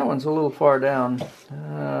 In fact, that one's a little far down.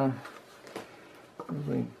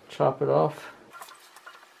 We chop it off.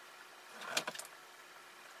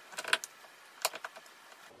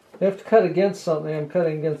 You have to cut against something. I'm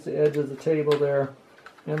cutting against the edge of the table there,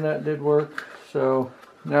 and that did work. So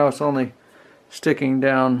now it's only sticking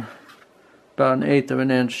down about 1/8 of an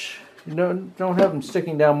inch. You don't have them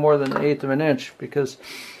sticking down more than 1/8 of an inch because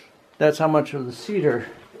that's how much of the cedar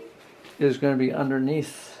is going to be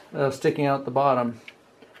underneath, sticking out the bottom.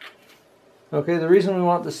 Okay, the reason we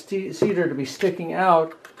want the cedar to be sticking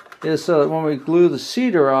out is so that when we glue the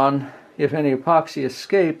cedar on, if any epoxy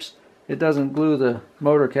escapes, it doesn't glue the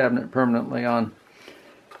motor cabinet permanently on.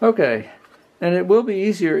 Okay, and it will be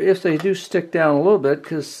easier if they do stick down a little bit,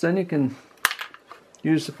 because then you can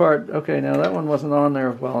use the part. Okay, now that one wasn't on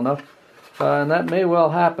there well enough, and that may well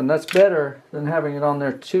happen. That's better than having it on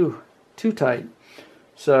there too tight.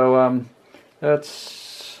 So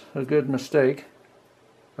that's a good mistake.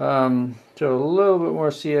 So a little bit more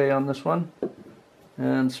CA on this one,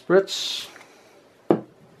 and spritz,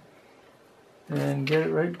 and get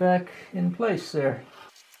it right back in place there.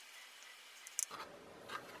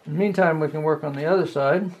 In the meantime, we can work on the other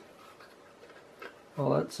side while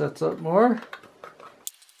that sets up more.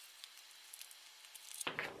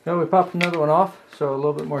 Now we popped another one off, so a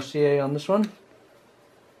little bit more CA on this one,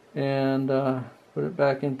 and put it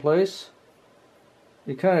back in place.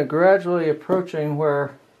 You're kind of gradually approaching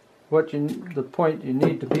the point you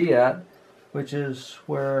need to be at, which is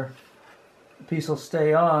where the piece will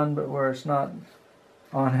stay on, but where it's not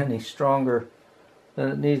on any stronger than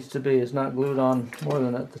it needs to be. It's not glued on more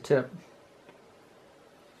than at the tip.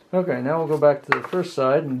 Okay, now we'll go back to the first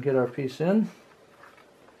side and get our piece in.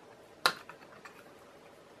 A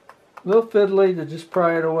little fiddly to just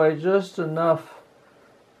pry it away just enough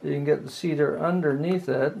that you can get the cedar underneath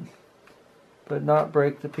it, but not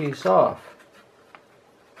break the piece off.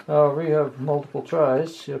 However, you have multiple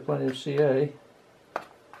tries, you have plenty of CA,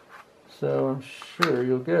 so I'm sure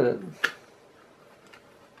you'll get it.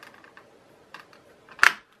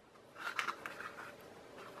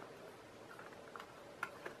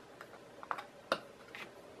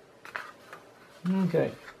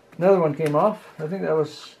 Okay, another one came off. I think that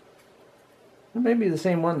was maybe the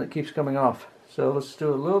same one that keeps coming off. So let's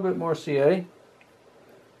do a little bit more CA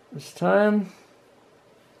this time.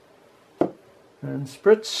 And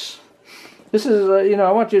spritz. This is,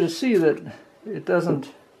 I want you to see that it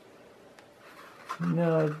doesn't,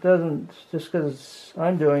 it doesn't, just because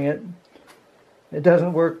I'm doing it, it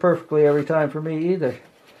doesn't work perfectly every time for me either.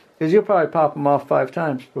 Because you'll probably pop them off 5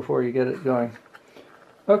 times before you get it going.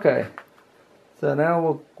 Okay, so now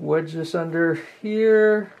we'll wedge this under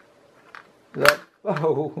here.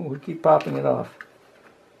 Oh, we keep popping it off.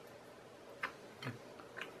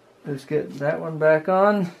 Let's get that one back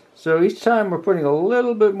on. So each time we're putting a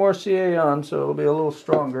little bit more CA on, so it'll be a little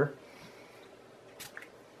stronger.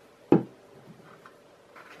 But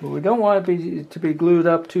we don't want it to be glued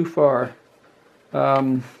up too far.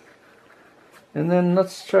 And then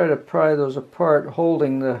let's try to pry those apart,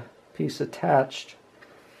 holding the piece attached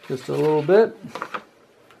just a little bit,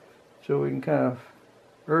 so we can kind of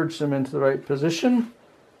urge them into the right position,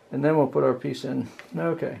 and then we'll put our piece in.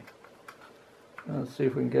 Okay, let's see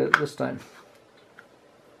if we can get it this time.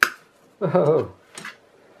 Oh,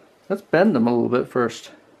 let's bend them a little bit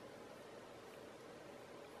first.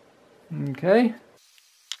 Okay.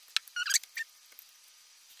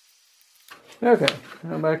 Okay,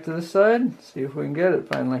 now back to this side, see if we can get it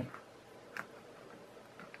finally.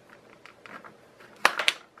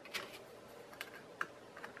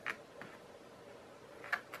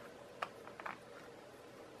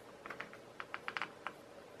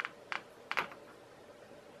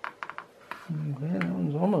 Okay, that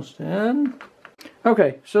one's almost in.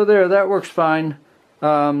 Okay, so there, that works fine.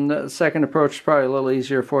 The second approach is probably a little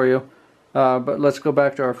easier for you. But let's go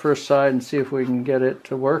back to our first side and see if we can get it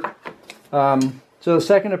to work. So the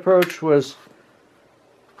second approach was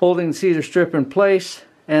holding the cedar strip in place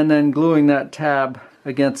and then gluing that tab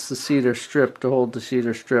against the cedar strip to hold the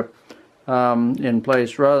cedar strip in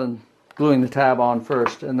place, rather than gluing the tab on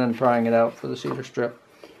first and then prying it out for the cedar strip.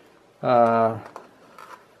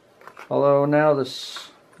 Although now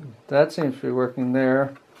that seems to be working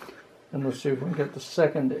there, and let's see if we can get the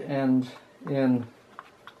second end in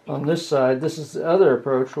on this side. This is the other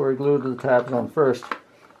approach where we glued the tabs on first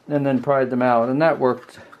and then pried them out, and that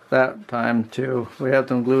worked that time too. We have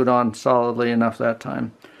them glued on solidly enough that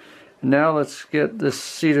time. And now let's get this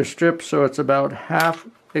cedar strip so it's about half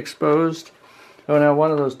exposed. Oh, now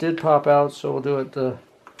one of those did pop out, so we'll do it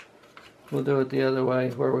the other way,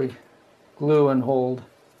 where we glue and hold.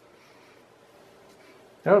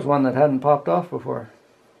 That was one that hadn't popped off before.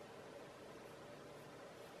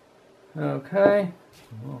 Okay,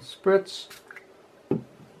 a little spritz.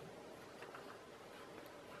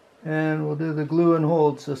 And we'll do the glue and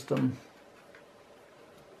hold system.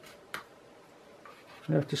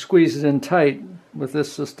 You have to squeeze it in tight with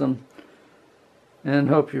this system and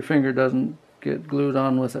hope your finger doesn't get glued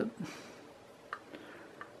on with it.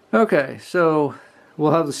 Okay, so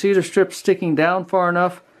we'll have the cedar strips sticking down far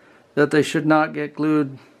enough that they should not get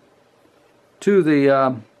glued to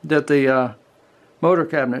the motor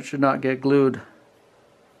cabinet should not get glued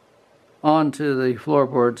onto the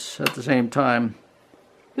floorboards at the same time.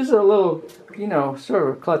 This is a little, sort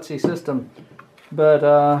of a klutzy system,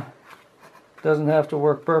 but doesn't have to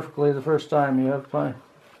work perfectly the first time. You have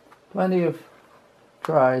plenty of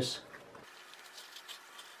tries.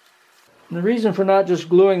 And the reason for not just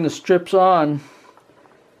gluing the strips on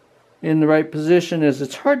in the right position is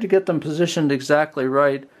it's hard to get them positioned exactly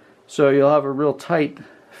right, so you'll have a real tight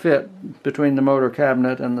fit between the motor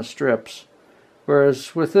cabinet and the strips.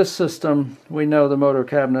 Whereas with this system, we know the motor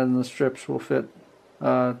cabinet and the strips will fit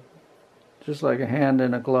just like a hand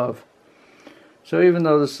in a glove. So even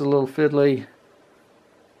though this is a little fiddly,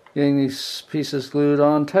 getting these pieces glued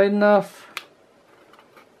on tight enough,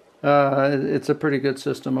 it's a pretty good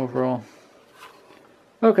system overall.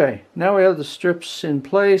 Okay, now we have the strips in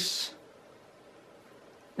place,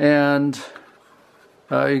 and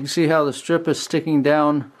you can see how the strip is sticking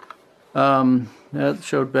down. That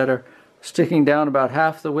showed better. Sticking down about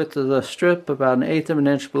half the width of the strip, about 1/8 of an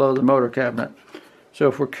inch below the motor cabinet. So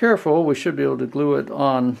if we're careful, we should be able to glue it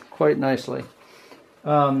on quite nicely.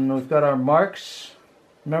 We've got our marks.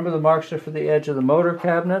 Remember, the marks are for the edge of the motor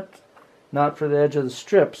cabinet, not for the edge of the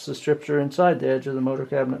strips. The strips are inside the edge of the motor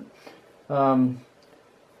cabinet.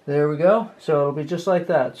 There we go. So it'll be just like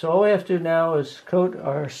that. So all we have to do now is coat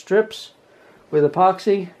our strips with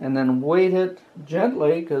epoxy and then weight it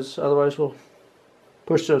gently, because otherwise we'll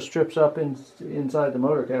push those strips up inside the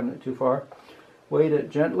motor cabinet too far. Weight it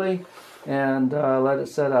gently and let it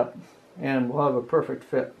set up, and we'll have a perfect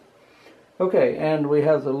fit. Okay, and we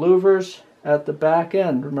have the louvers at the back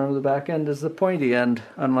end. Remember, the back end is the pointy end,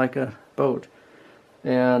 unlike a boat.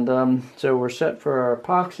 And so we're set for our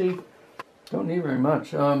epoxy. Don't need very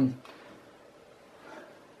much.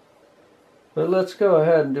 But let's go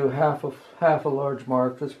ahead and do half a large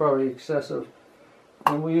mark. That's probably excessive.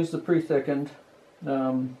 And we use the pre-thickened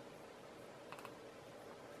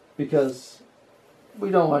because we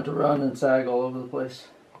don't want to run and sag all over the place.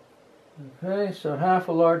 Okay, so half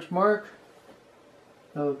a large mark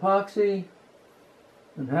of epoxy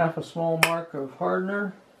and half a small mark of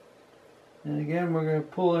hardener. And again, we're going to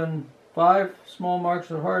pull in 5 small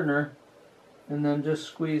marks of hardener and then just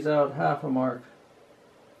squeeze out half a mark.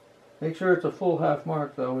 Make sure it's a full half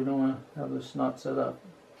mark though, we don't want to have this not set up.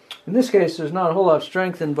 In this case, there's not a whole lot of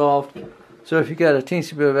strength involved, so if you got a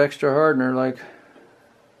teensy bit of extra hardener, like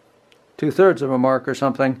 2/3 of a mark or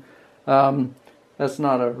something, that's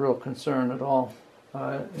not a real concern at all,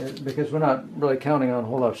 because we're not really counting on a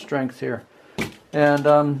whole lot of strength here. And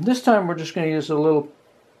this time we're just going to use a little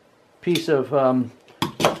piece of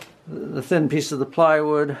the thin piece of the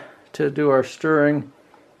plywood to do our stirring,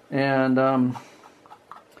 and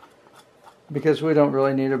because we don't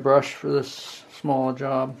really need a brush for this small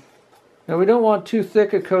job. Now we don't want too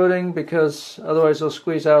thick a coating, because otherwise they'll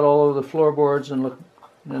squeeze out all over the floorboards and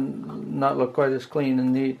not look quite as clean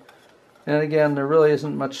and neat. And again, there really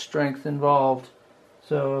isn't much strength involved,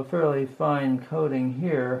 so a fairly fine coating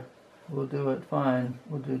here will do it fine.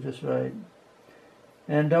 We'll do just right.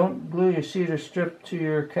 And don't glue your cedar strip to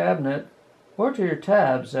your cabinet, or to your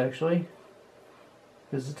tabs actually,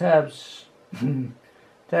 because the tabs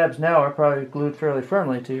tabs now are probably glued fairly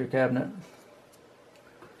firmly to your cabinet.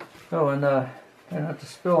 Oh, and try not to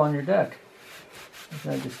spill on your deck, as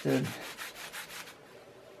I just did.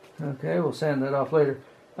 Okay, we'll sand that off later.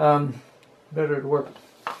 Better to work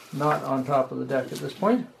not on top of the deck at this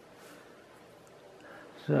point.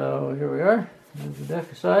 So here we are. Move the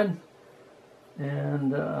deck aside.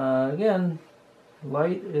 And again,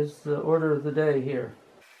 light is the order of the day here.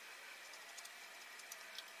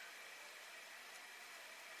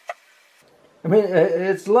 I mean,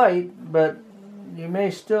 it's light, but you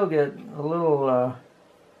may still get a little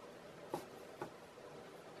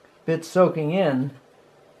bit soaking in.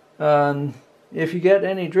 If you get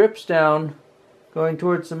any drips down going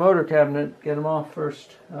towards the motor cabinet, get them off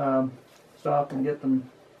first. Stop and get them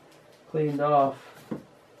cleaned off.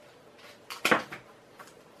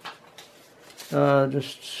 I'm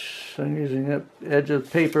using that edge of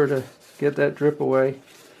paper to get that drip away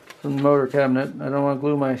from the motor cabinet. I don't want to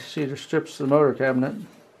glue my cedar strips to the motor cabinet.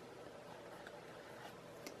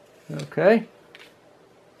 Okay,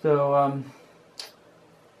 so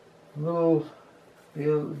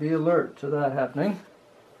be alert to that happening.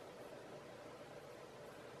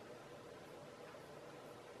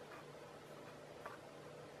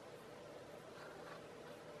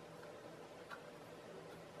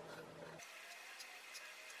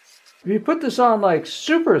 If you put this on like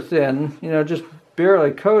super thin, you know, just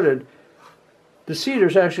barely coated, the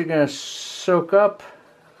cedar's actually going to soak up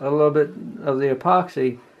a little bit of the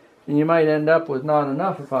epoxy, and you might end up with not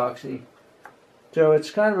enough epoxy. So it's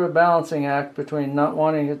kind of a balancing act between not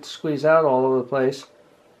wanting it to squeeze out all over the place,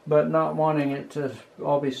 but not wanting it to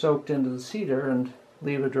all be soaked into the cedar and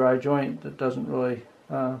leave a dry joint that doesn't really,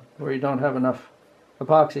 where you don't have enough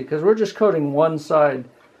epoxy. Because we're just coating one side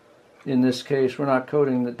in this case, we're not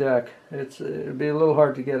coating the deck. It'd be a little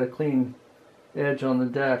hard to get a clean edge on the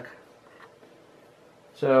deck.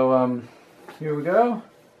 So here we go.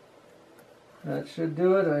 That should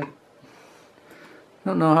do it. I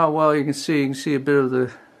don't know how well you can see. You can see a bit of the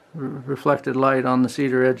reflected light on the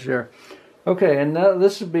cedar edge there. Okay, and now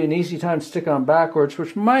this would be an easy time to stick on backwards,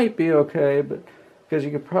 which might be okay, but because you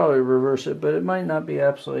could probably reverse it, but it might not be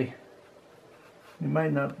absolutely, it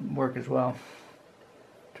might not work as well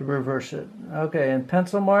to reverse it. Okay, and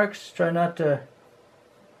pencil marks, try not to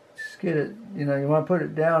skid it. You know, you want to put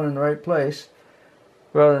it down in the right place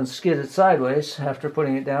rather than skid it sideways after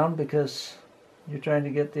putting it down, because you're trying to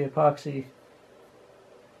get the epoxy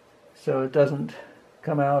so it doesn't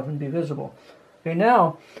come out and be visible. Okay,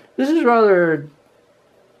 now this is a rather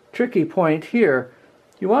tricky point here.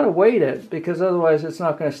 You want to weight it, because otherwise it's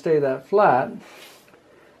not going to stay that flat.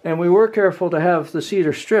 And we were careful to have the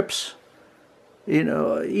cedar strips, you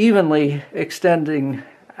know, evenly extending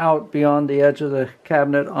out beyond the edge of the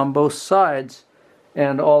cabinet on both sides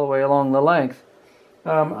and all the way along the length.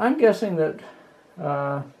 I'm guessing that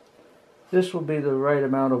this will be the right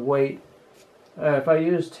amount of weight. If I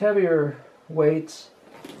used heavier weights,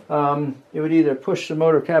 it would either push the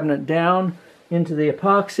motor cabinet down into the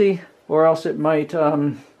epoxy, or else it might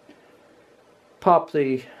pop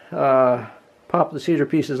the cedar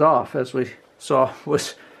pieces off, as we saw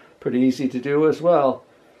was pretty easy to do as well.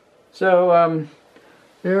 So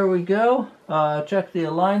there we go. Check the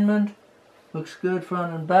alignment. Looks good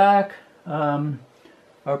front and back.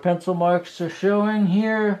 Our pencil marks are showing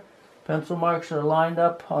here. Pencil marks are lined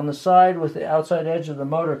up on the side with the outside edge of the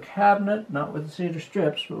motor cabinet, not with the cedar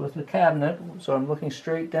strips, but with the cabinet. So I'm looking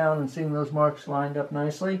straight down and seeing those marks lined up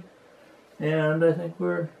nicely. And I think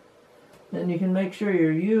and you can make sure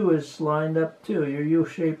your U is lined up too. Your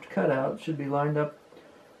U-shaped cutout should be lined up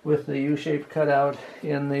with the U-shaped cutout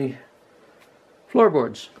in the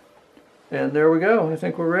floorboards. And there we go. I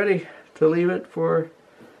think we're ready to leave it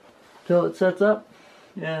till it sets up.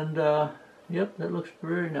 And yep, that looks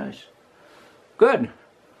very nice. Good.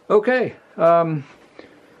 Okay.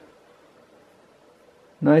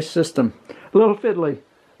 Nice system. A little fiddly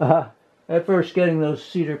at first getting those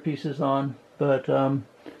cedar pieces on, but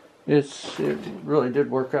it really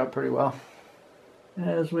did work out pretty well,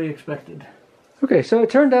 as we expected. Okay, so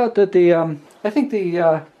it turned out that I think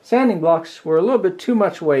the sanding blocks were a little bit too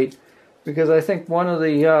much weight, because I think one of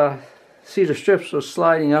the cedar strips was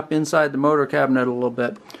sliding up inside the motor cabinet a little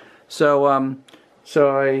bit. So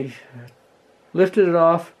so I lifted it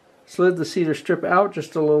off, slid the cedar strip out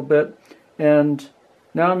just a little bit, and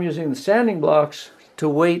now I'm using the sanding blocks to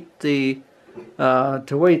weight the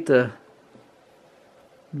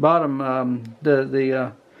bottom,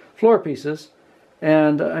 the floor pieces,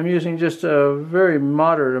 and I'm using just a very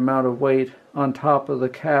moderate amount of weight on top of the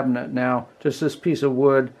cabinet now, just this piece of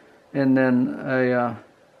wood, and then a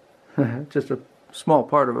just a small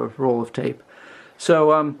part of a roll of tape.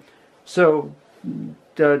 So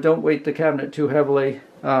don't weight the cabinet too heavily,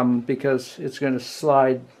 because it's going to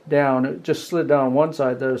slide down. It just slid down one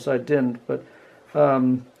side, the other side didn't, but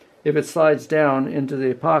if it slides down into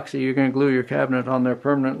the epoxy, you're going to glue your cabinet on there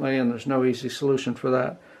permanently, and there's no easy solution for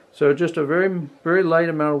that. So just a very light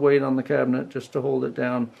amount of weight on the cabinet just to hold it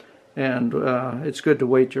down, and it's good to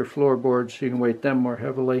weight your floorboards. You can weight them more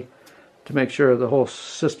heavily to make sure the whole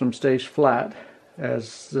system stays flat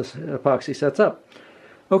as this epoxy sets up.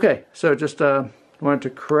 Okay, so just wanted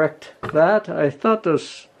to correct that.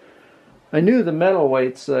 I knew the metal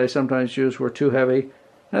weights that I sometimes use were too heavy.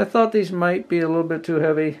 I thought these might be a little bit too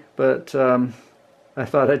heavy, but I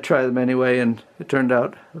thought I'd try them anyway, and it turned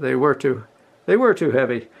out they were too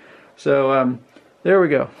heavy. So there we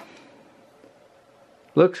go.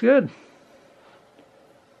 Looks good.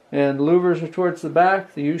 And louvers are towards the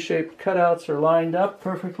back. The U-shaped cutouts are lined up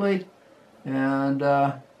perfectly, and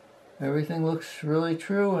everything looks really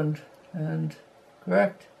true and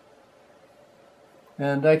correct.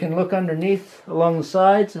 And I can look underneath along the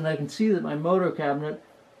sides, and I can see that my motor cabinet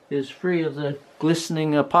is free of the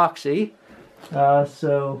glistening epoxy.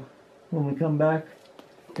 So when we come back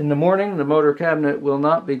in the morning, the motor cabinet will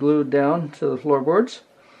not be glued down to the floorboards.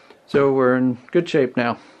 So we're in good shape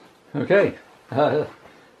now. Okay,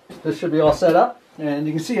 this should be all set up. And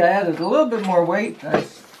you can see I added a little bit more weight. I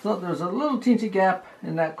thought there was a little teensy gap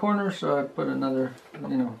in that corner, so I put another,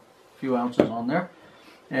 few ounces on there.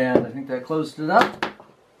 And I think that closed it up.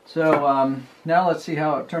 So now let's see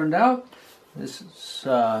how it turned out. This is,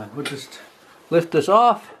 we'll just lift this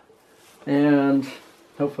off, and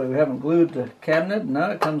hopefully we haven't glued the cabinet.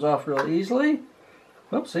 Now it comes off real easily.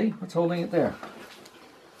 Oops, see, what's holding it there?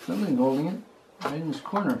 Something holding it right in this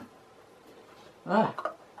corner. Ah,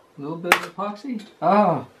 a little bit of epoxy.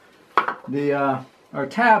 Ah, our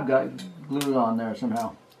tab got glued on there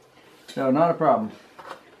somehow. So not a problem.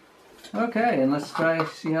 Okay, and let's try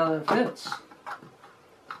see how that fits.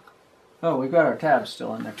 Oh, we've got our tabs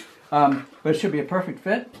still in there. But it should be a perfect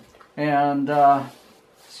fit. And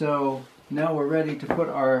so now we're ready to put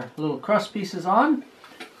our little crust pieces on,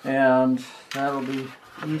 and that'll be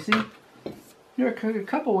easy. There are a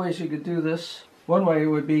couple ways you could do this. One way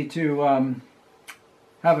would be to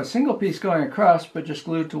have a single piece going across but just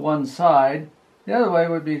glued to one side. The other way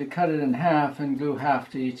would be to cut it in half and glue half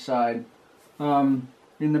to each side.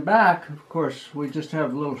 In the back, of course, we just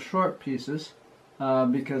have little short pieces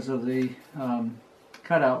because of the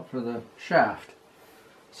cutout for the shaft.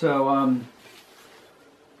 So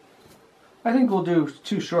I think we'll do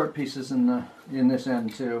two short pieces in this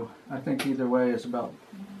end too. I think either way is about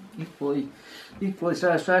equally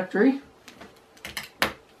satisfactory.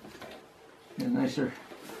 A nicer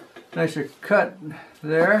cut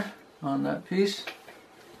there on that piece.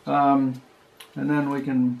 And then we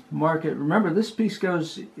can mark it. Remember, this piece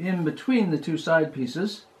goes in between the two side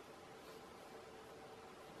pieces.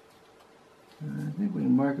 And I think we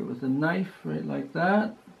can mark it with a knife right like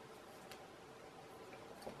that.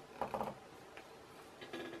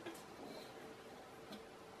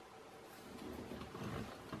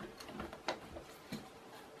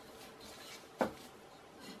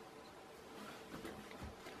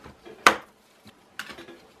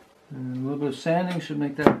 And a little bit of sanding should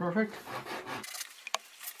make that perfect.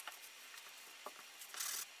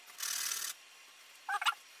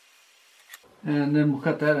 And then we'll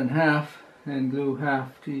cut that in half and glue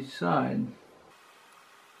half to each side.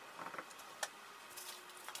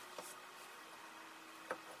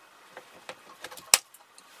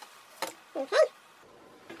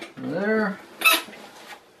 There.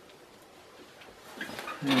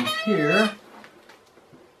 And here.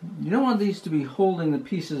 You don't want these to be holding the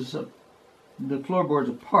pieces of the floorboards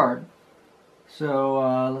apart. So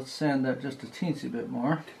let's sand that just a teensy bit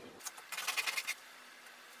more.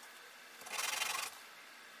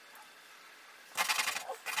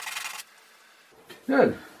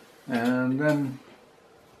 Good. And then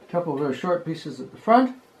a couple of those short pieces at the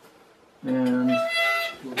front. and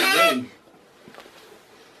we'll be ready.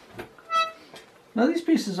 Now these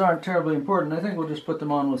pieces aren't terribly important. I think we'll just put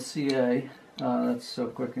them on with CA. That's so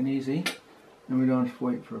quick and easy. And we don't have to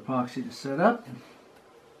wait for epoxy to set up.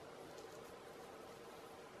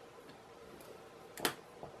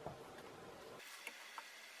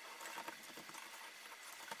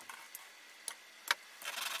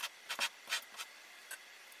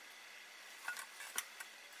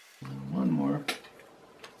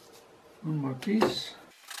 One more piece.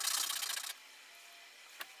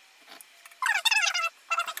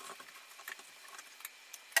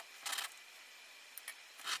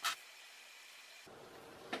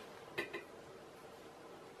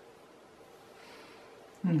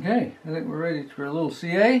 Okay, I think we're ready for a little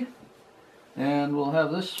CA, and we'll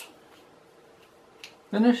have this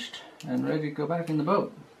finished and ready to go back in the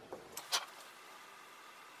boat.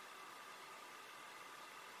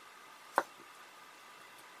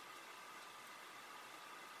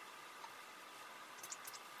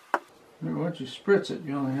 Remember, once you spritz it,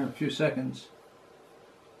 you only have a few seconds.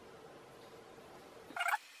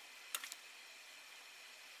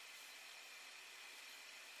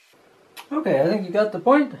 Okay, I think you got the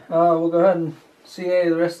point. We'll go ahead and CA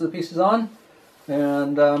the rest of the pieces on,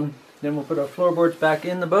 and then we'll put our floorboards back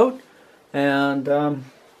in the boat and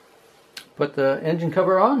put the engine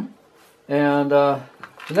cover on. And the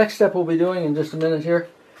next step we'll be doing in just a minute here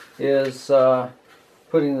is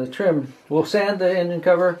putting the trim. We'll sand the engine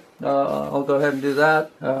cover. I'll go ahead and do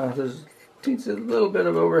that. There's a little bit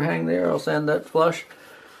of overhang there. I'll sand that flush,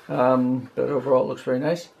 but overall it looks very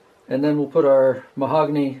nice. And then we'll put our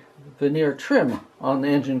mahogany veneer trim on the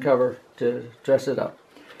engine cover to dress it up.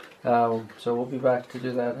 So we'll be back to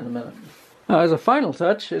do that in a minute. Now, as a final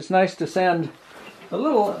touch, it's nice to sand a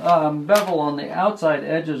little bevel on the outside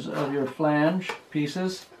edges of your flange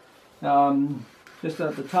pieces. Just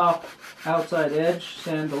at the top outside edge,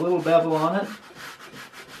 sand a little bevel on it.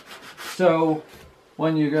 So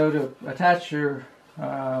when you go to attach your,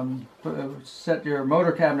 set your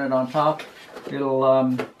motor cabinet on top,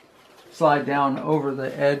 it'll slide down over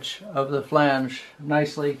the edge of the flange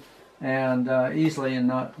nicely and easily, and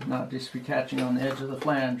not just be catching on the edge of the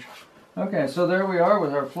flange. Okay, so there we are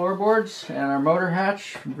with our floorboards and our motor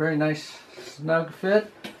hatch. Very nice snug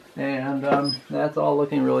fit, and that's all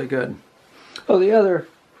looking really good. Oh, the other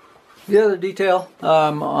detail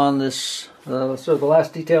on this, so the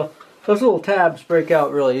last detail, those little tabs break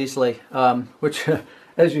out really easily, which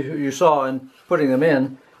as you saw in putting them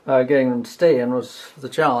in, getting them to stay in was the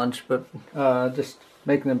challenge, but just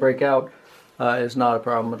making them break out is not a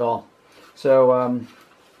problem at all. So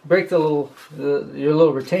break your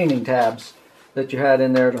little retaining tabs that you had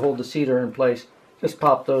in there to hold the cedar in place. Just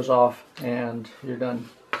pop those off and you're done.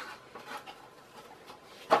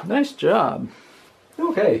 Nice job.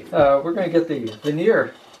 Okay, we're going to get the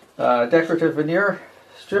veneer, decorative veneer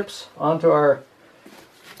strips onto our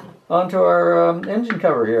engine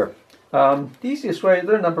cover here. The easiest way,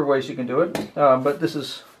 there are a number of ways you can do it, but this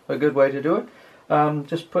is a good way to do it.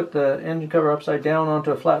 Just put the engine cover upside down onto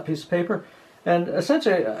a flat piece of paper, and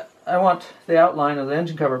essentially I want the outline of the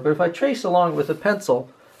engine cover, but if I trace along with a pencil,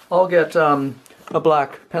 I'll get a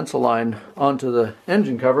black pencil line onto the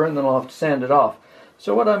engine cover, and then I'll have to sand it off.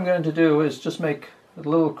 So what I'm going to do is just make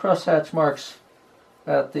little crosshatch marks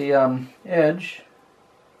at the edge,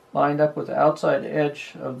 lined up with the outside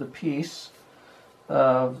edge of the piece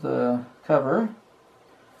of the cover,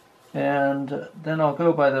 and then I'll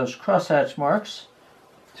go by those crosshatch marks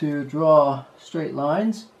to draw straight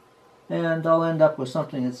lines, and I'll end up with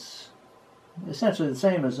something that's essentially the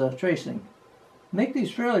same as tracing. Make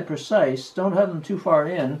these fairly precise, don't have them too far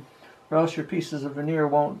in, or else your pieces of veneer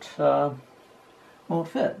won't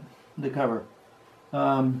fit the cover.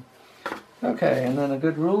 Okay, and then a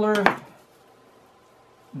good ruler,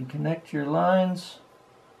 and connect your lines.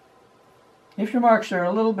 If your marks are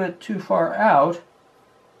a little bit too far out,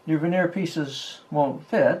 your veneer pieces won't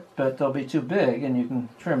fit, but they'll be too big, and you can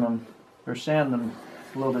trim them or sand them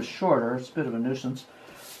a little bit shorter. It's a bit of a nuisance.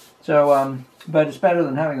 So, but it's better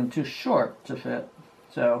than having them too short to fit.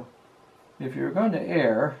 So, if you're going to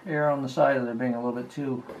err on the side of there being a little bit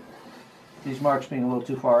too, these marks being a little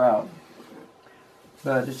too far out.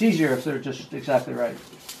 But it's easier if they're just exactly right.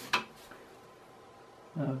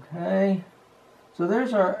 Okay, so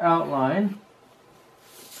there's our outline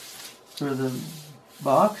for the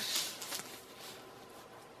box,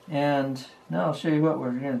 and now I'll show you what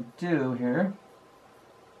we're going to do here.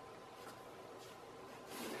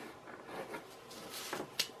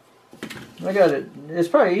 I got it. It's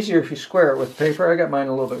probably easier if you square it with paper. I got mine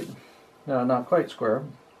a little bit, not quite square,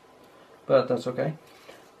 but that's okay.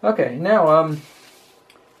 Okay, now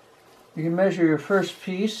you can measure your first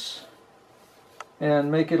piece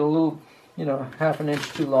and make it a little, you know, half an inch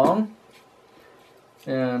too long,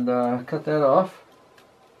 and cut that off.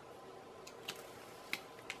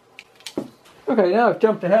 Okay, now I've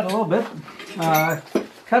jumped ahead a little bit.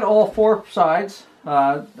 Cut all 4 sides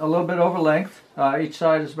a little bit over length. Each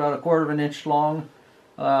side is about 1/4 of an inch long,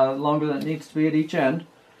 longer than it needs to be at each end.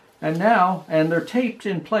 And now, they're taped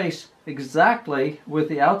in place exactly with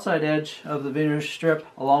the outside edge of the veneer strip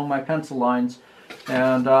along my pencil lines.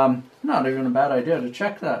 And not even a bad idea to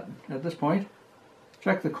check that at this point.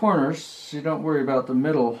 Check the corners so you don't worry about the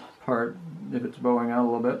middle part if it's bowing out a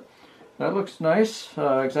little bit. That looks nice,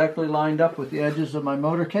 exactly lined up with the edges of my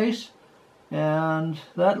motor case. And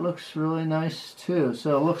that looks really nice too.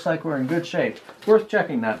 So it looks like we're in good shape. Worth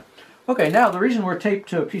checking that. Okay, now the reason we're taped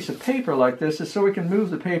to a piece of paper like this is so we can move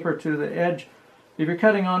the paper to the edge. If you're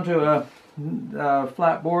cutting onto a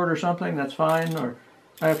flat board or something, that's fine. Or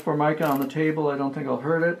I have Formica on the table, I don't think I'll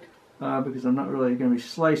hurt it because I'm not really going to be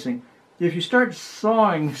slicing. If you start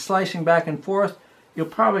slicing back and forth, you'll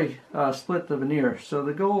probably split the veneer. So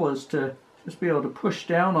the goal is to just be able to push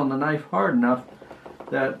down on the knife hard enough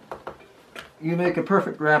that you make a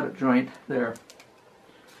perfect rabbet joint there.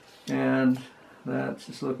 And that's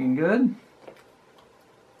just looking good.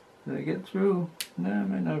 Did I get through? No, I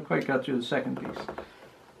might not have quite got through the second piece.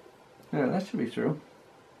 Yeah, that should be through.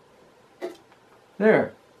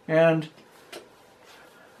 There. And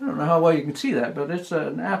I don't know how well you can see that, but it's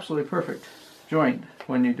an absolutely perfect joint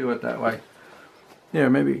when you do it that way. Yeah,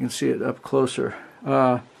 maybe you can see it up closer.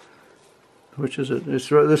 Which is it? It's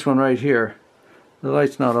this one right here. The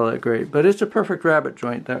light's not all that great, but it's a perfect rabbet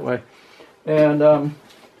joint that way. And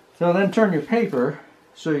so then turn your paper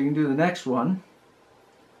so you can do the next one.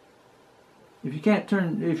 If you can't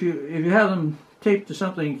turn, if you have them taped to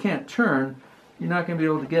something you can't turn, you're not going to be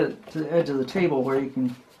able to get it to the edge of the table where you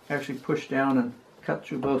can actually push down and cut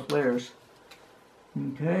through both layers.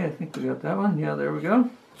 Okay, I think we got that one. Yeah, there we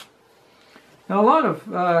go. Now a lot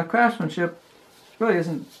of craftsmanship really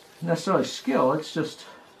isn't necessarily skill, it's just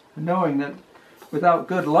knowing that without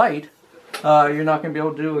good light you're not going to be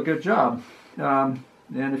able to do a good job. And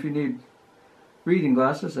if you need reading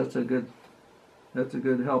glasses, that's a good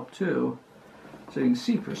help too, so you can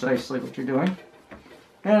see precisely what you're doing.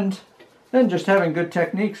 And then just having good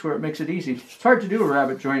techniques where it makes it easy. It's hard to do a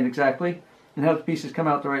rabbet joint exactly and have the pieces come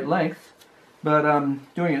out the right length, but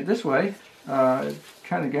doing it this way it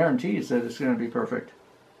kind of guarantees that it's going to be perfect.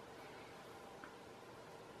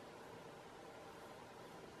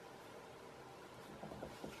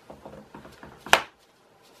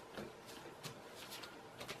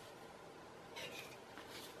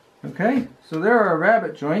 Okay, so there are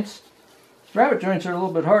rabbet joints. Rabbet joints are a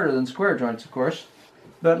little bit harder than square joints, of course.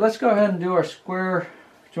 But let's go ahead and do our square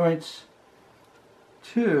joints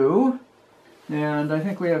too. And I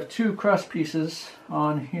think we have 2 cross pieces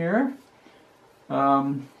on here.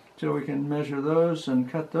 So we can measure those and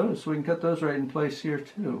cut those. So we can cut those right in place here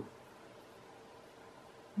too.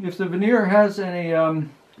 If the veneer has any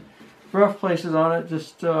rough places on it,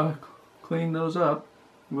 just clean those up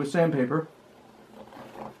with sandpaper.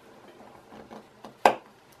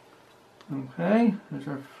 Okay, there's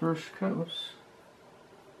our first cut. Whoops.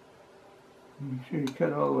 Make sure you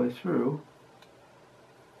cut all the way through.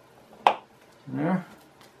 There.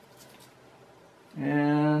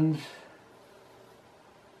 And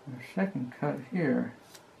our second cut here.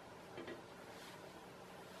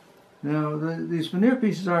 Now, these veneer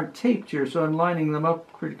pieces aren't taped here, so I'm lining them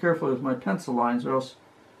up pretty carefully with my pencil lines, or else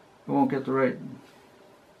I won't get the right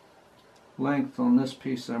length on this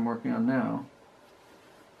piece that I'm working on now.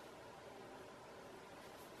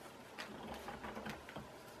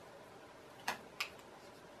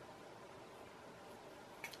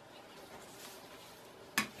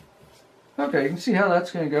 Okay, you can see how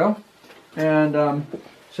that's going to go. And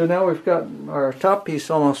so now we've got our top piece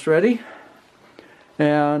almost ready.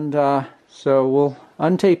 And so we'll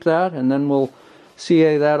untape that and then we'll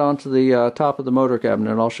CA that onto the top of the motor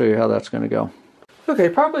cabinet. I'll show you how that's going to go. Okay,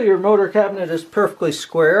 probably your motor cabinet is perfectly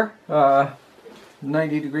square,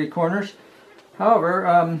 90-degree corners.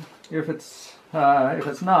 However, if it's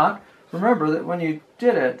not, remember that when you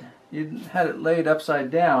did it, you had it laid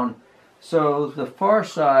upside down. So the far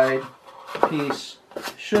side piece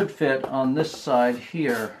should fit on this side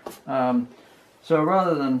here. So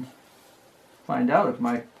rather than find out if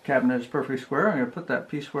my cabinet is perfectly square, I'm going to put that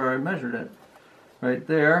piece where I measured it, right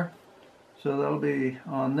there. So that'll be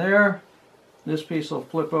on there. This piece will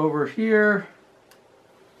flip over here,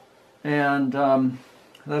 and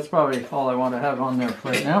that's probably all I want to have on there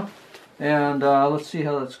right now. And let's see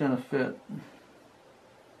how that's going to fit.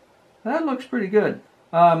 That looks pretty good.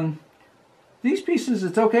 These pieces,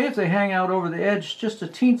 it's okay if they hang out over the edge just a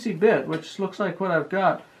teensy bit, which looks like what I've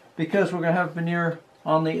got, because we're going to have veneer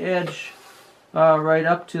on the edge right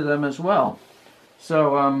up to them as well.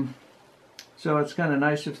 So, so it's kind of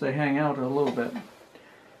nice if they hang out a little bit.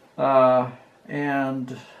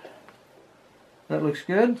 And that looks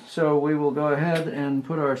good. So we will go ahead and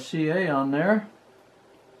put our CA on there.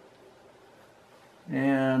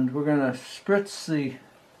 And we're going to spritz the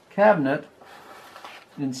cabinet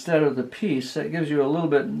instead of the piece. That gives you a little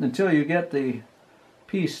bit, until you get the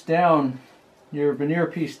piece down, your veneer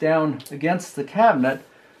piece down against the cabinet,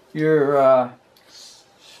 your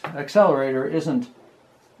accelerator isn't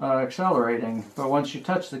accelerating. But once you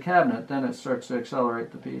touch the cabinet, then it starts to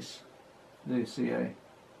accelerate the piece, the CA.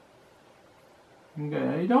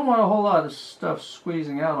 Okay, you don't want a whole lot of stuff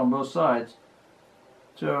squeezing out on both sides.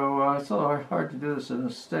 So it's a little hard to do this in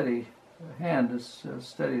a steady hand, as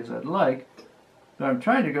steady as I'd like. But I'm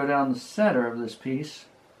trying to go down the center of this piece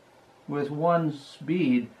with one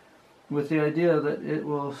bead, with the idea that it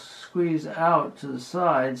will squeeze out to the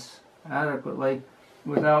sides adequately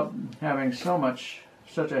without having such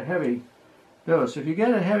a heavy dose. If you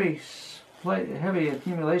get a heavy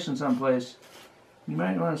accumulation someplace, you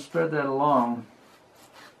might want to spread that along.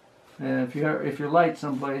 And if you're light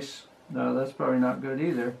someplace, no, that's probably not good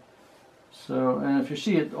either. So, and if you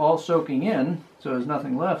see it all soaking in, so there's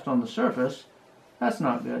nothing left on the surface, that's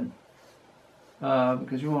not good.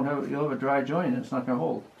 Because you'll have a dry joint and it's not going to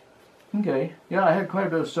hold. Okay, yeah, I had quite a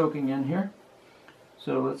bit of soaking in here.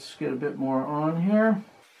 So let's get a bit more on here.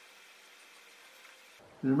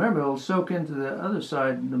 Remember, it'll soak into the other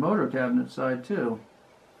side, the motor cabinet side too.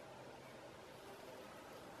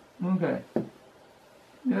 Okay.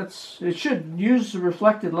 It should use the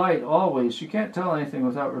reflected light always. You can't tell anything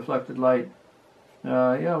without reflected light.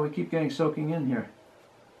 Yeah, we keep getting soaking in here.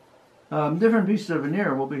 Different pieces of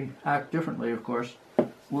veneer will act differently, of course.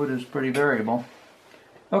 Wood is pretty variable.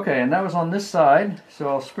 Okay, and that was on this side, so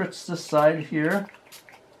I'll spritz this side here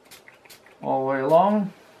all the way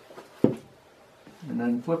along, and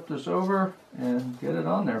then flip this over and get it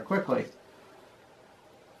on there quickly.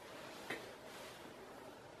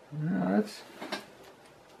 Now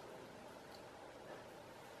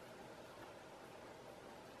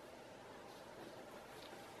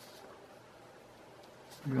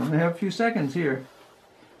we only have a few seconds here.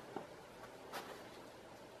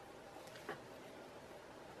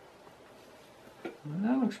 Well,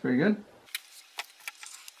 that looks pretty good.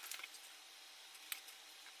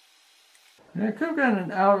 Yeah, I could have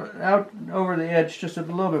gotten out over the edge just a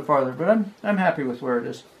little bit farther, but I'm happy with where it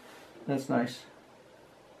is. That's nice.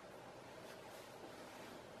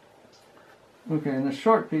 Okay, and the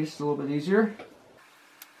short piece is a little bit easier.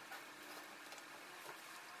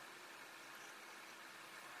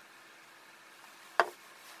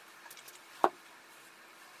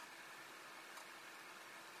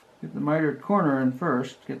 Get the mitered corner in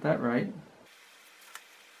first, get that right.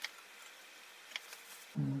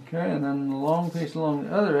 Okay, and then the long piece along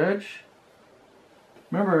the other edge.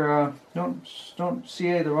 Remember, don't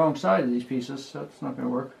CA the wrong side of these pieces. That's not going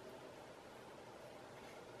to work.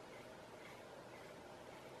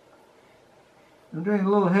 I'm doing it a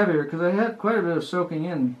little heavier because I had quite a bit of soaking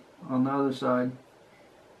in on the other side,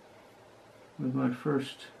 with my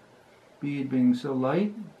first bead being so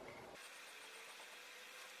light.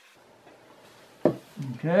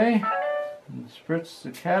 Okay, and spritz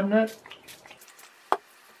the cabinet.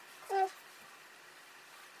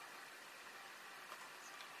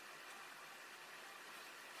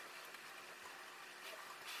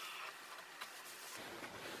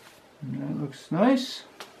 And that looks nice.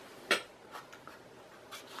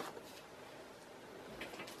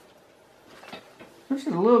 This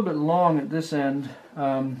is a little bit long at this end.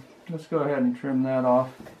 Let's go ahead and trim that off,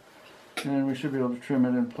 and we should be able to trim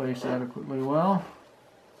it in place adequately well.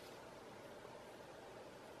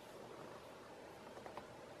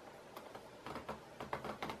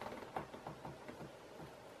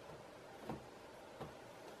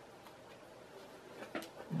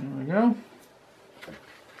 There we go.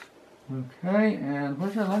 Okay, and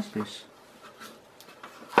where's our last piece?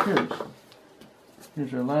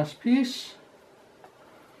 Here's our last piece.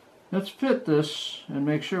 Let's fit this and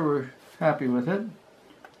make sure we're happy with it.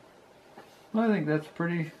 I think that's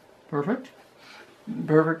pretty perfect.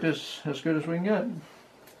 Perfect is as good as we can get.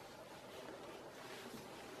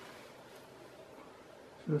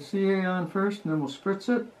 So CA on first, and then we'll spritz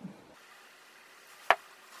it.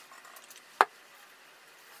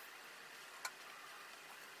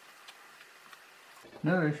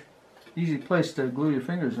 Another easy place to glue your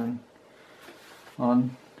fingers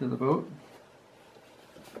on to the boat.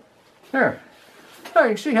 There. Oh,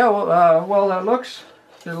 you can see how well that looks.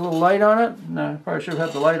 There's a little light on it. No, probably should have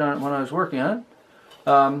had the light on it when I was working on it.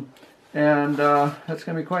 That's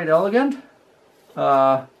going to be quite elegant.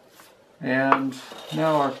 And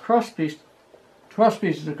now our cross pieces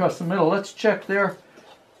across the middle. Let's check their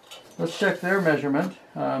measurement.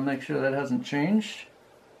 Make sure that hasn't changed.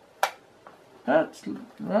 That's,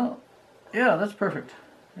 well, yeah, that's perfect.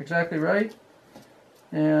 Exactly right.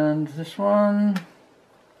 And this one,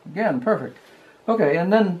 again, perfect. Okay,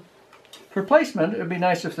 and then for placement, it would be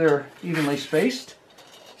nice if they're evenly spaced.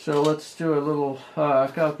 So let's do a little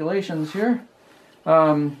calculations here.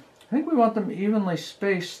 I think we want them evenly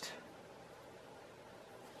spaced.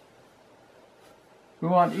 We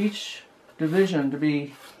want each division to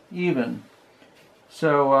be even.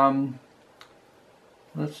 So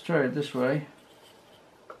let's try it this way.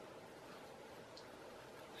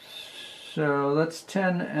 So that's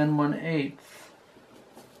 10 1/8.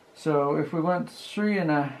 So if we went 3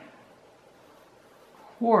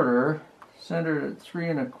 1/4, centered at 3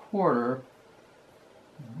 1/4,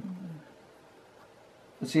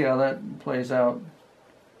 let's see how that plays out.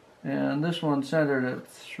 And this one centered at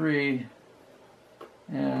 3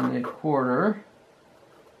 1/4.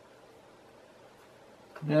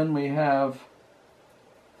 Then we have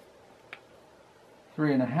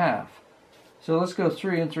 3 1/2. So let's go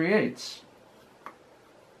 3 3/8.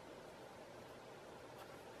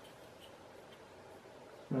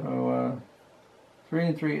 So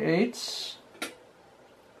 3 3/8.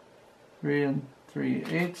 3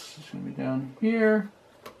 3/8 is going to be down here.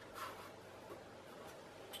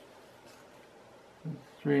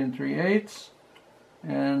 3 3/8.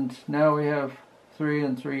 And now we have 3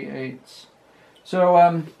 3/8.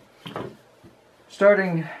 So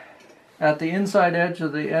starting at the inside edge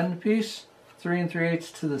of the end piece, 3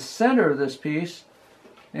 3/8 to the center of this piece,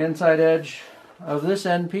 inside edge of this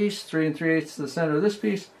end piece, 3 3/8 to the center of this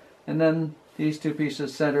piece, and then these two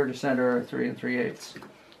pieces center to center are 3 3/8.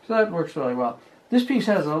 So that works really well. This piece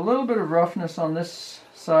has a little bit of roughness on this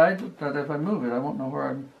side, but if I move it, I won't know where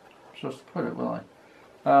I'm supposed to put it, will I?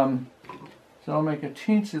 So I'll make a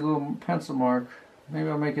teensy little pencil mark. Maybe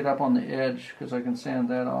I'll make it up on the edge because I can sand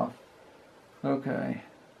that off. Okay,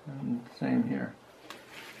 and same here.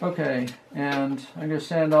 Okay, and I'm going to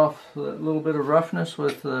sand off a little bit of roughness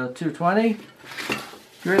with the 220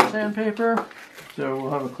 grit sandpaper, so we'll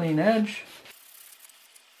have a clean edge.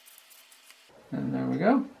 And there we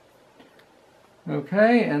go.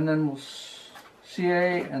 Okay, and then we'll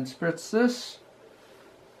CA and spritz this.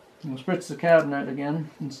 We'll spritz the cabinet again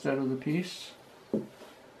instead of the piece. A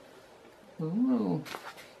little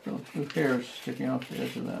hairs sticking off the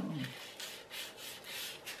edge of that one.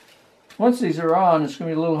 Once these are on, it's going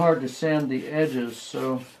to be a little hard to sand the edges,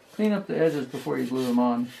 so clean up the edges before you glue them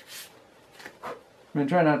on. I mean,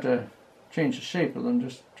 try not to change the shape of them,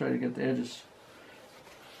 just try to get the edges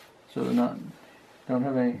so they're don't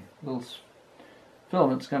have any little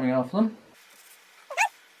filaments coming off them.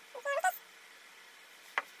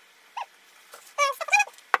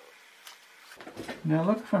 Now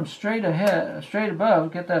look from straight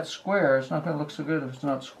above, get that square. It's not going to look so good if it's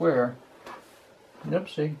not square. Yep,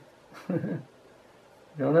 see?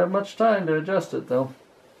 Don't have much time to adjust it though.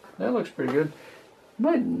 That looks pretty good.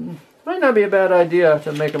 Might not be a bad idea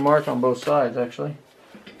to make a mark on both sides actually.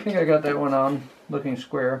 I think I got that one on looking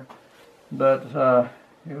square, but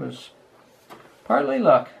it was partly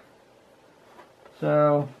luck.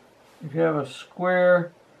 So if you have a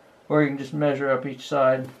square, or you can just measure up each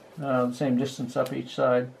side, the same distance up each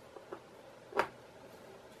side.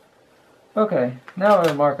 Okay, now I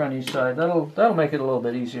have a mark on each side. That'll make it a little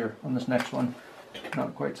bit easier on this next one.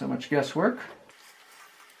 Not quite so much guesswork.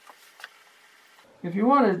 If you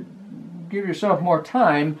want to give yourself more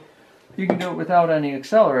time, you can do it without any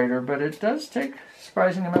accelerator, but it does take a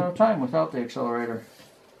surprising amount of time without the accelerator.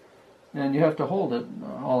 And you have to hold it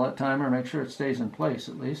all that time or make sure it stays in place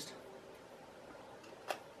at least.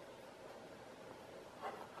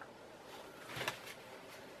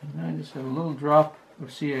 And I just have a little drop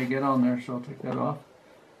of CA get on there, so I'll take that off.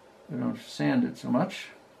 I don't sand it so much.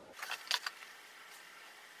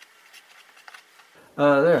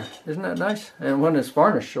 There, isn't that nice? And when it's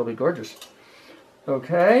varnished, she'll be gorgeous.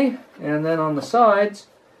 Okay, and then on the sides,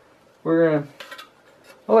 I'll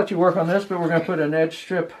let you work on this, but we're going to put an edge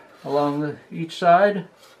strip along each side,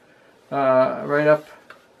 right up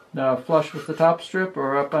flush with the top strip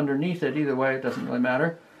or up underneath it. Either way, it doesn't really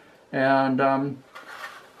matter. And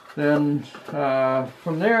then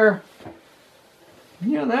from there,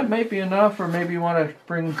 that may be enough, or maybe you want to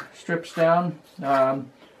bring strips down,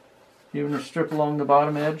 even a strip along the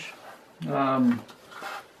bottom edge.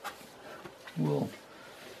 We'll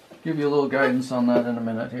give you a little guidance on that in a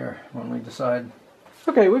minute here when we decide.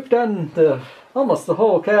 Okay, we've done almost the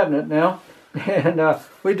whole cabinet now, and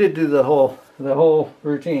we did do the whole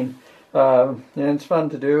routine, and it's fun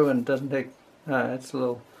to do, and doesn't take. It's a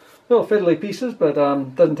little fiddly pieces, but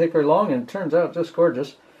doesn't take very long, and it turns out just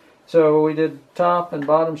gorgeous. So we did top and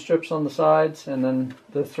bottom strips on the sides, and then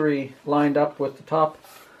the 3 lined up with the top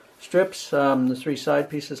strips. The 3 side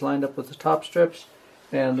pieces lined up with the top strips,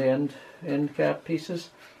 and the end cap pieces.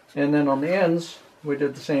 And then on the ends, we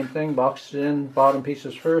did the same thing, boxed it in, bottom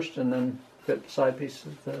pieces first, and then fit the side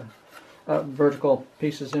pieces, the vertical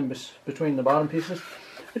pieces in between the bottom pieces.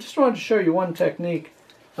 I just wanted to show you one technique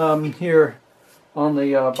here on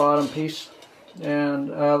the bottom piece, and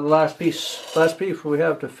the last piece we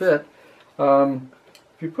have to fit.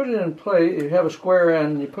 If you put it in place, you have a square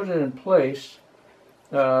end, you put it in place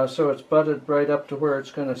so it's butted right up to where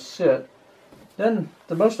it's going to sit. Then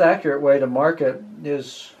the most accurate way to mark it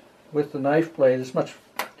is with the knife blade. It's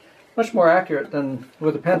much more accurate than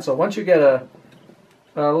with a pencil. Once you get a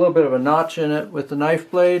little bit of a notch in it with the knife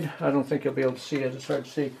blade, I don't think you'll be able to see it. It's hard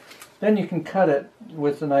to see. Then you can cut it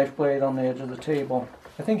with the knife blade on the edge of the table.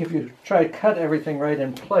 I think if you try to cut everything right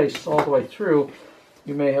in place all the way through,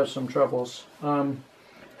 you may have some troubles. And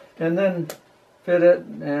then fit it,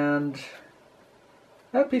 and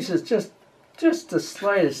that piece is just the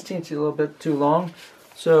slightest teensy little bit too long.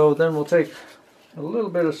 So then we'll take a little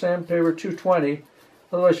bit of sandpaper, 220.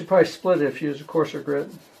 Otherwise you probably split it if you use a coarser grit.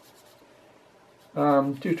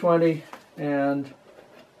 220, and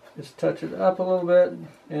just touch it up a little bit,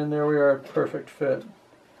 and there we are, perfect fit.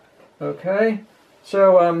 Okay,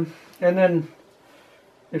 so and then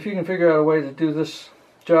if you can figure out a way to do this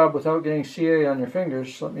job without getting CA on your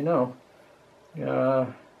fingers, let me know,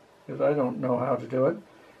 because I don't know how to do it,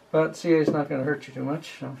 but CA is not going to hurt you too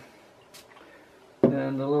much. So.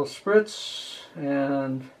 And a little spritz,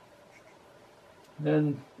 and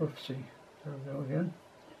then oopsie, there we go again,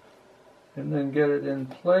 and then get it in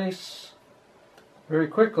place very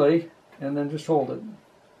quickly, and then just hold it.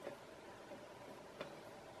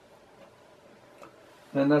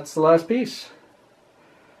 And that's the last piece.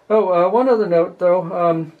 Oh, one other note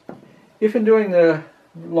though, if in doing the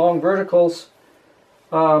long verticals,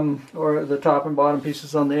 or the top and bottom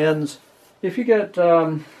pieces on the ends, if you get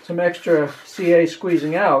some extra CA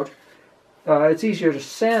squeezing out, it's easier to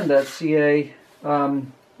sand that CA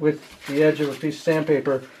with the edge of a piece of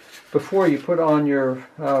sandpaper before you put on your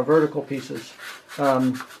vertical pieces,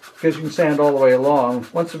 because you can sand all the way along.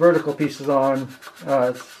 Once the vertical piece is on,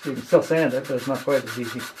 you can still sand it, but it's not quite as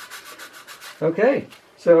easy. Okay,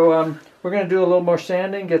 so we're going to do a little more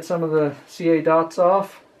sanding, get some of the CA dots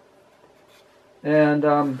off, and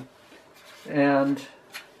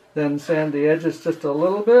then sand the edges just a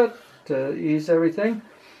little bit to ease everything,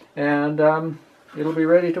 and it'll be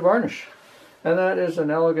ready to varnish. And that is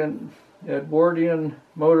an elegant Edwardian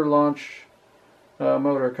motor launch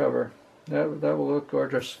motor cover. That will look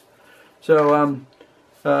gorgeous. So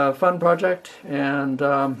fun project, and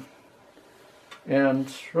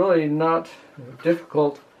really not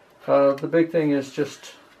difficult. The big thing is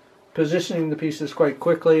just positioning the pieces quite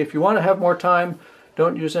quickly. If you want to have more time,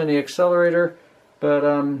 don't use any accelerator,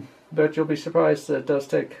 but you'll be surprised that it does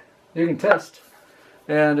take. You can test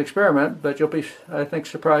and experiment, but you'll be, I think,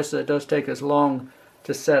 surprised that it does take as long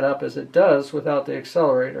to set up as it does without the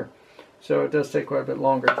accelerator. So it does take quite a bit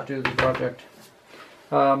longer to do the project.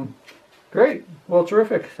 Great, well,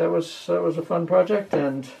 terrific. That was a fun project,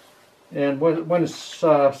 and when it's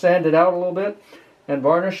sanded out a little bit and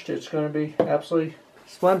varnished, it's going to be absolutely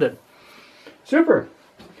splendid. Super.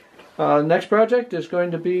 Next project is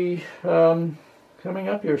going to be coming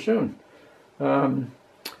up here soon.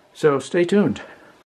 So stay tuned.